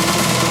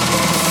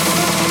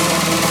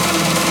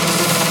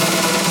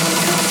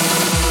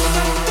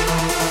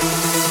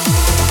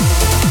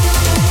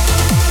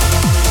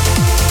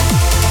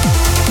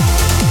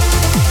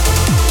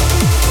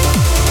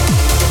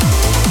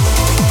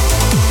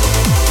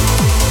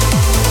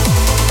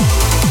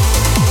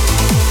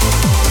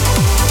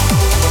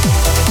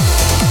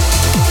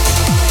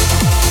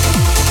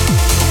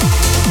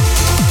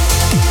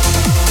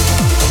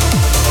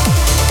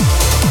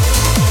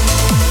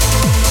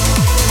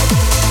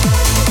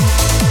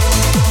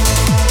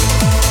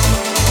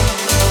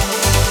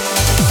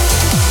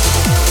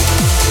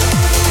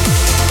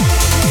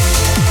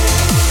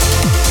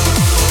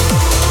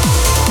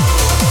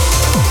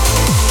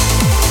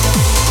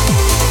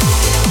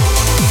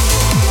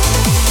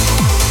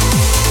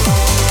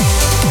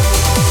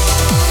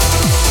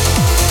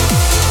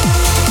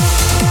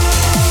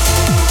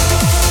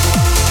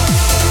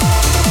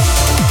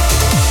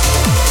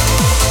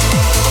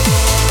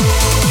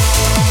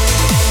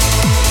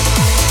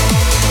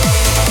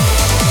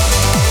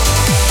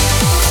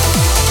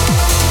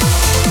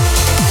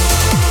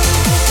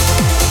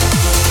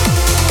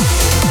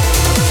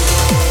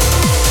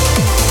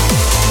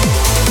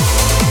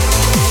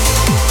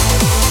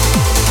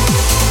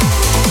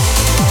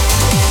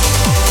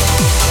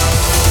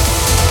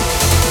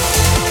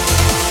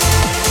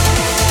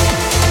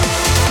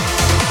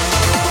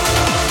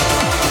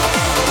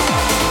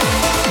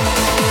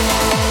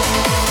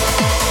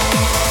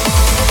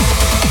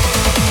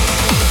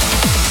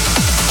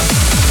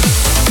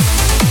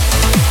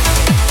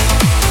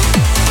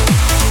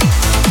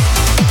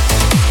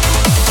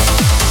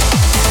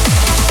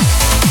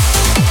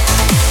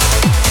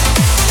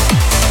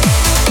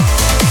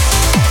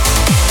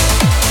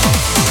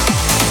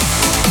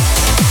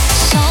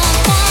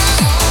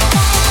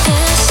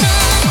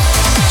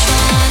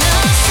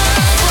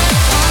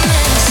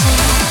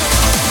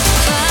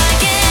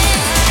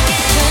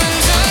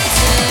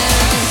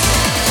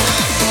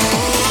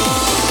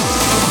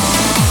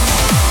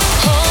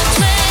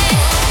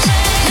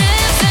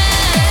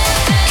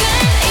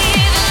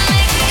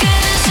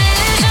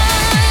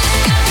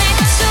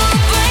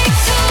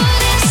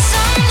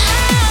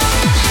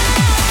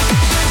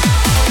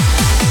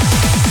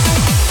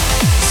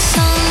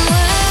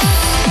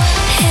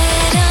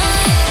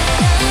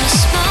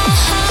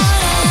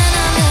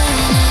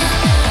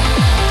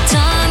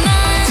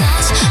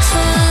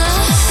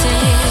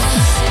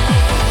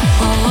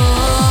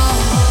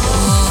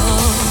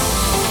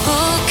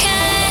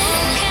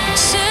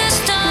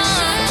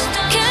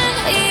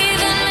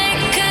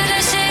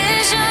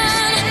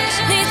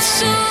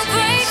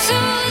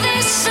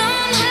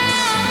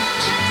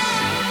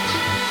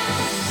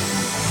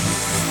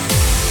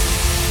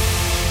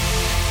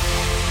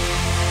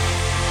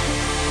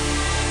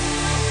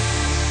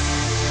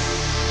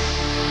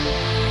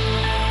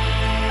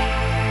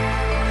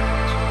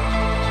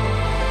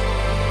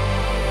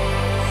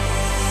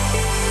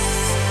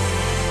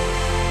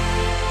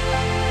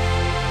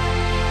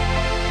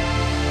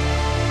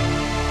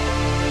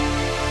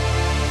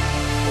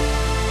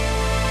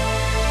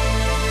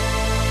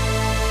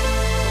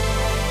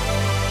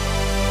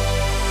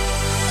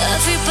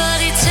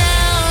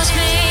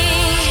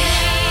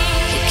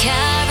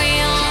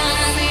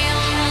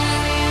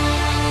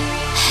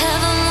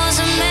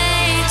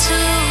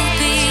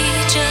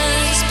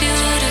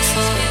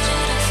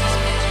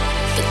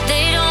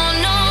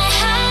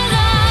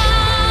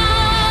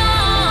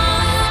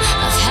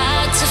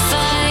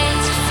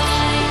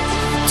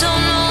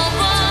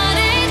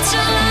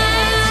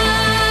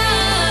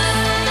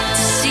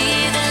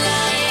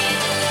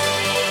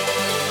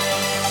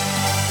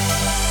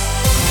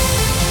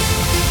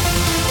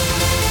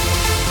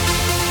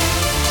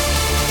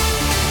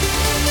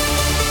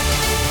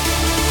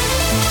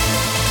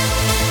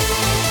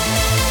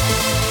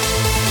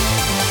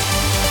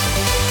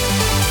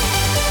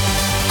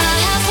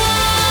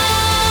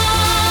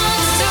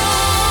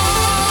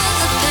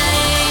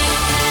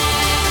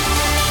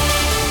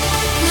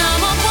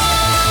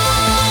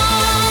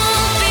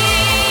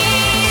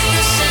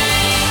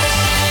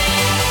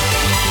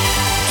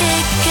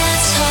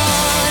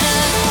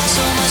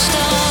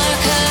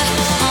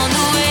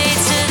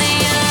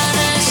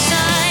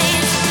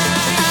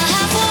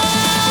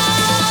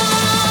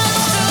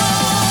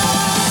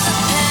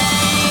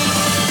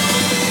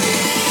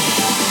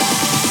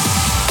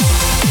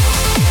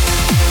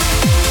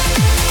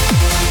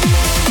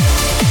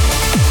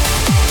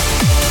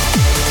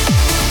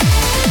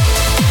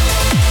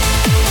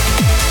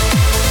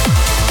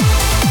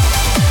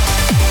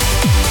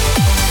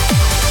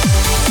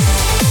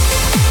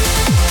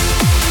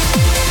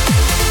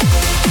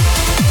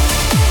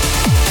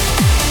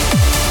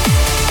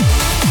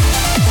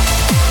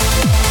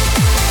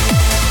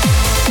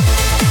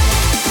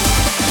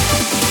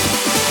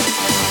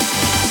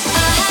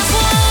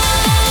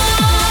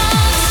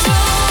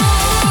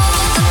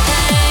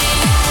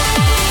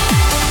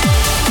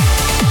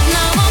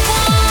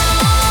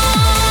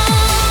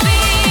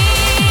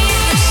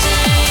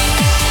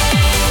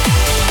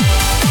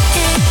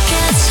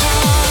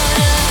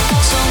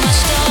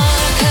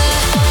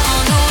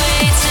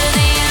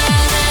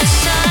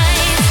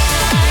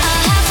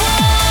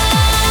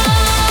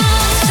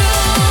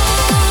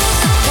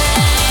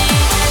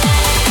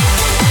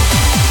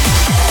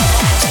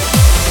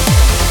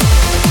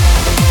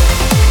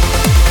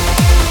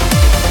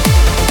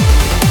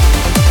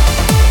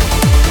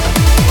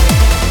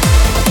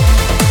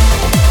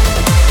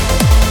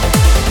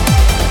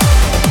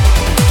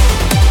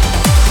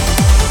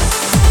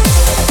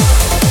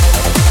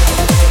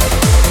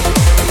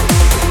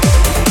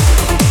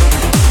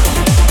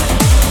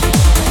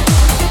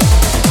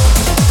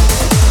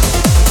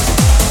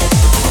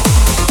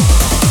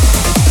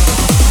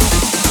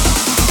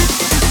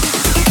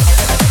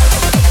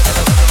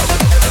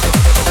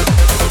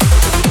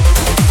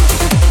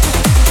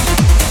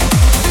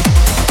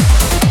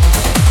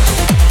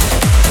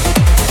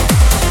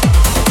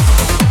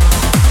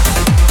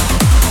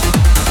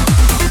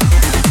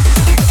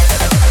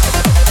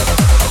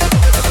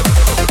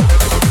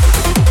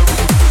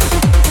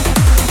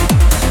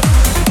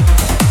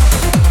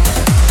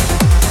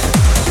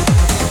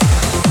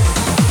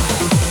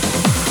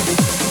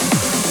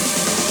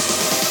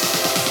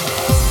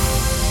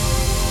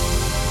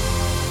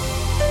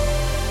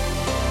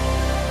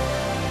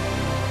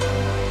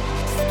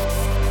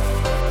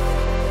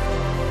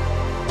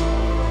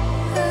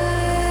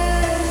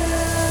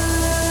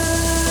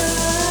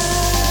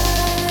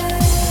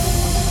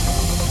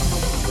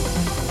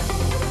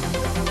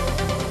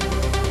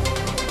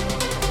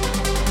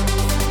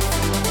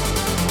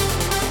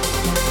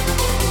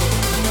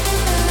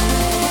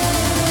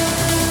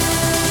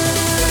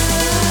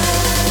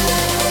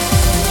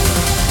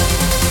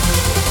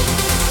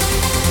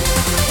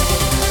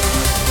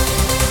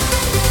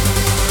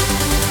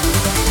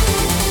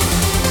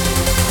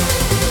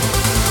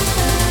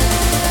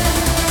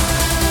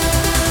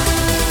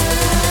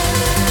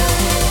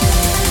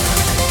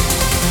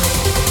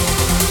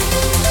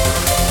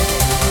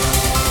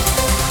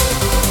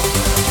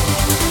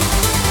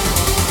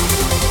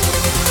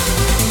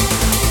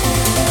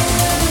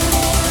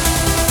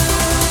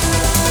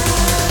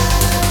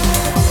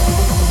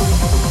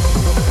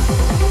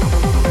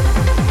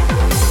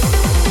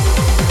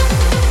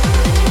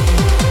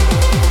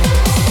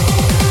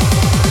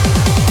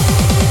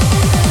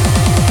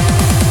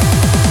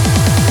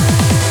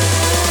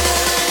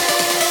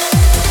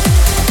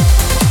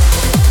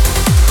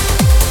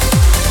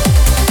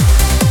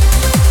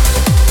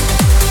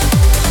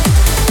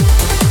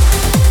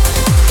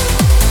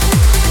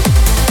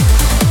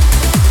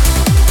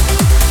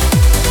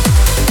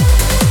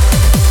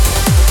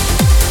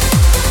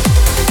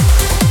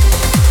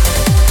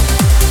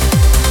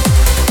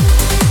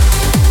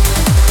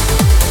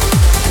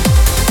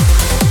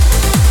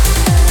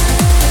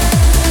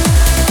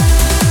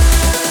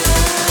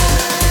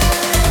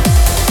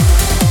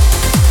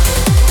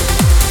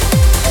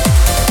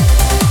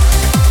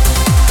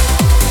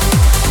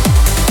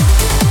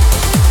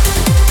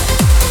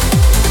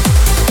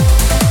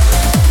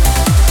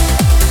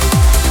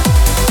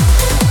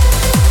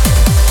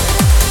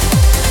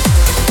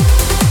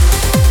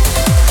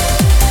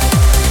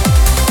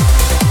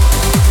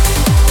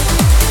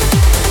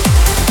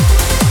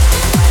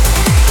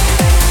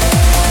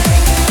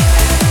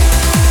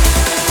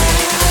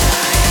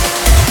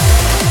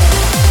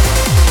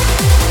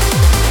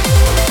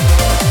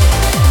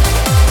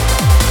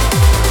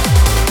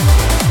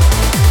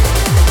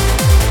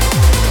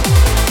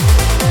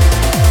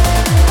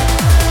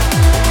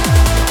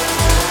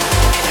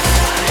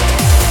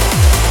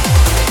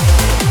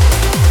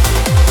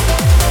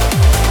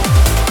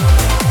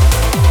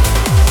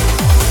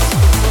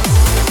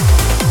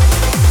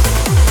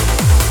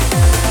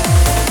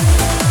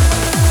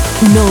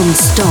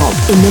 Non-stop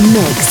in the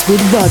mix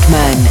with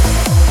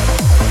Rodman.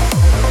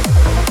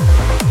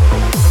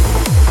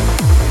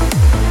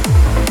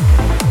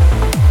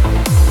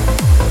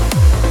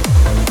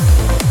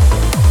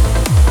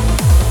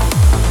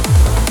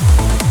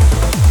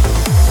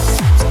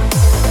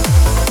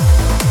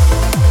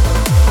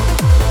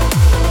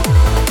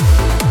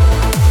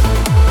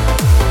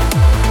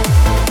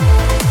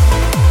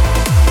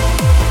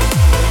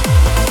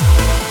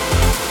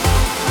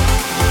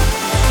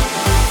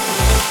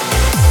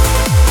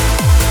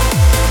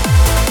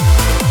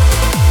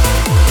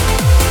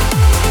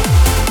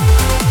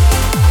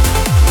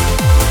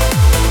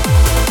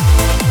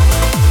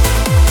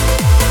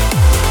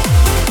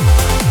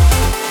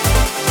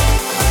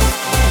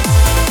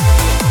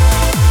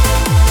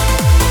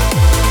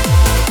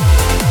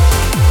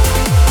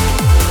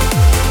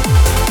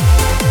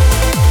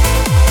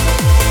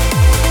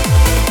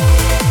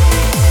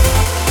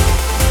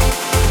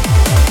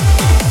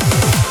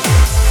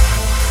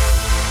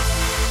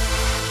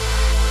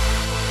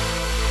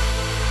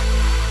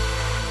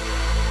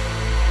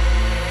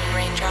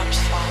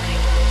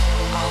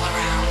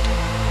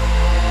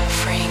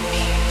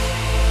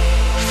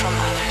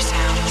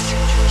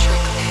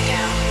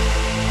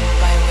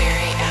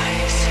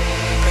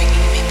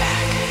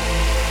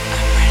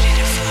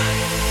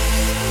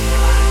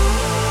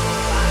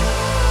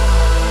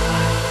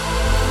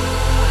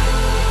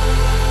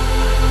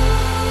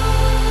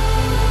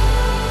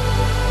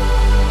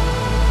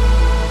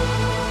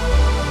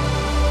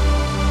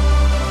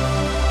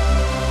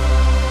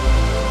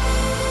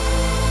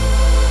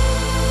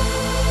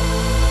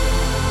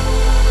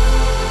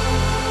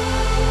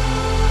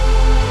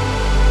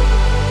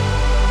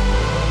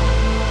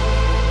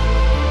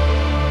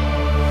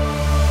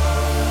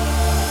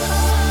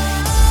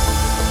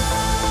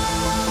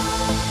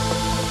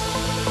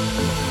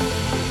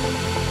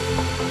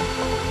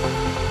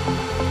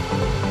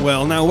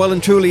 Well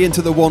and truly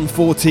into the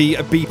 140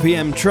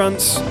 BPM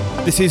trance.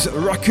 This is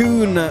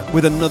Raccoon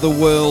with Another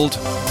World.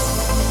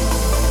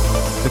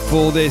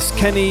 Before this,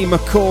 Kenny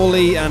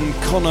McCauley and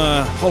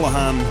Connor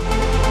Holohan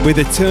with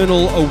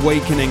Eternal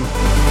Awakening.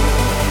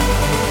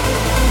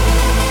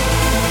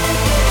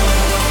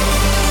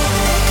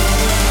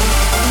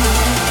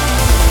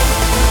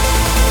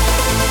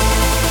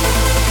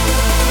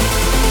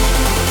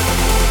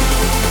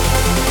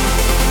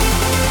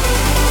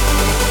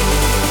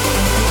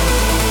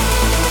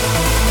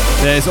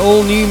 There's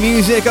all new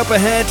music up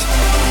ahead.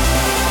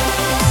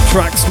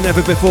 Tracks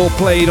never before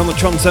played on the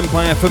Trance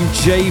Empire from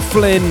Jay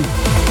Flynn,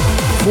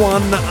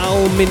 Juan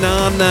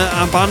Alminana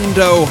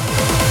Abando,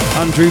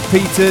 Andrew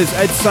Peters,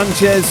 Ed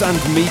Sanchez and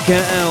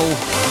Mika L.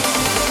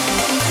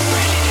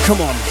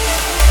 Come on.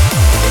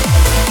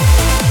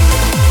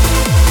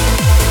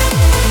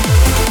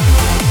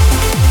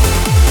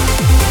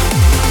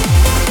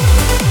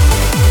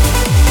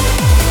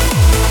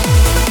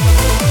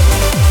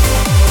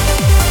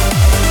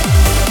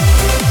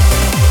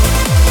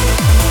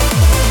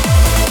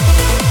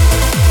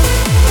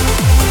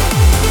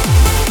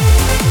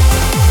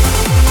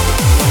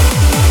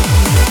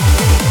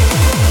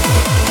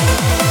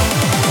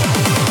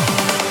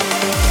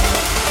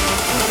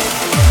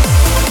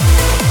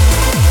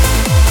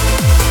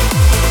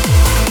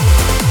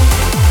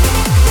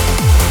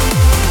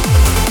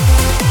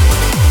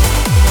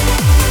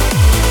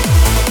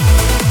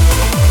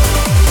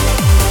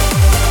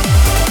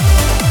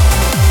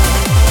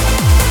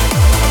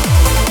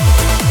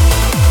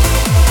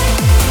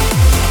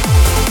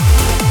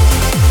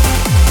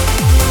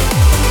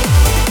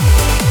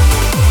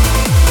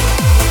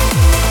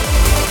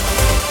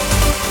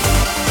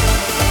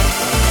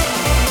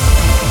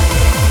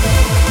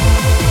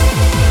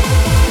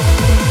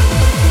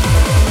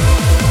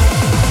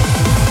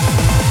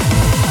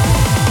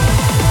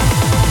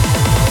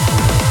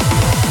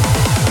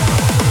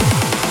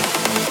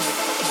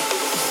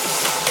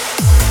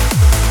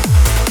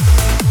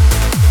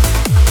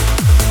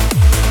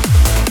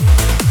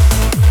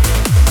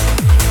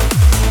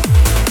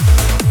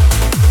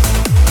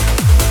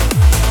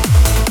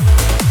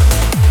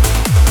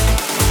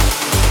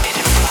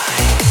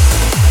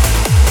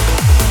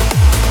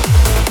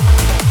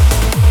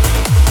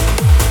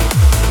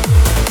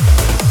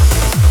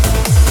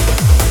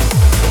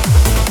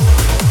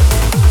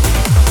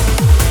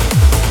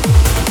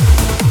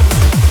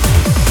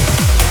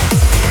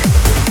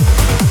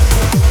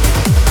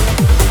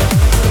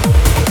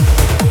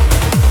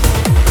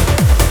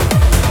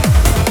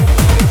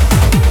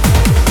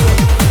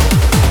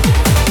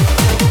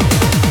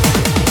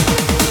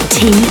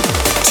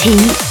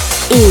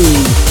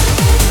 TTE.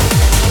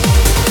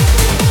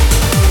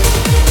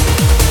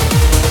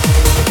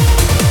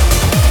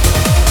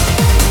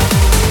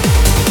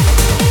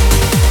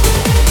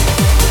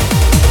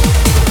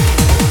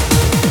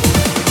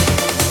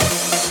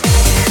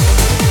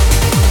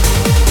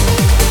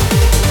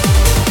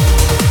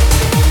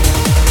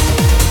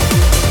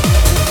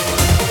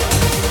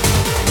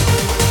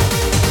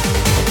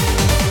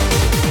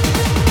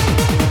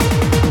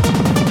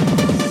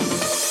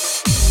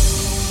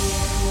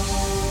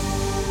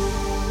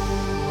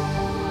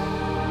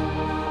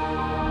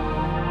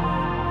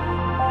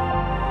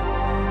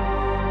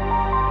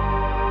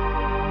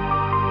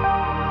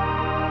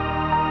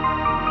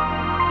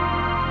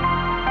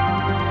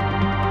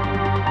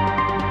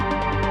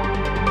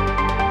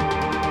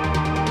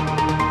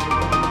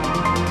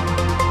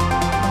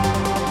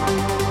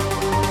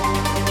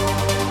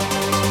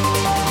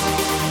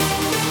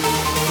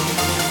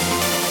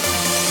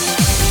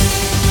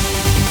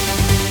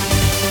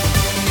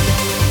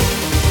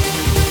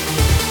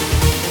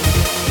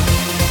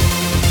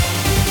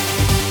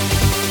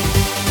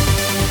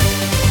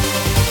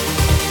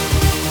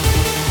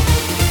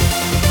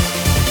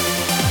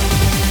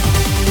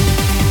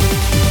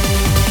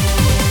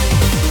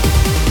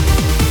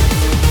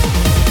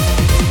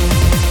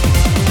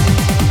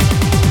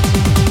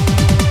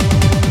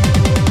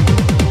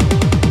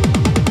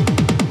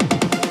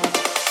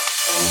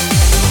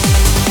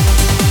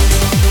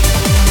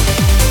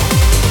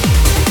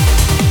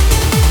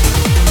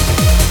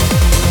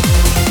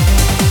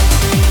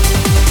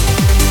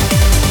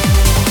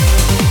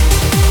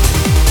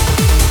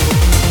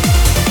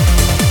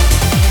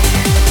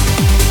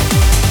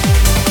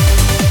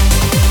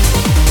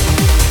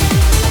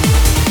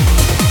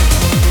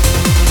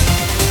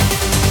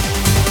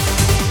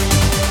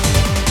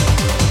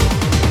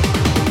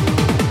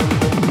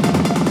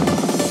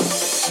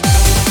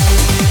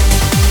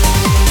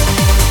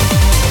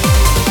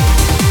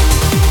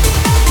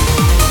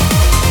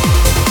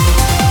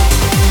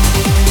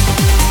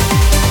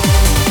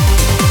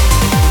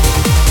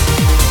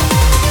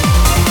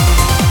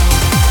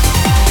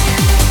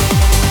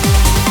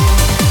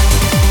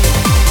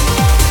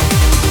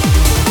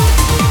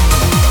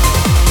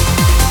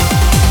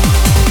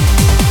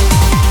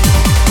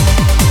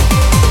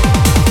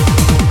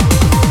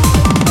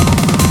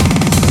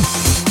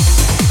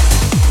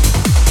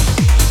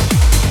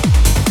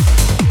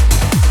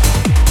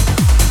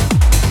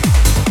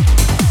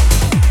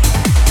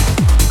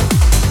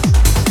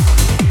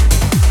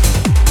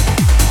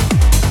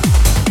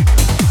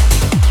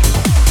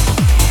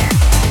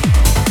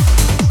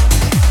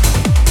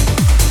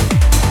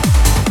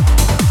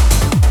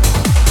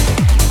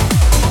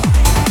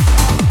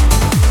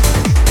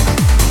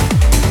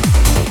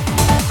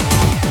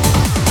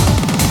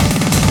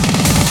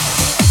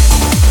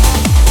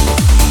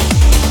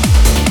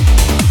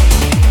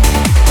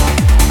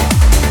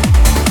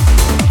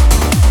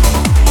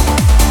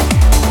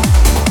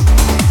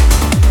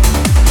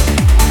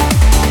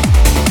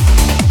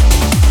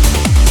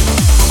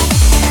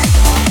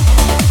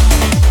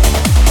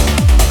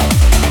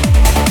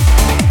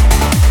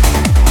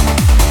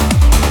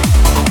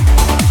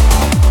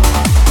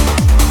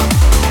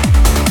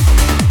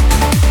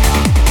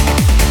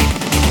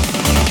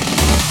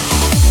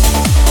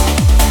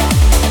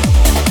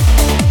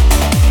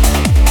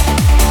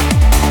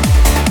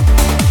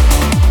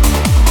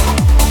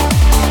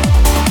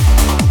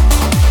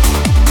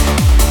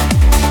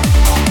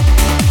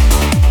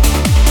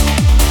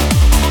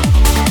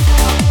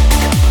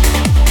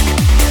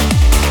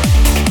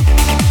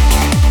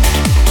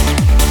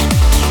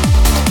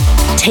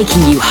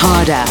 taking you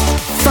harder,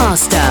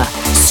 faster,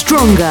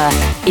 stronger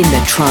in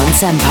the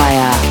Trance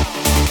Empire.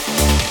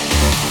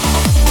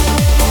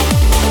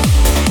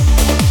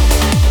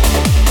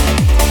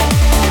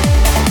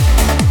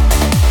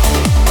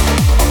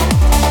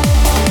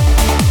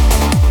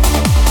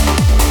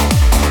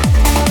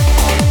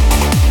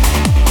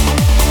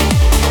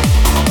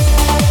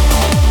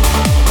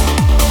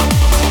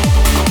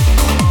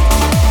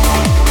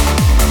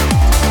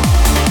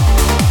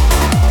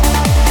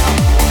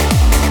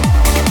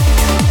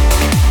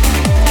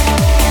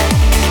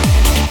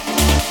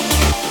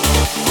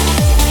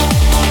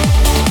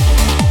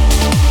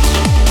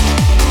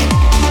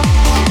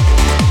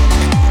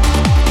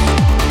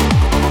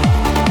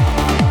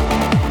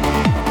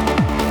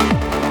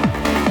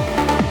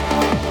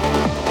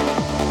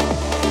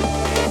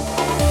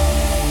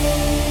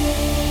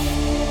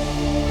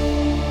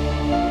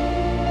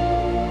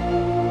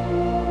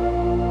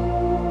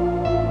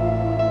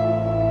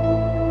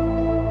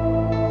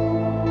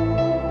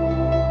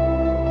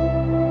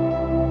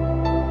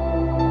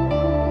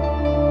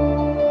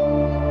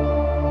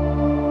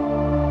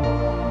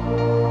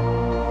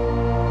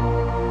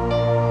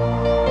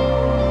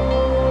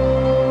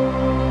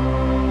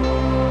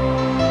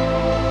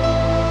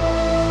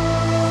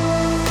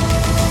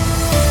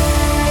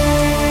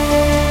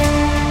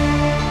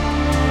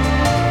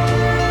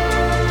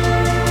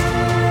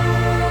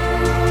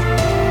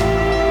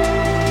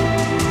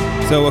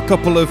 So a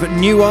couple of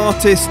new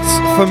artists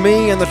for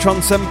me and the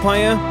Trance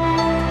Empire.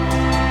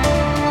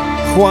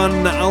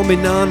 Juan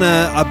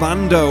Alminana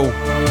Abando,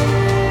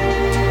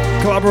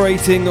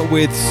 collaborating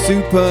with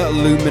Super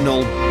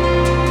Luminal.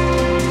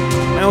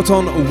 Out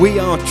on We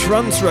Are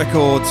Trance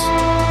Records,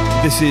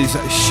 this is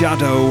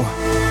Shadow.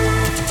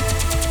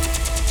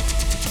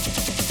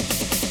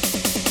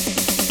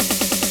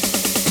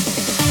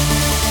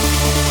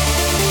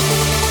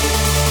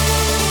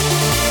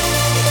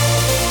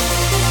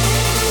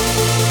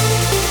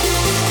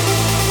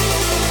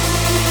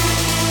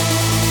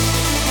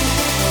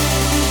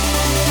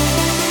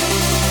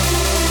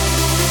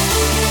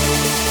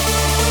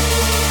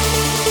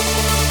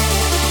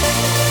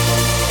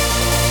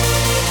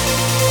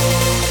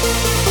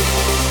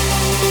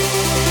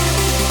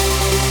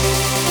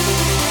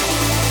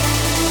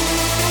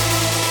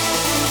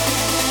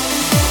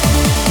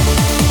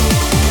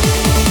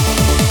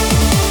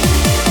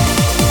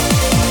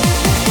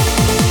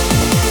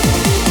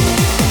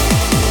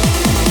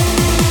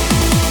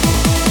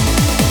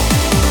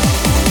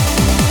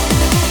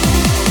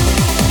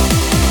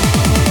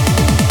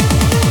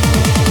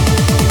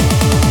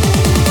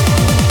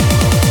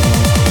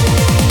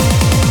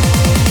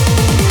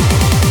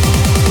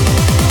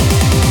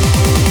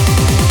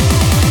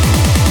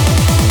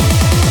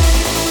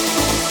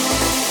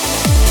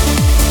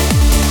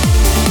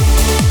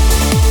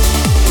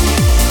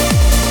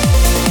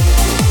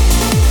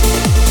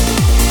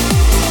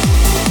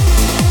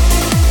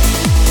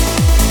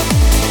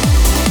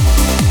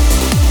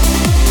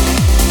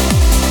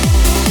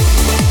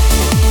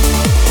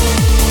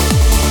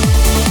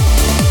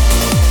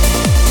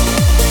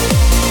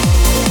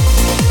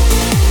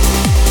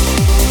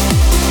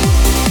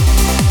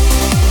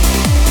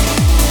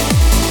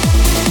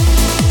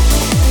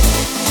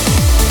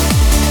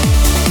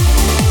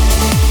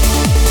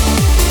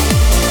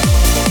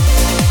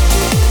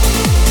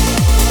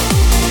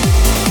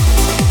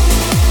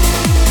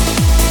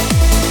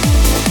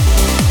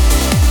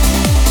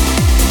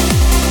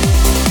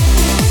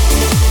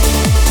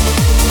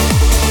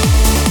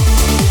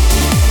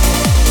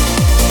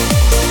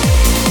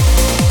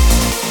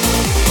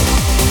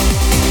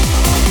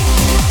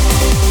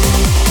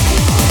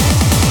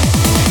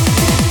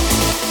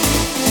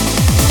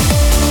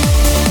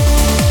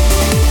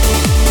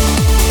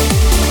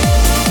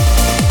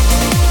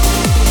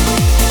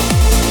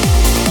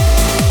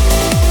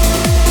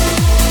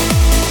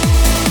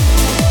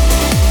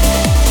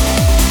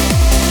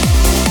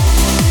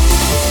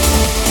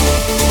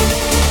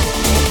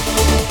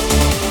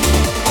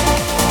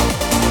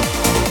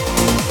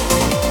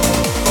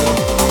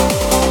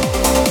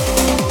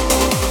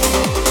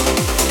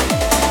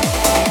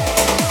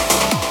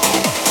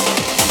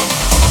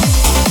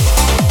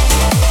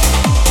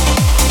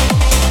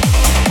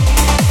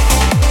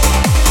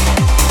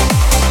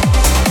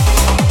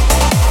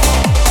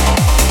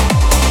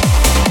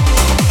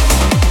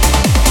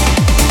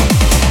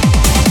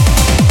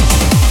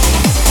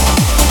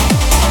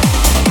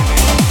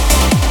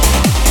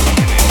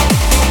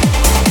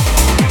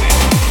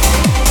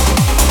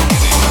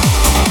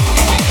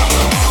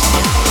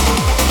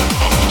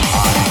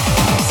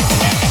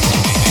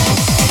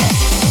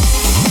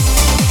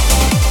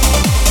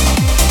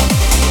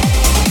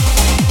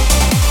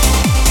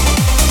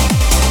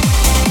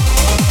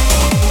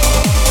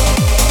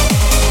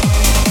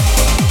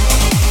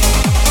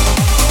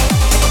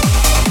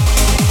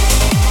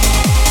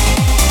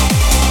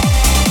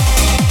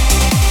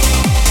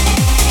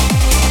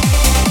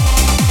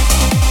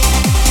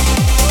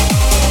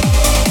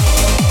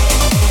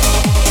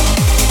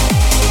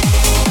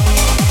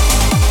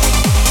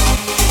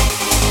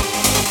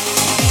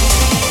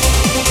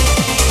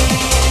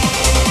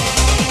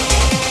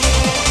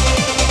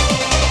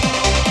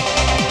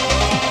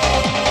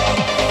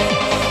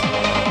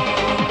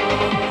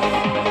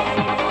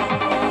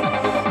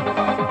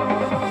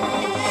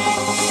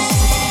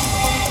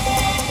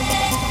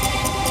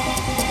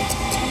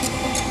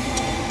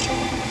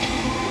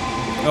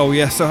 Oh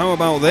yes, so how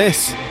about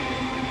this?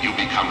 You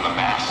become the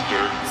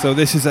master. So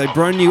this is a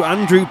brand new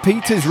Andrew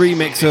Peters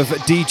remix of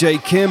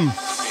DJ Kim.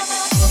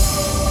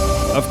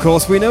 Of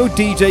course, we know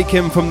DJ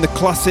Kim from the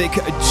classic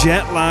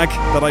Jet Lag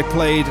that I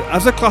played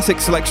as a classic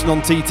selection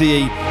on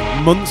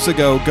TTE months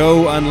ago.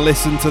 Go and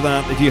listen to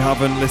that if you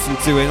haven't listened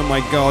to it. Oh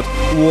my god,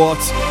 what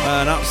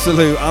an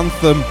absolute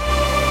anthem.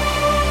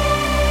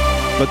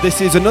 But this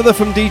is another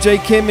from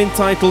DJ Kim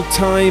entitled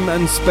Time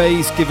and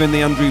Space, given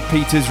the Andrew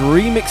Peters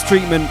remix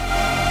treatment.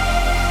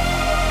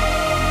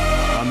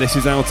 And this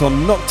is out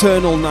on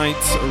Nocturnal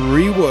Nights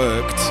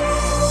Reworked.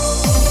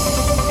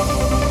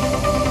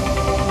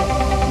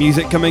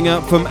 Music coming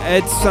up from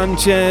Ed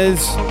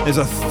Sanchez. There's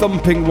a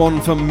thumping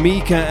one from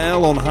Mika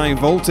L on High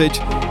Voltage.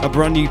 A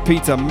brand new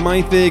Peter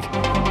Mythig.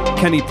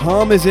 Kenny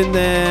Palmer's in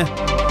there.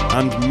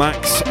 And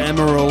Max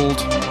Emerald.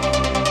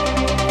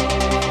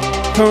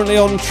 Currently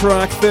on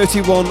track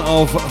 31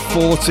 of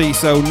 40,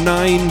 so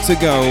 9 to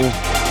go.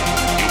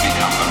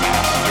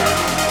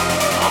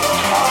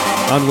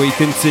 And we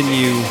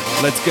continue.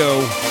 Let's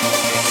go.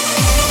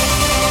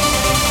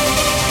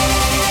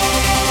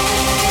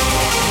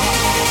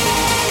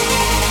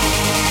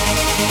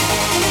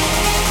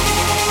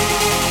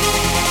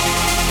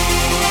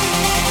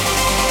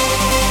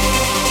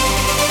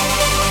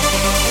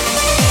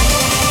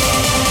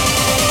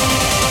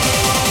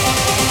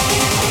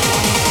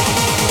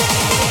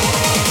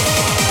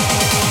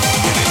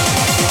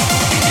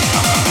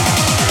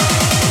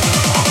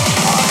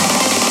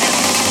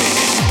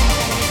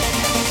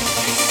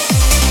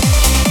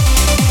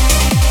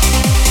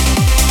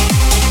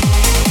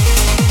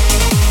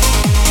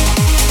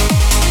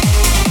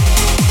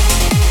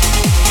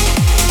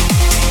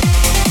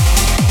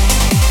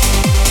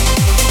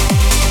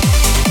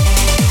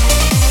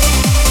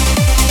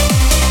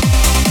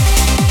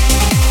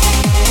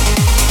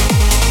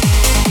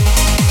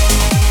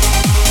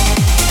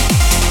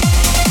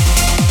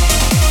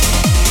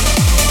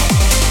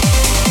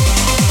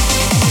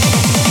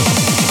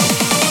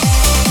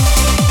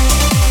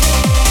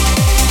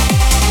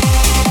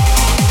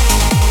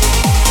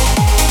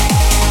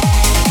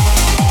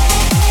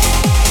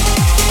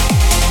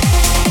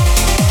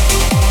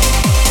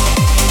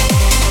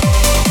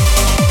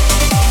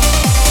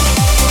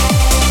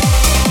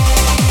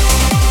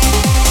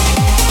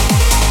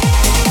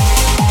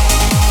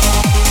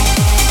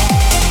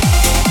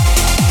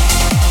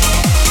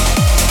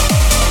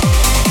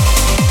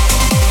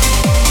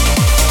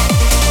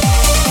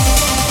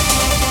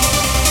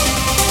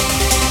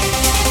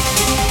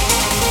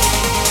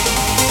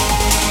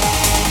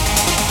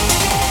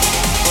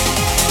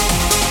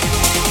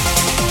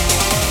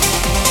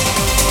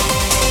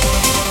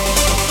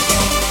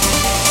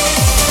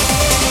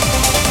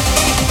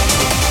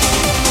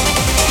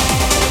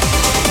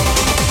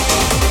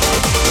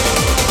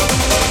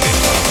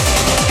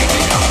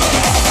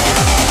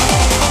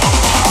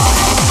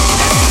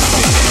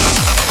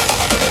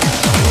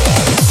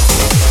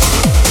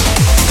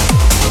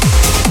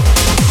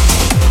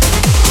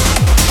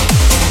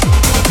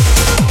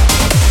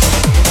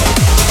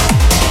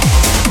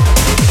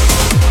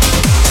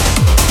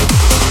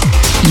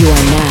 You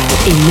are now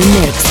in the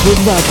mix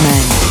with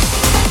Rodman.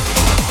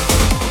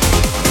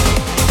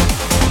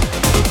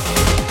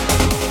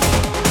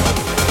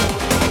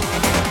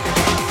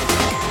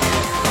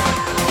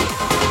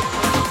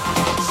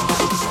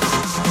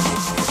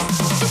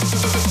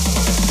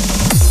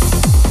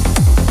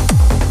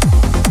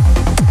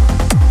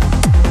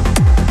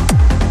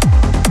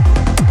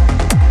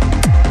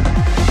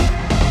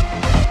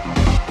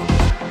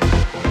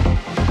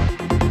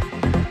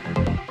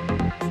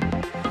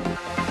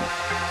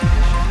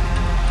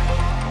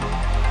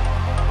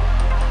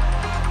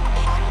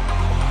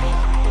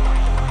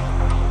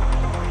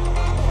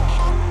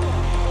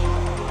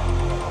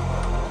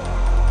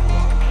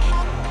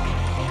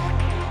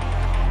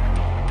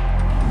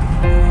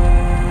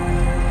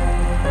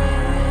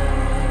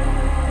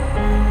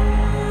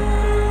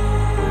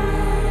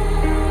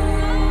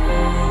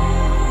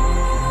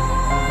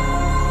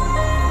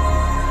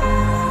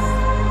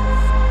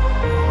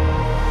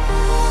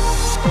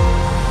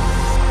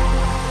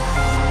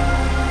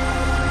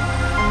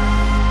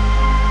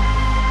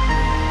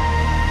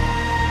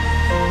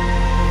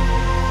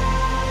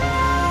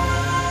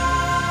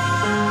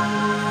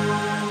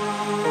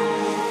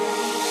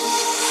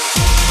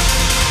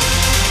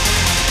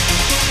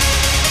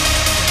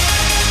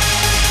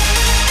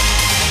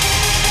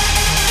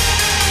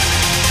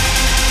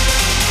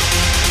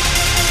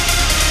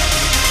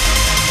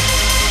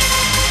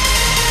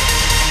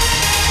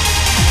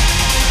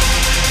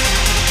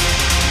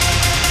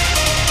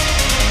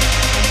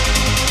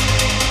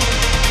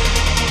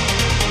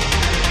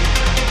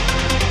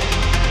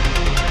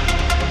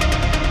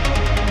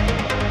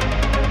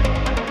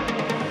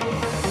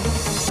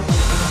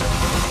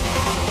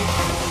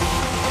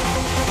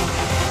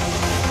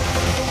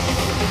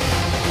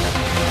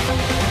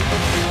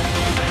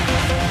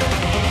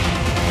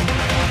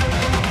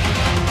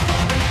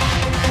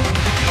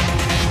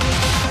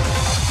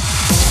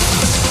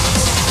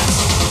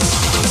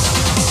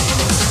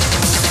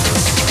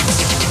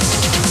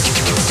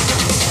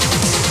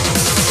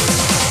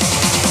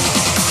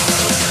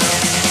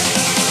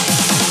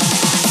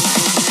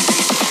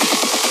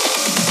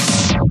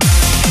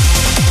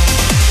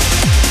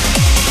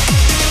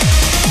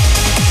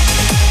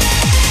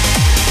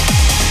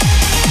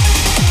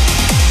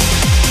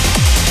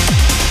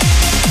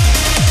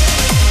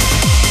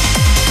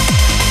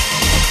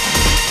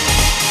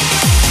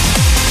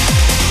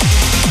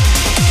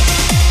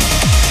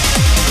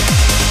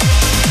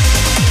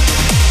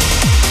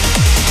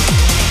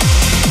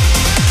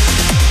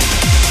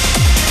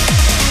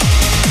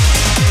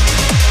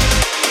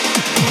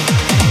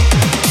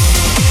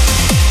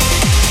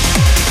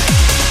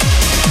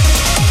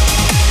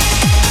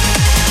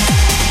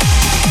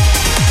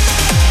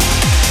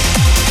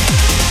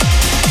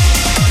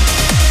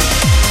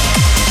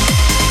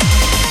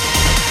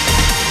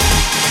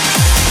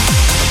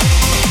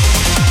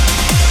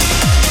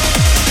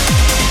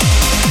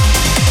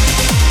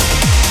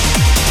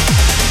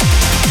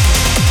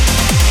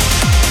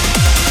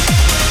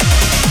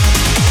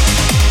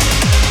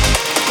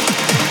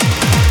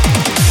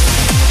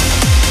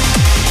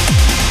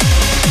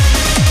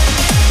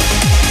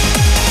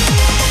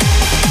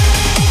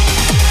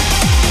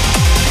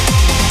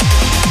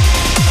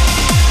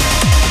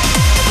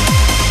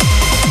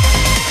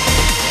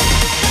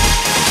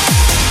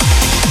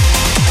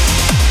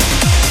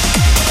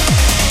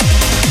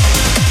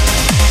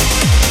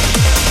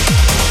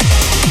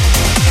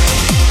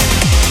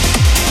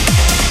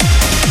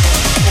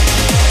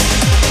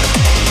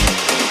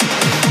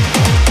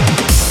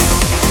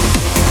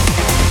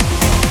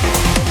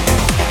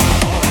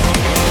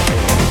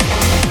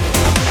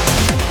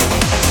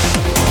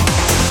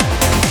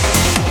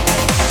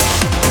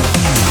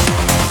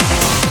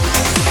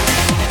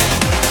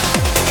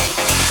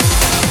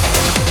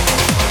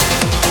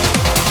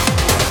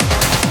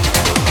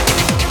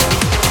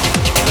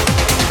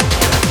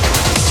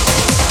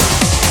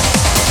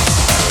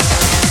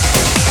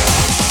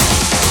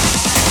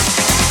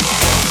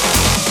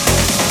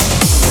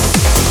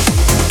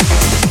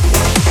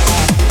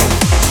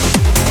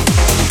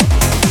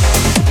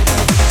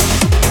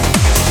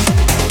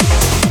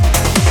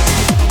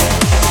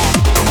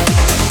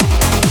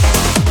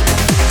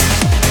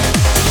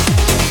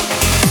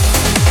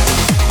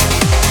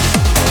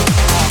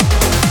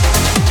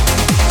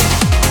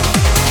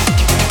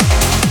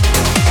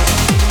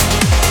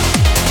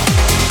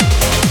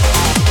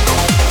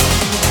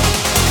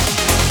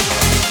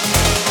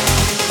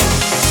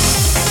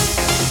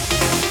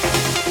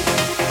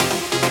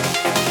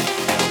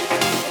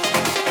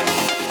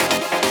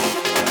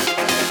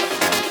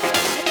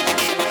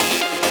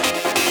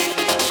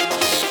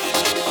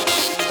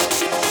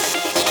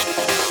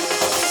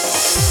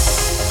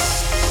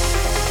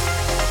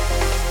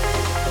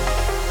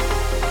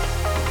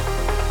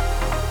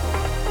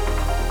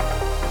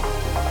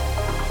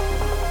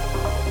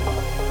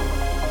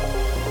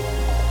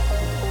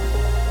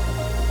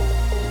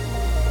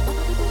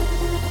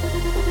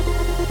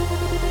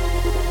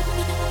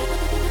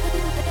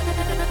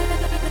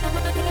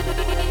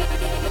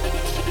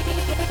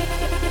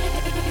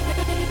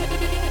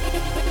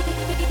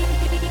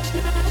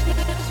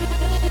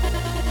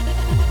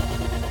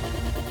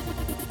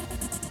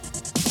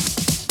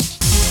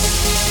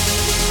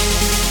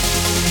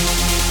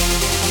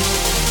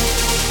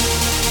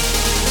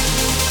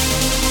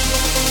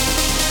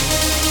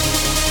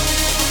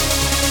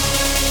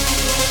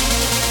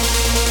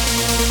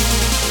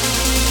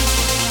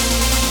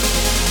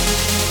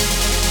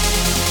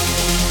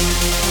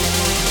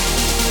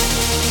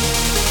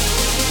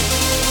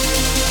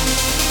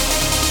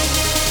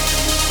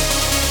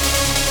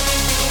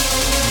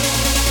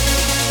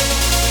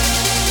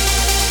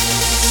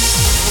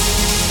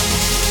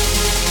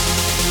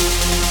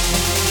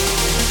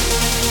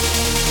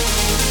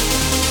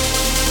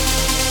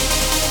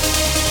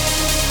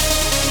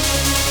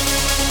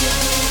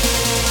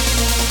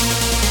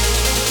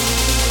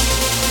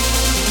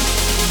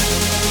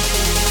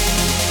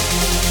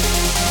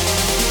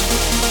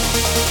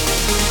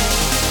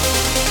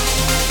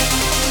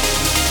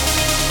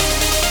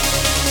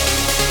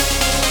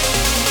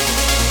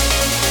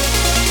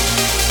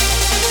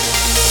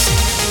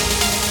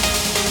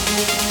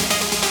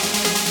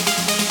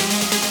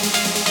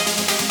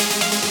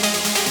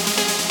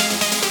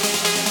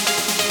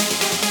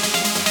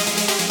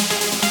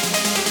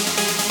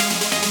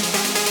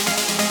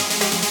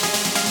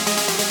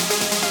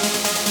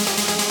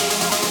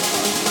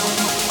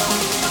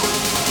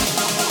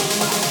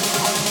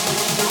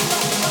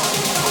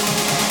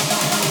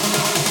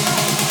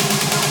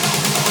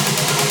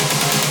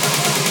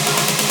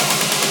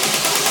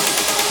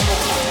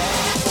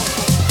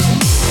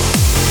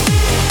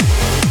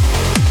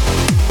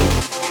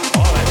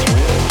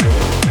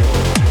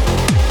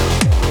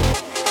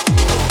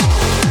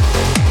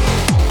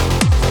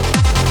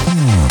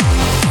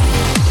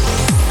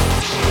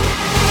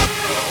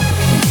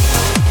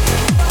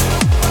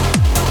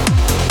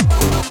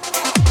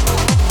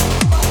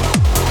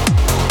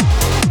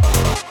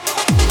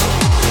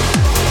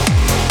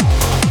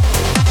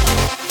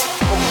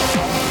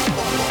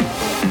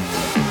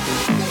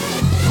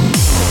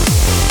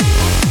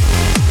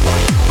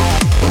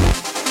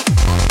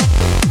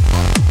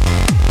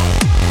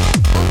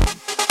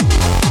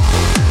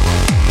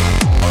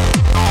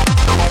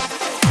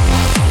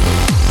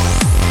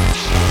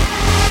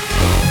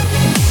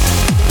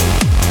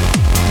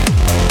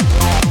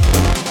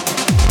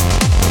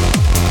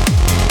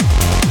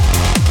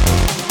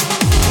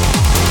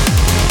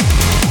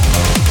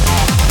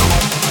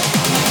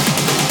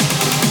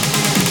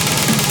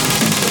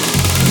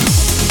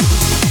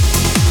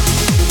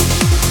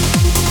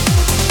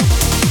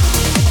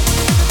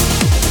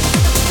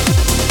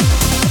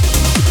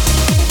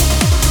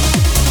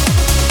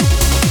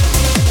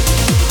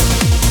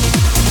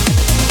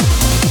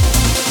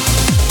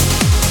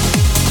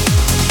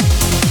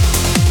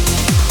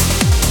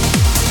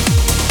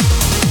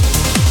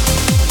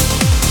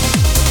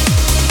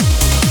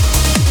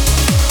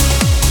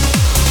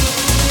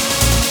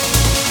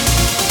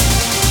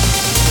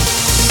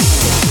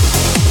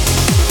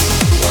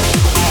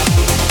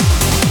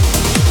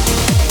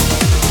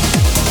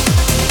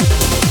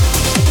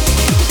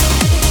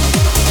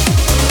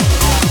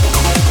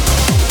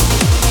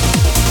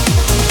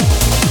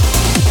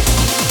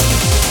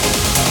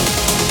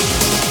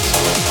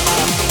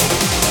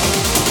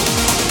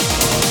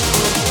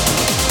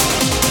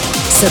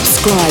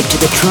 Subscribe to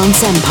the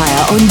Trance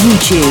Empire on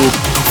YouTube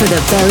for the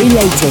very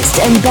latest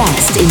and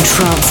best in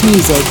trance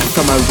music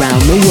from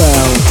around the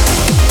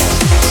world.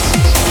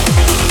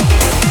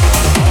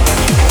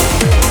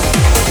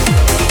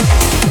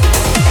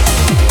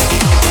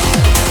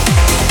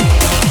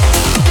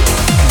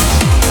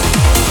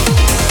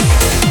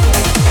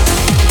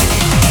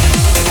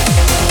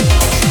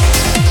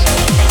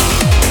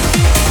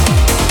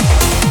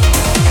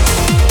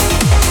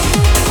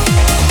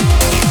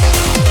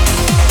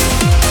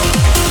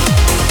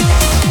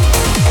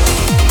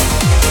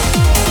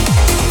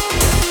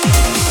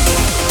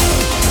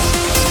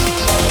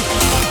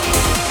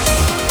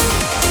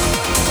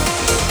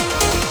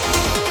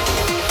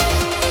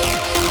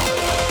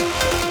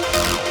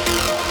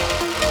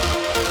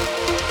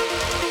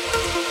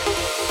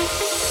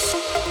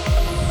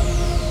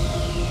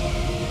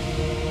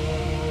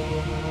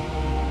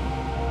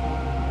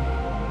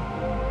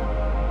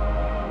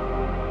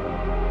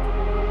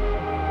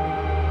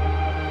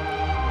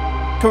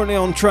 Currently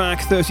on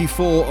track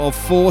 34 of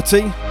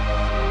 40.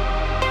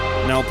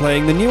 Now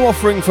playing the new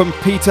offering from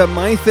Peter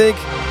Mythig,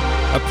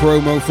 a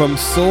promo from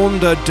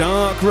Saunder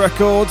Dark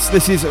Records.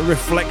 This is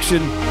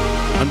Reflection.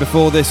 And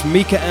before this,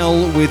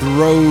 Mikael with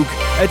Rogue.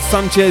 Ed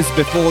Sanchez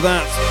before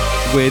that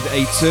with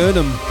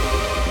Aeternum.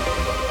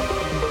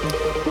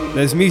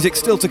 There's music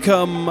still to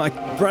come. A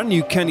brand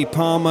new Kenny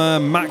Palmer,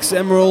 Max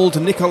Emerald,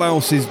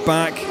 Nikolaus is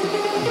back,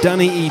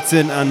 Danny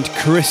Eaton and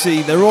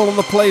Chrissy. They're all on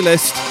the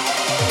playlist.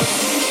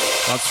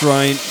 That's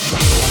right,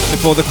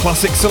 before the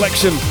classic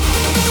selection.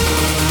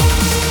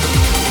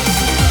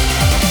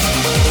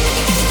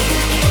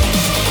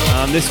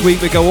 And this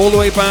week we go all the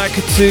way back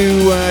to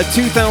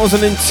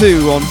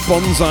 2002 on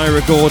Bonsai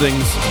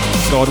Recordings.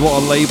 God,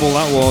 what a label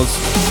that was.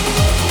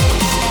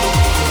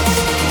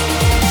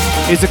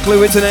 Here's a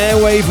clue, it's an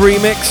Airwave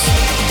remix.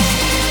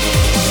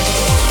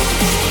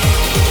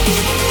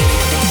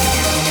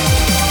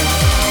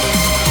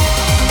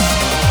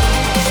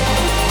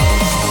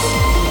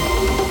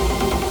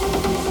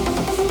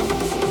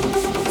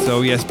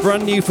 So yes,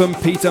 brand new from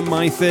Peter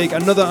Mythig,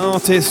 another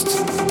artist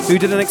who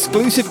did an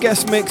exclusive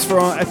guest mix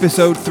for our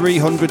episode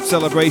 300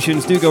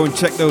 celebrations. Do go and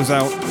check those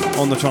out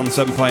on the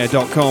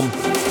TranceEmpire.com.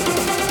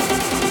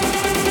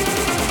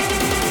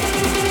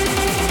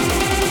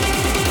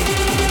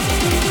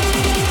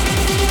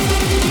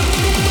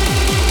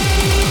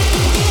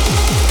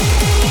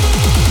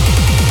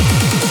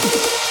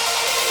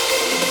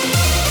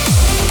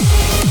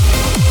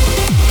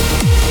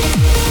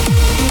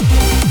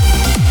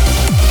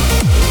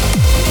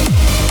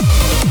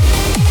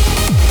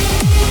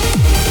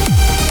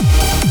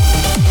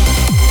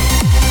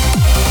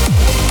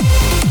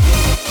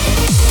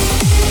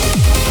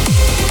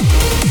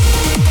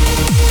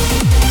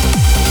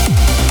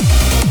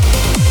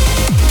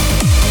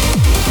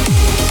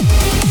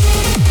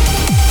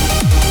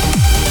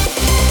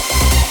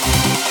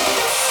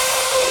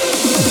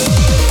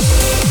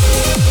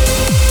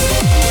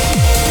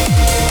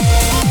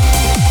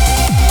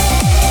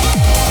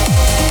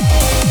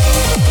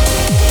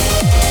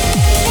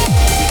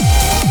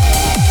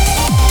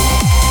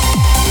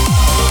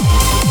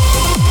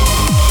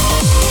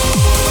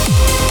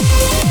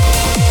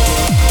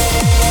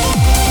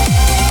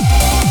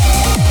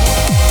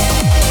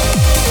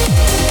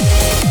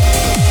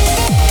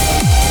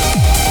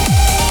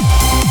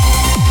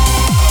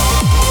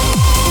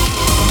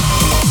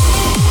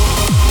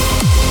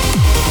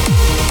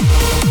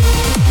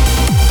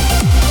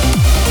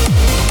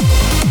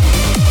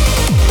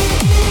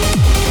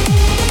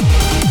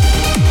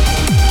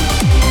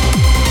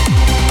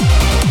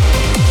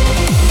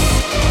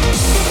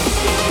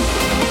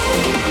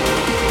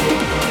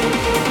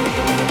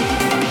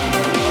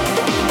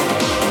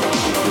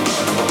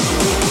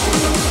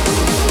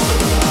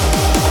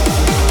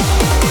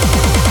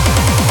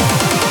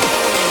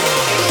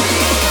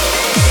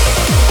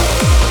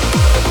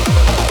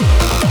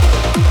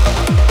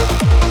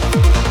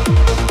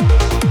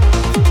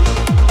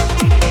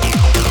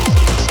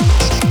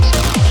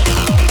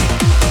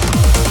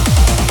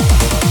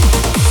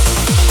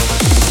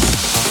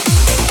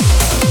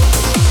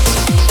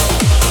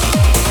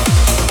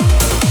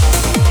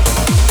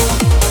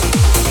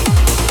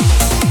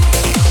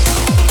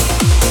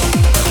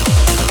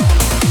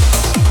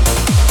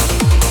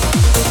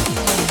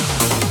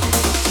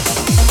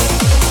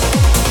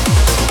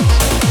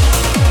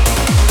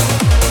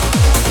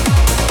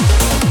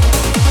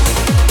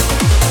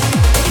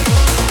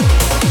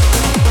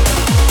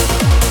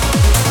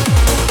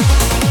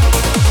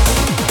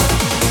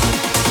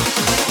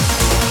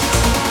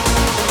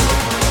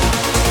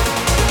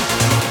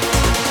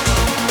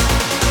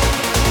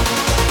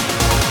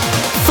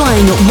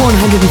 Flying at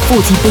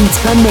 140 beats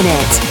per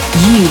minute,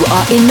 you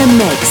are in the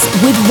mix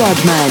with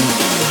Rodman.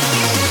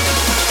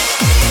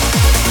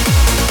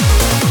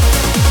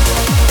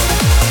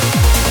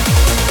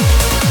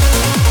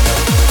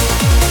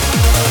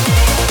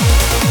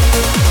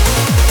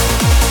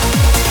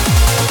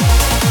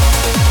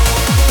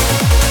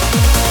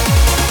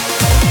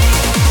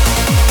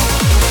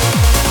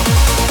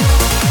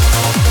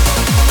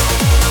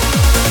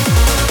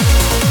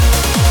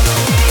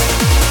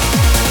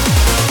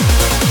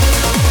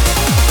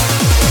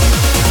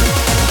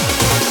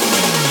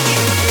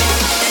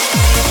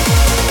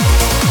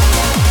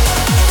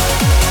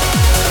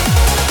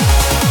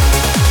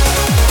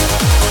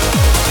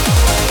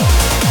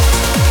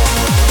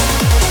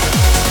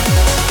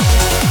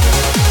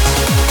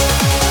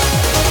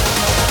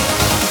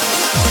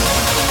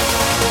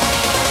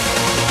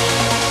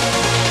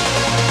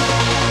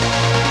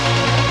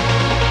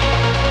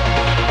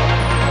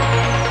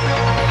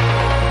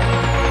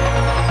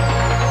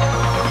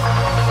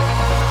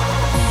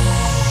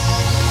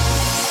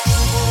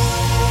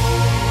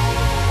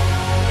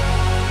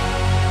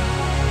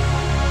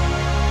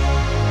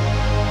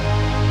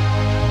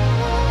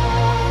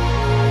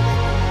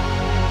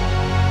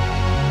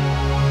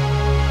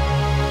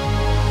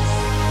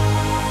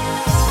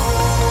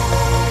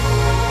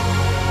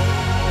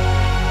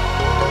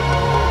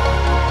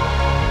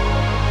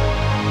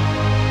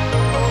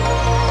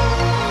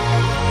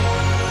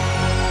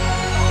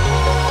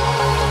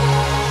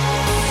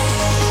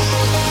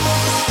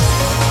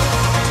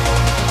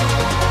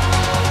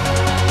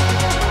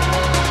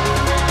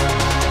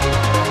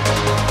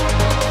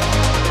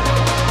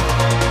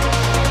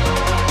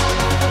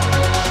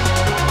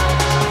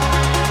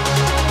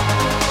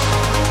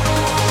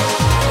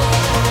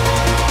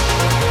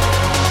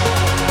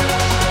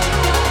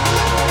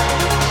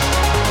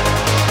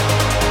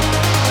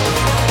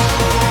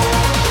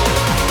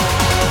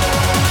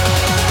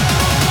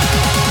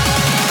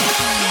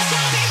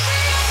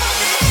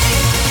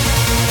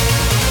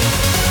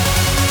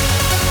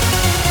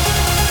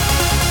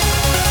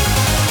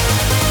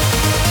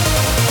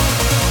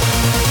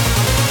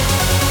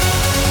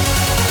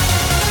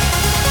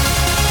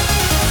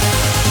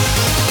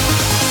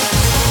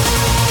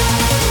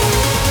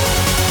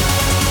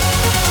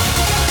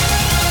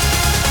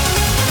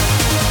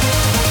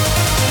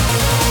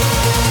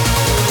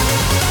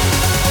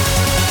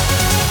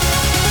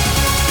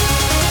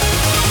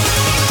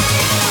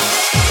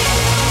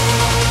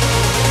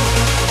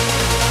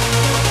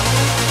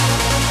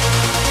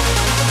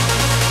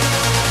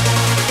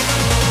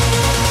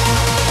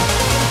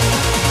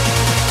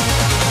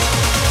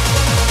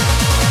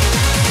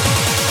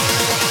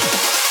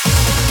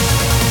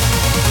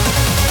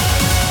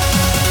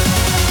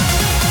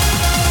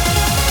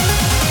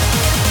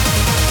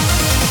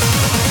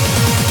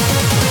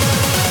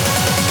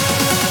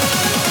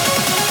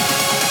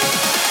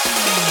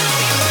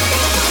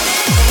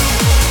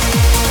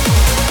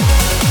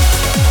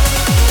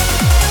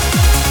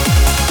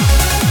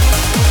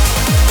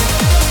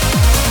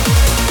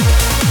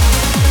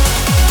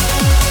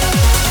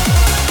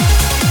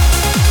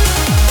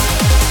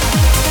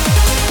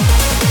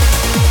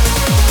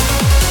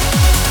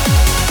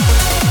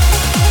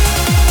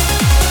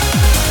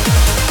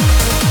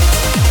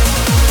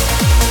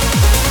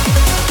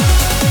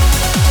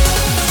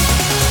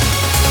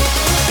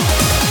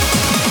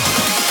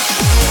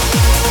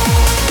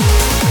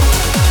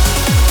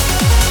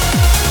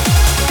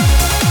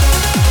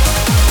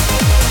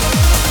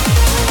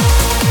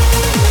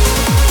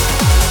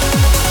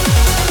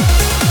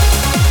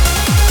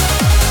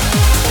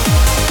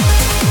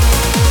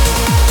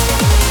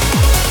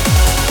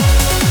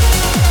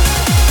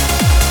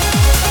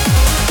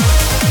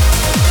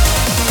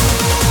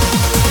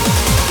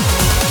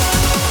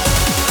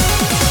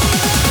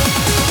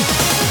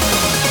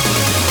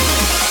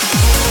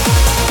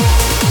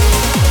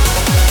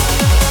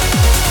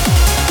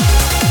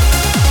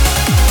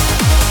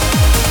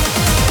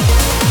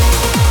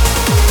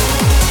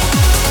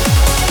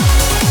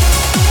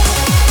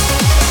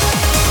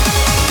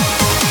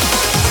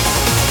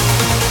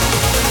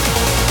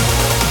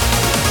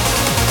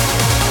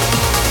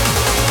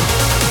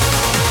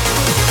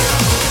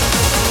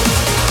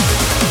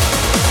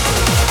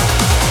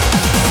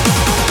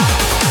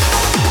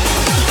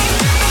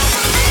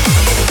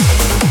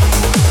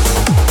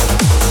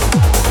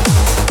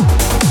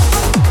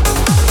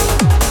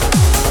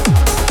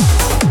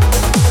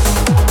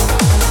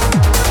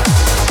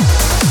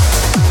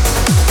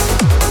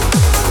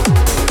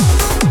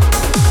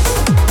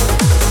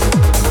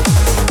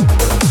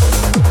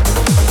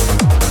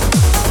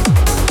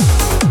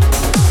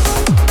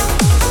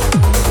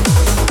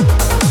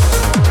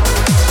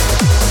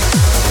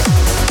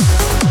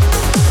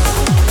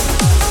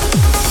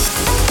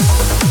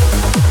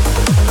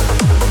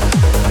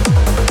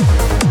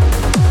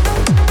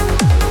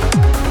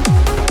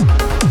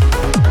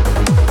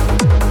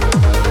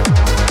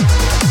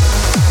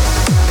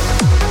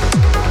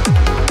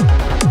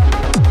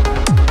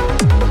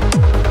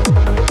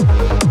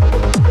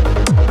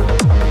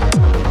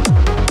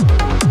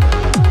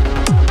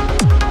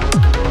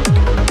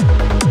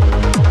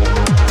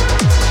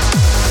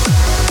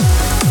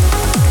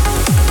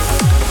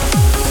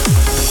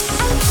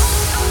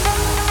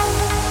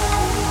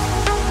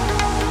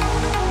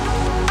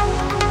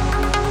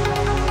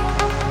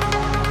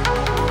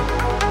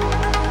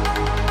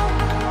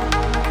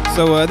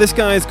 So this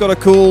guy's got a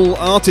cool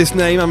artist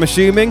name, I'm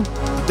assuming.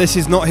 This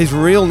is not his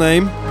real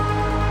name.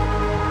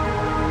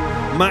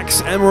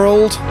 Max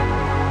Emerald.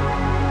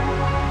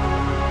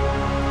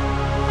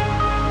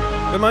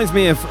 Reminds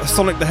me of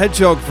Sonic the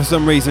Hedgehog for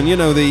some reason, you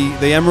know,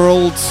 the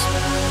emeralds.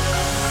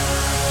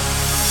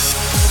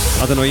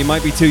 I don't know, you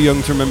might be too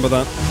young to remember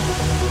that.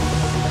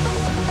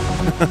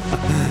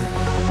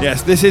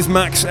 Yes, this is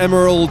Max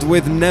Emerald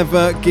with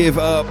Never Give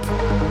Up.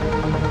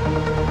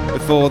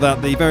 Before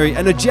that, the very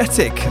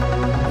energetic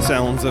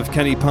sounds of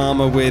Kenny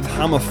Palmer with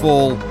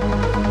Hammerfall.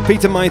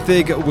 Peter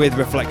Mythig with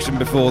Reflection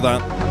before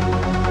that.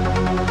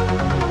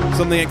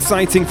 Something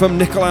exciting from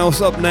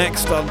Nikolaus up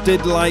next. I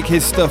did like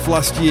his stuff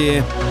last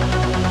year.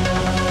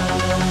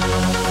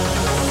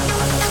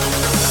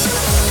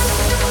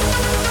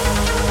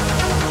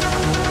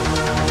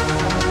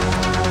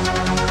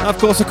 Of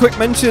course, a quick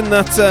mention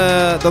that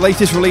the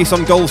latest release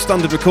on Gold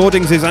Standard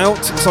Recordings is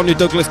out. Sonia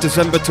Douglas,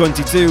 December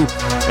 22.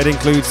 It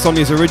includes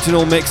Sonia's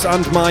original mix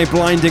and my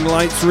Blinding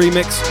Lights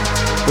remix,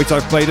 which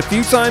I've played a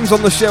few times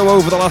on the show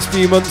over the last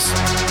few months.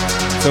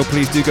 So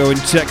please do go and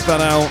check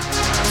that out.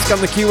 Scan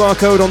the QR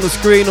code on the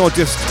screen or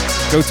just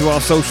go to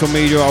our social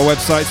media, our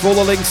websites for all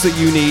the links that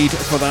you need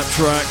for that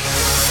track.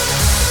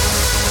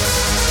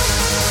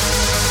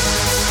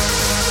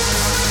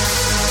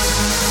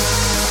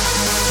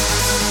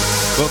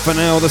 But for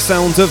now, the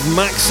sounds of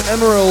Max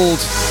Emerald,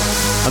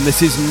 and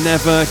this is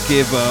Never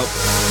Give Up.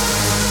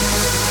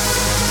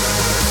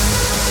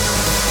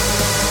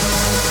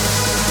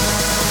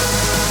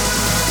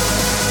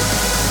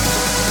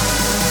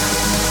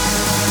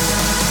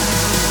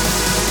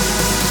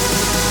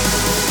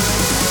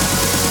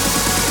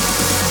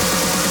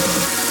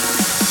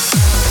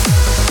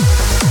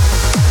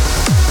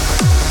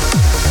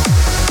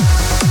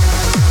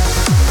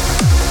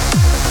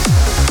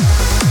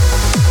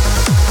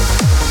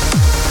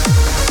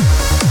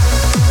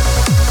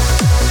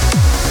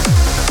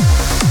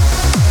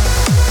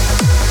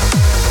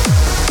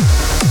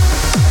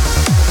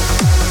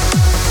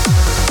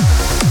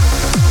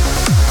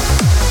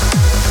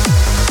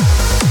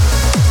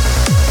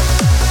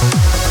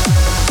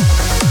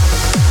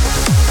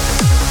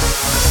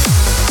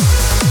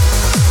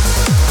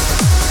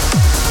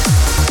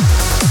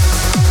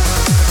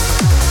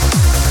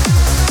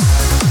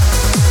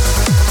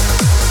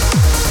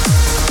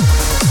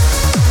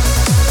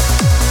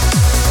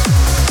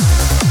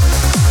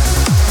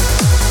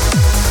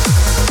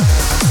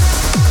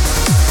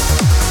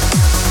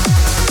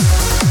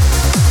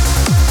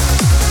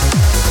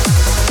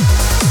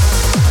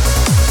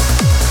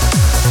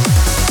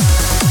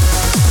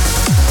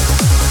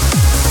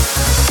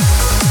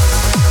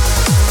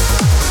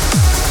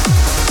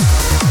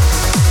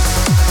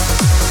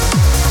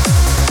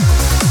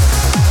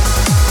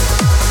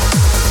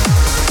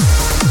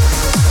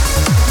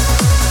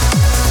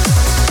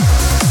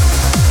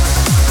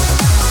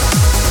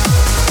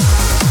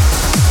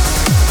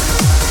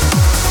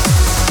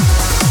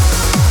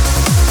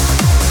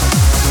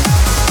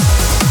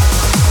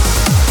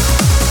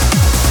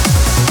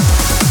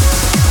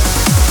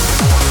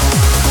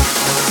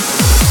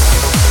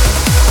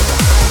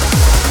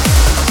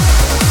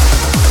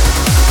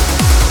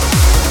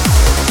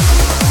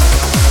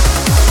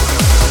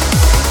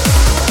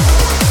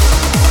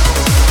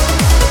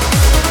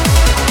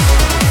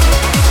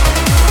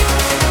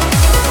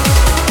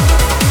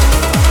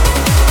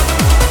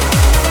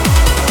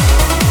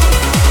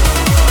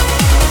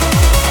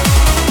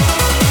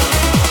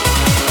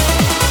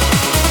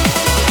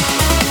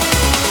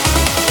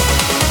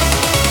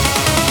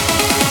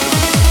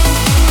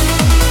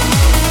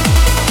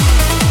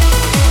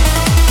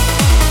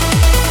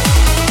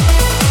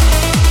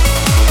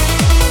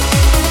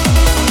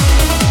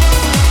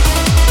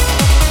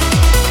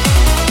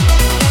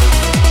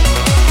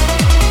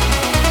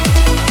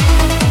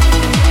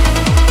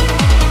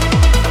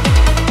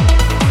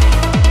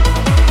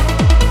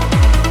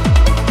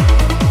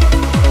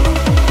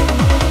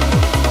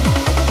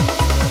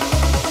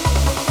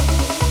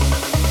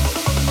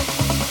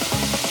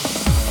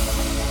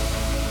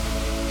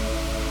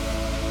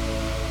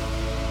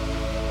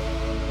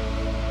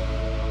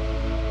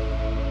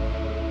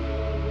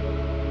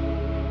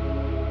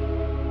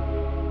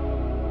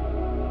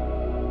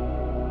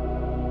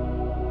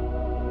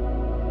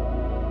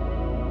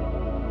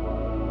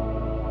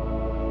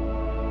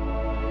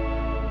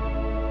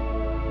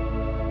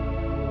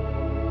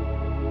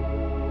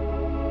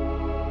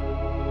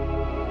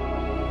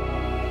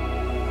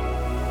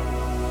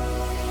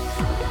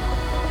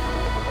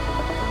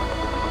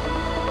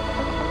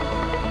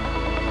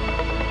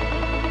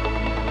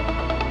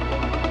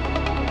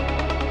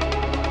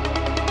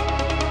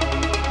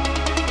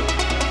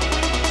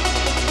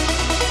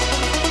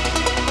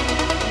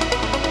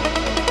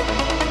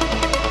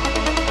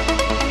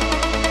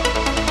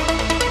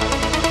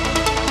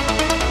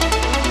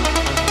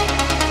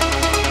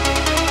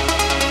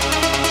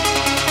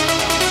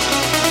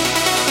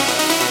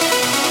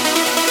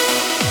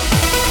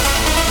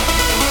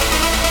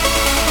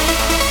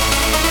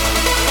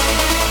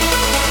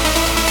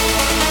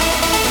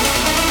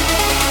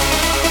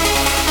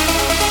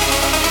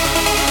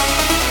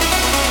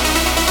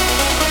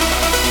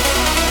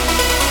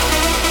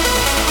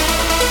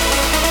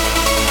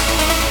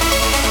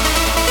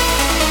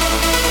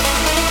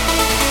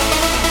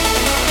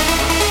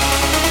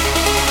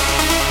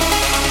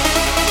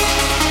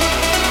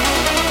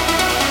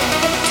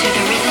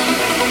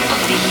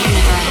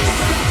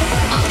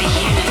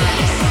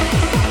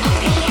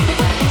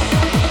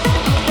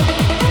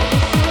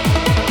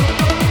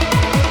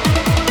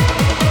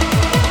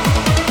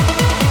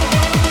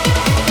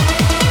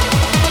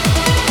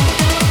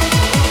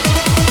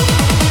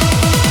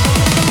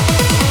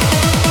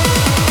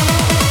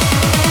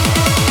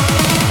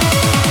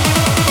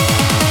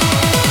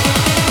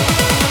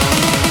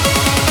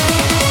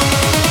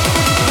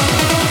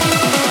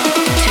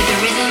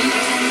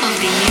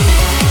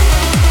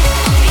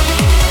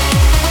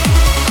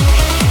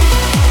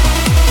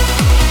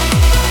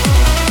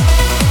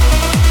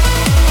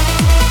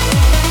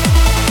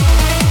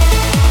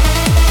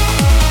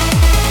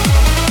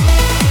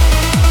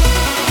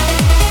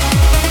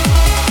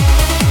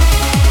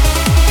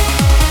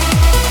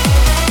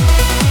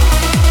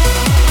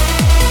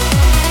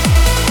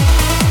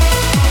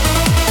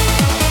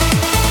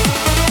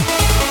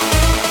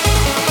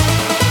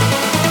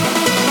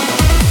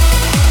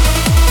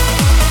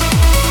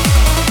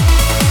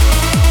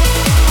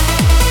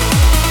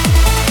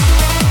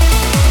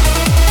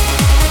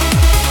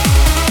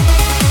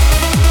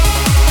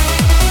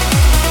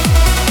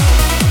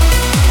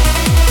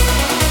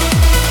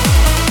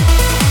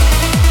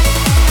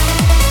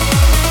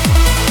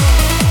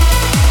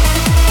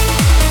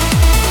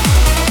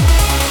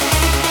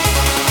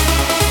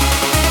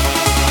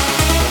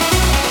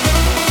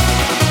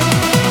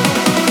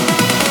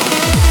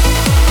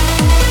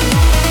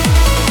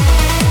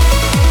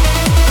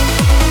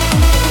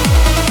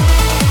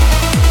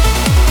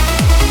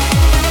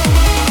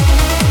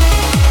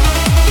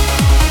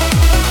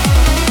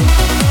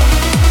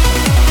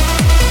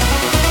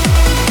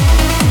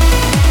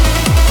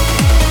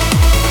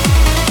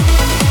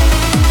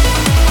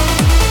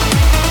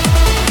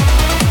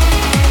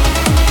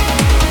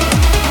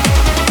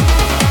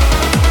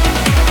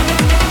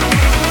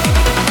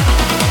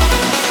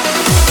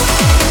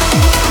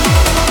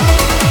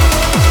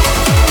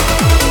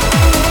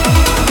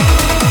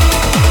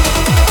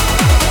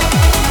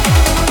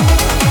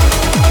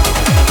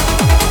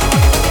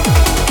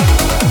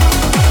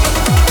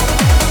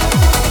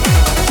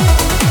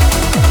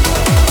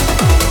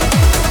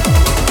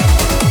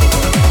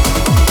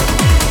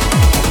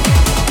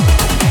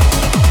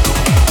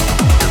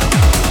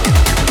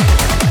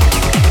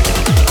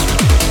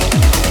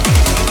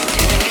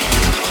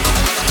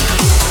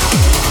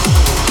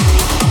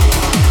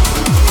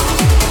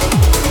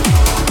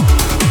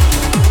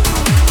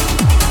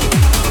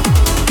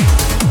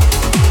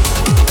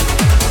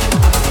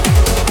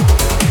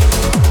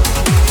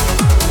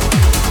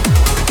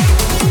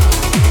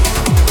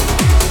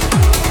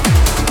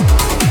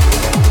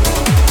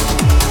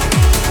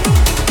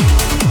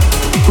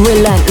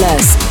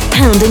 Relentless,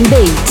 pounding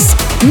beats,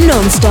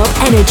 non-stop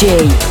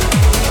energy.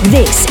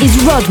 This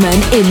is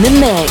Rodman in the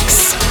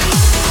mix.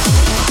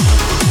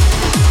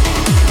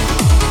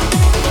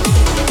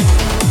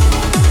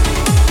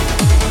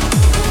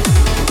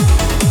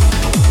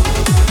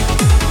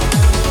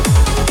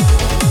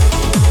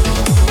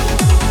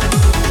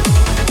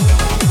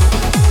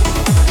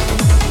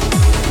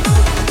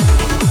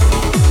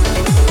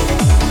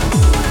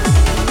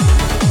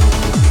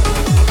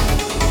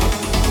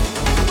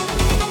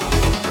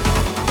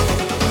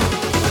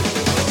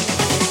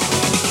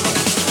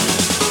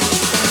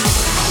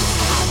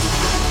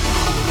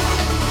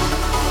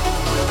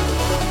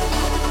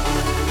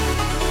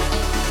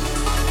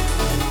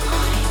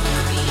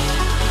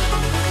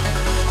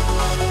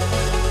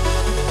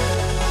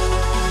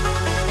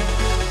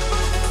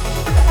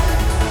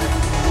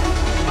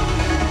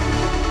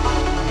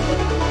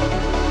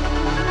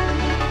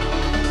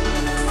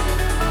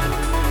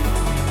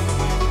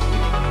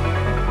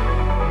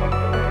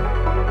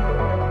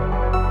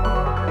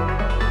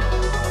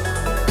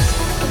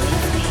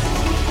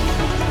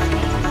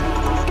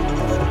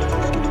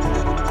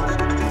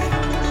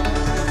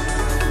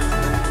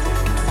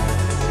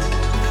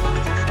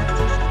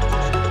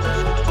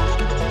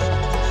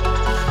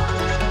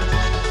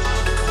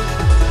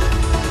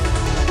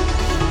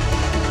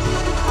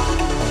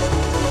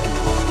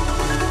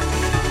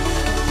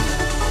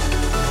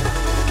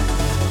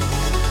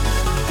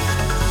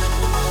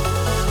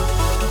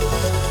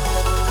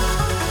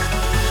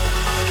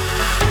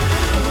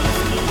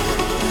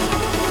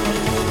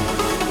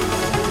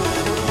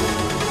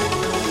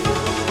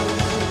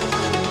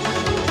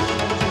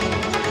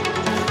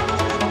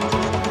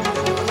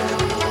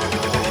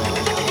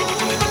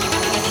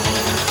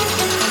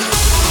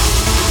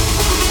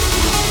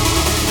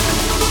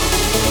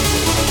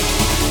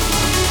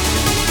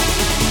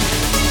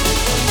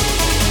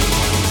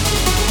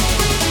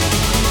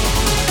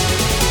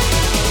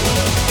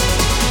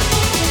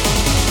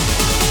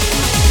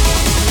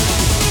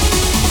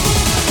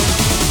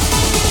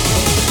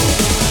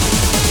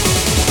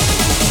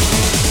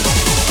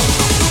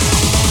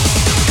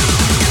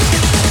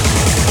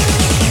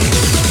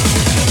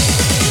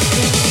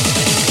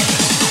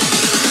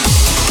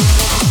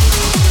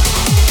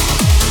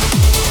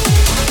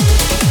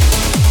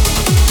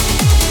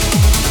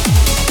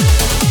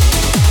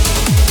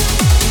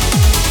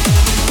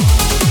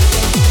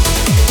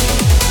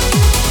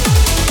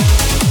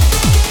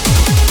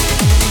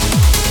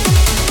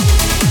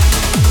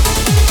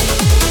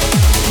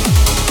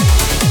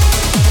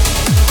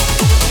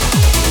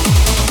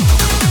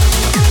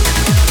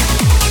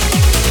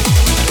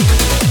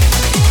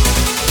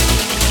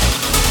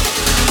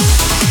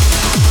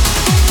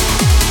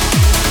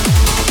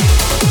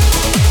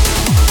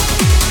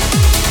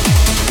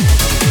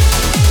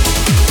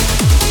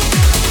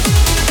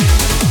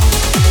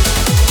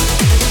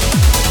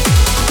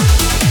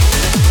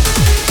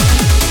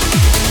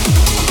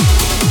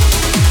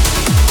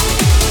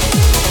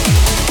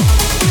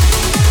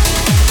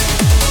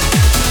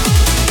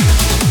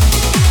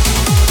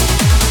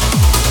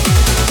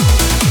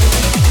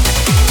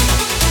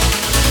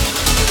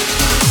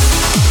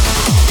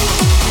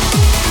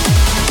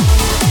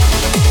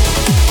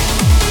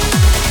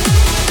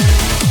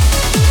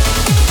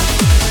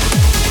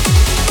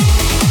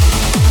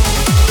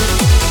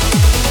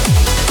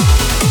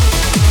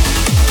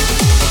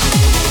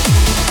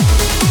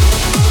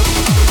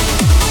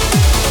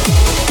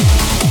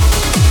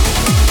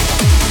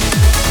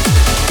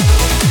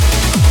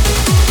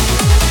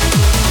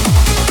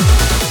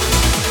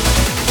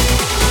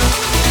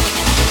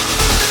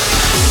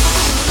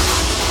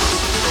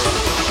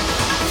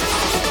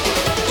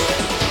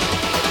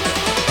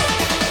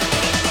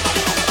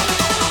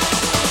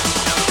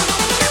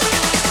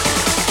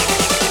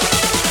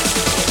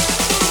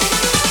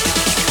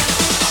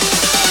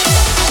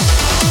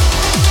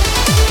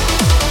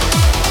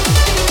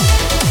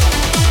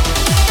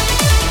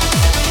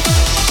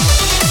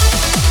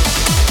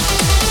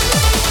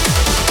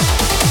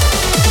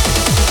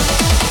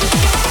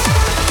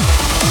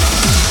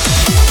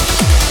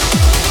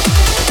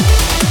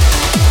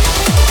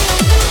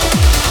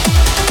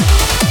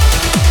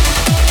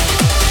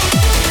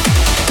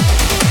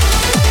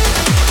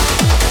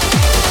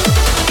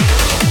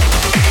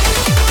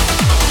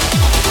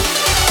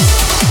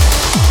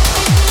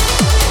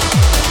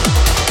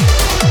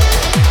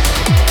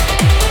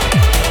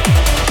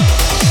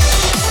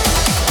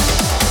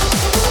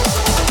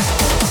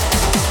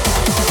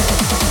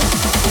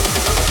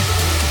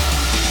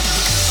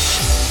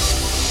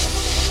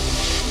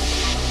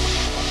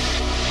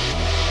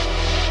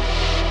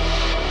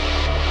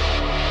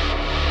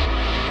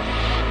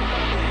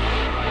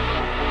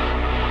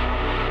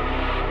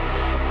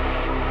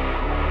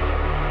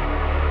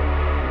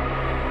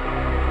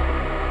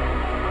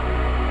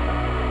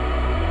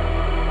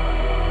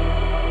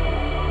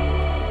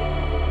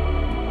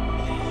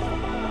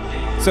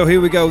 So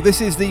here we go.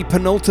 This is the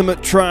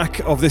penultimate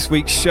track of this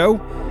week's show.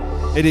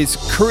 It is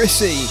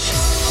Chrissy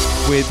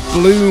with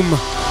Bloom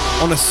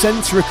on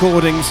Ascent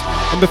Recordings,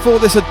 and before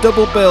this a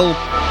double bill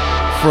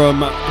from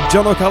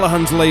John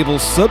O'Callaghan's label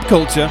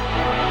Subculture.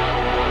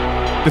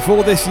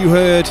 Before this you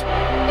heard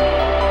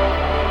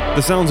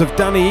the sounds of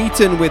Danny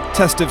Eaton with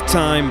Test of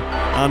Time,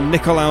 and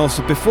Nicolaus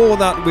before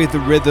that with The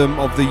Rhythm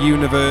of the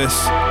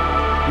Universe.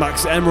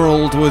 Max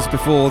Emerald was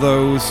before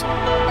those.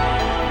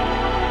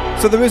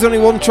 So there is only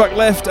one track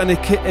left, and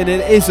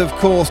it is of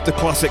course the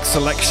classic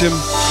selection.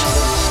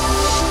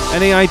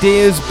 Any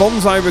ideas?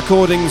 Bonsai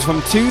Recordings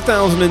from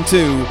 2002,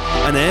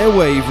 an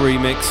Airwave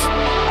remix.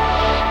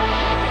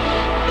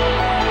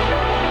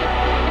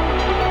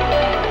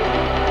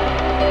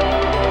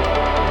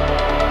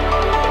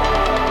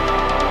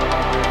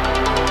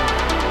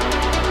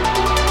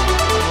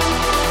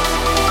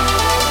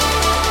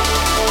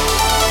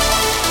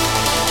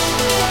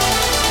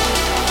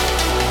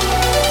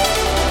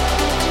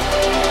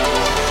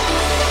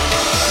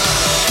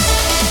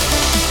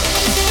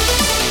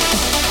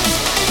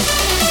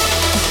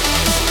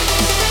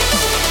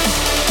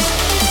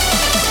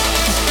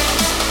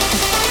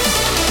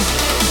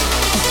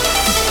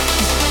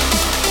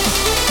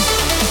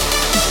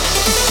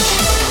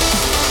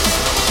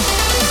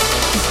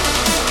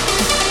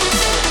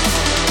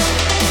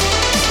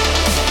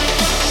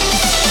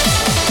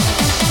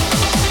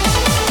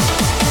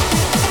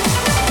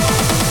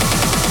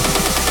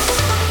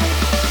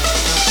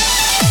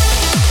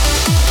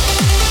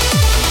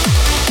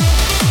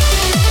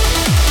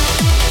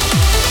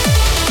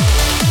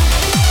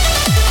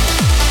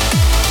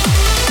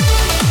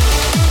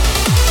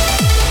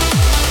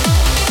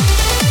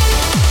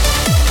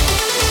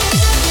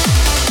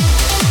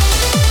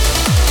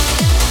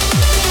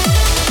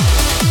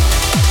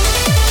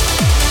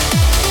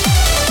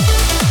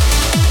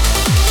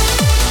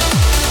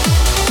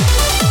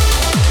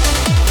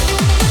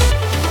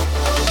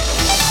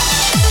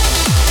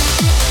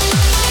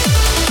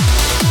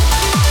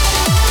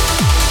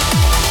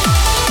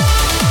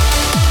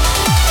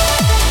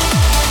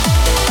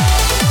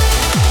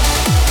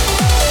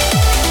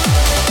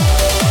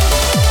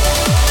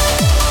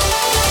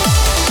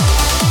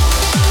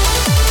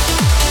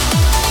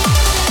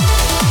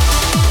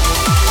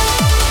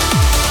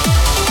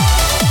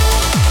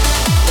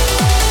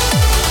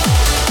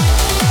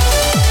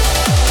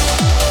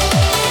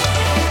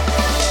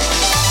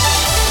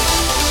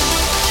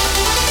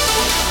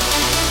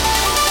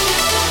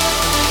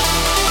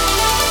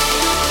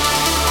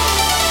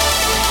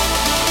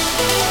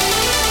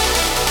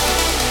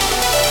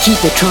 Keep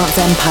the Trance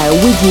Empire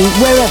with you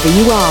wherever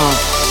you are.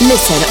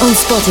 Listen on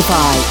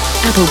Spotify,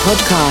 Apple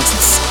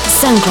Podcasts,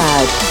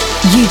 SoundCloud,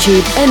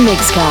 YouTube and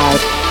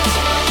Mixcloud.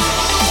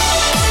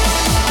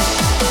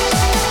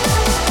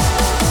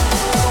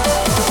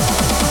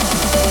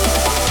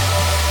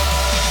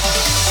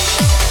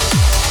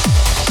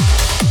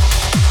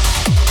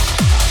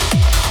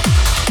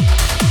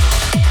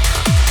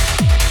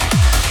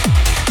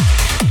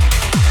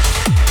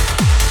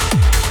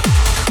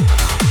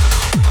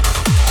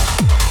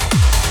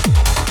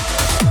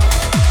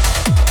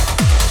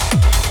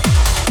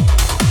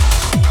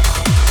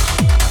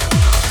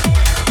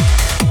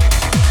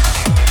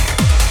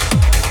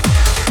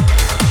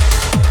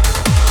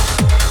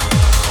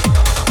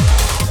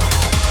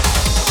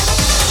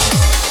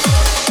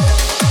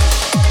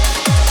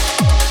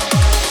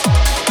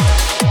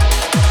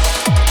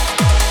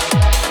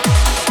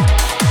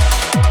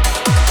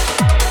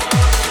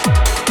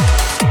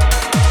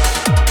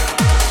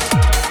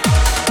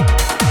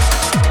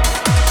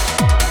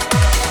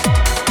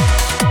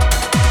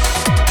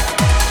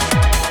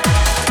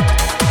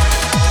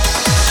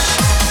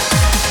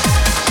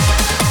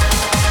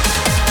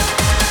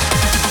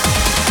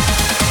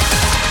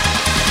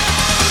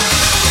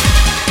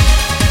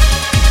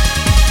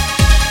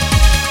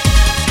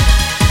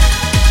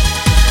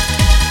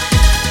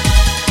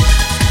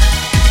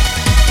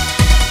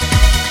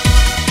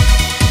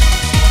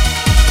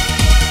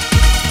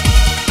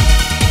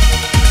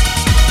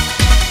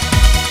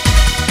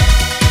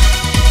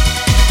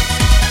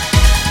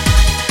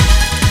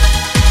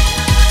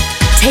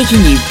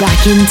 Taking you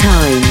back in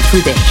time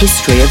through the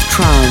history of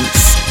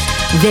trance.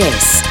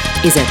 This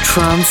is a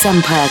Trance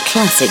Empire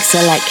Classic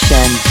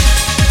Selection.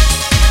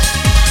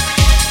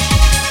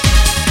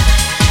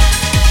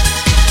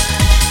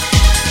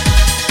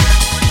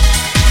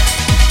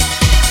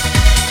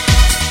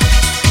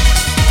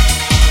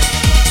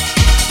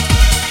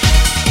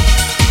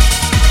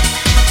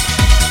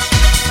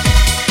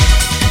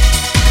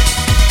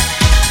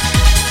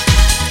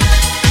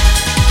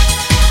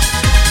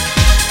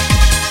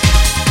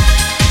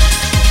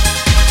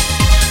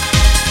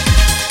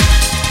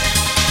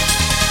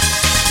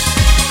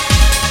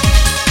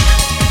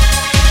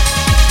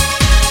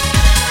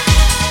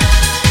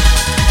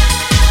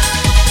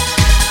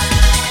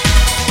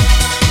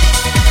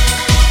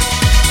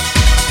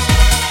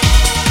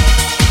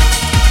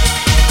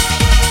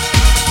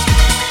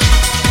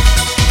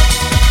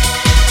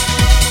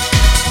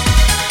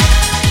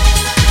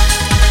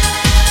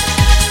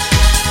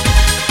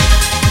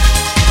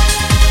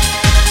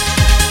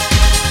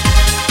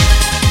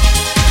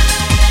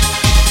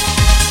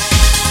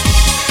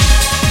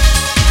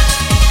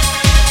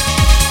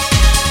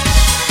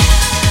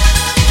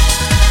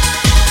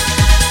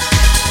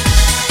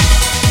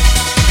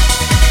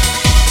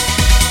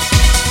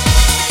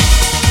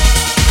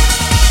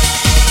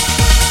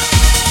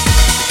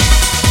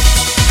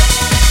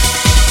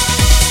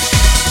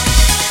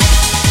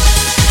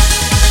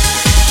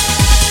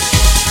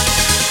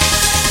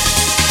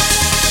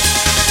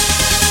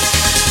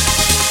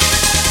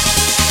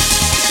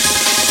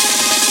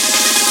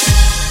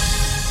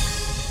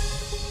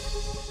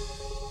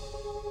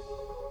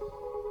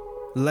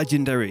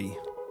 legendary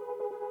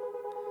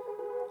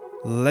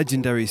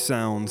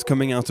sounds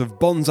coming out of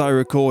Bonsai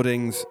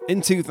Recordings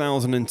in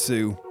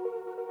 2002.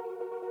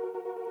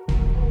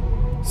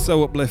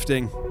 So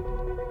uplifting.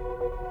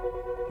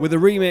 With a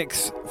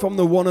remix from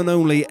the one and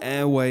only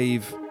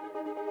Airwave.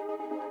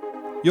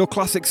 Your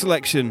classic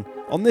selection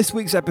on this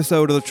week's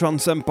episode of the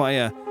Trance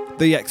Empire,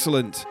 the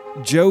excellent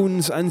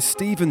Jones and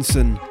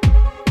Stevenson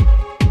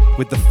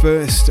with the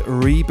first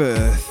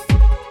Rebirth.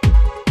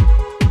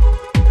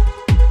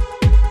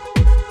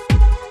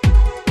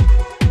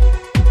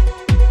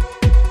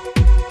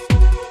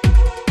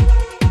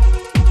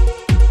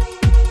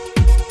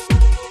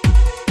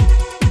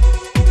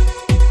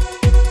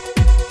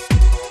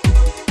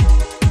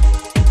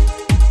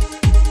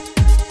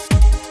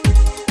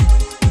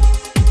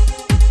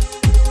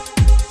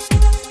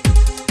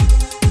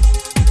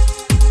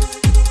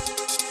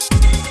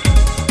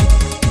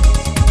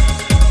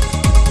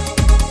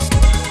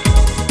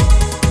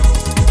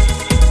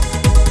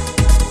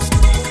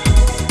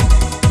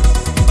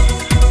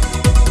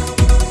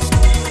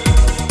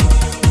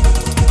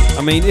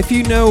 I mean, if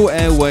you know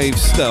Airwave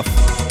stuff,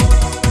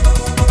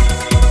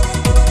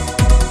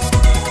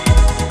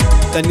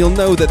 then you'll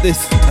know that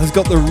this has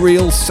got the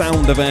real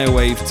sound of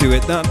Airwave to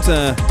it. That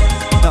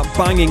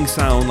banging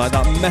sound, like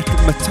that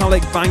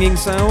metallic banging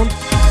sound.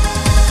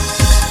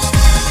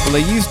 Well,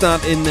 they used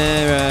that in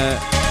their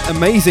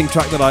amazing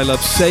track that I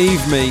love,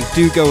 Save Me.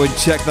 Do go and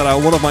check that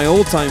out. One of my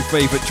all-time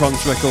favourite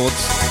trance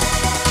records.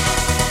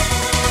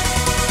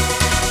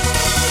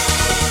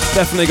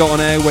 Definitely got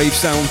an Airwave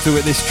sound to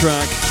it, this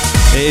track.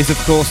 It is, of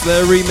course,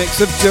 their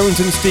remix of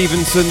Jones and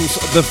Stevenson's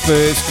The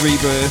First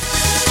Rebirth.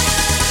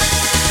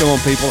 Come on,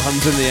 people,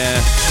 hands in the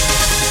air.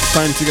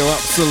 Time to go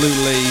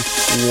absolutely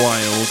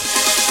wild.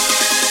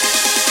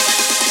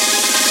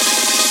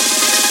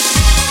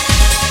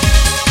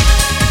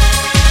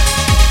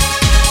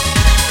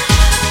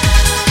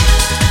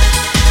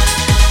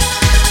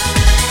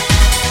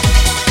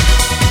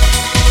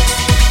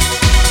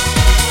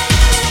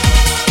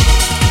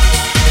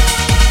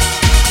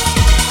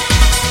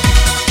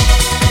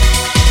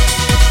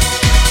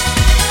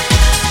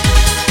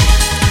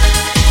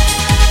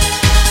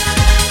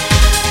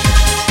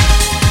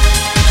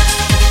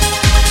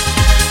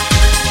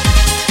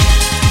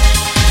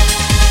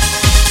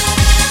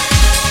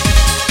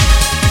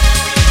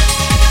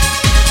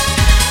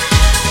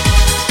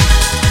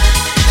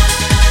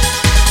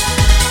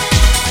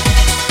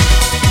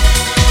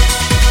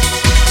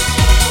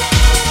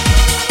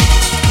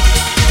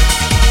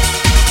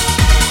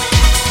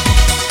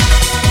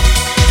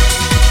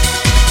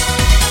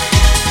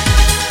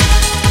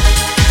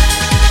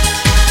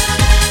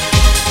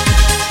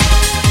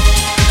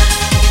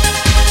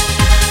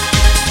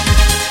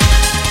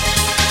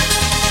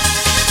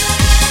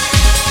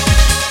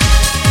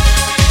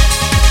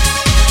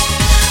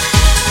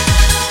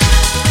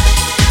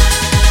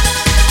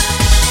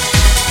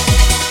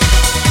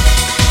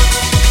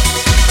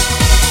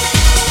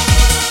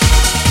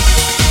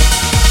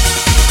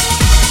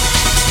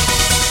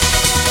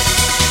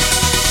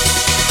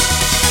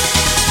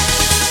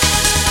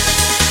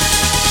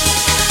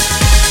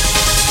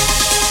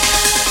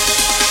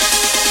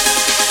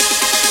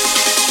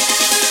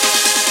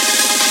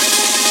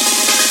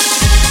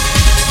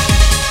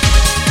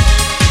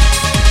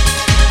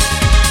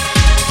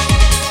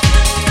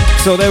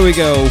 So there we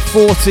go,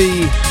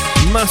 40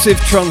 massive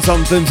trance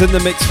anthems in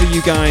the mix for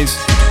you guys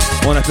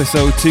on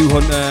episode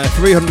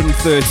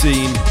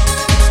 313.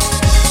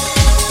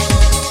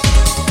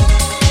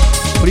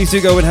 Please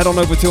do go and head on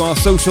over to our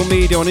social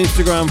media on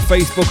Instagram,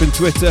 Facebook and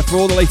Twitter for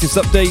all the latest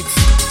updates,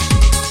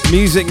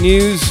 music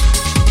news,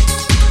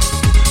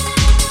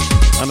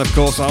 and of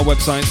course our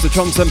websites,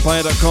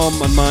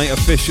 thetranceempire.com and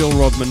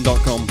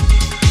myofficialrodman.com.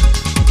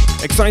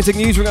 Exciting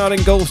news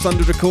regarding Gold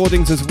Standard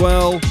Recordings as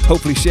well.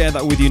 Hopefully share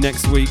that with you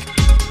next week.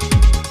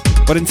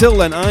 But until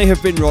then, I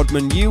have been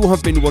Rodman, you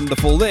have been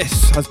wonderful.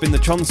 This has been the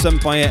Trance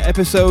Empire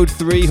episode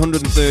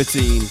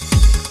 313.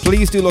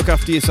 Please do look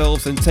after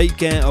yourselves and take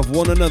care of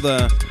one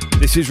another.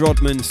 This is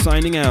Rodman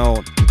signing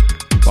out.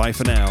 Bye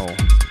for now.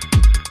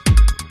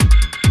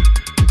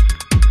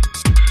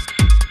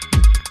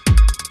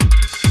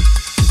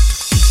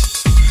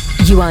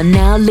 You are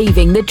now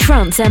leaving the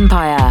Trance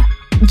Empire.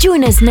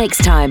 Join us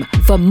next time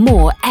for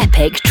more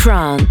epic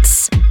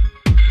trance.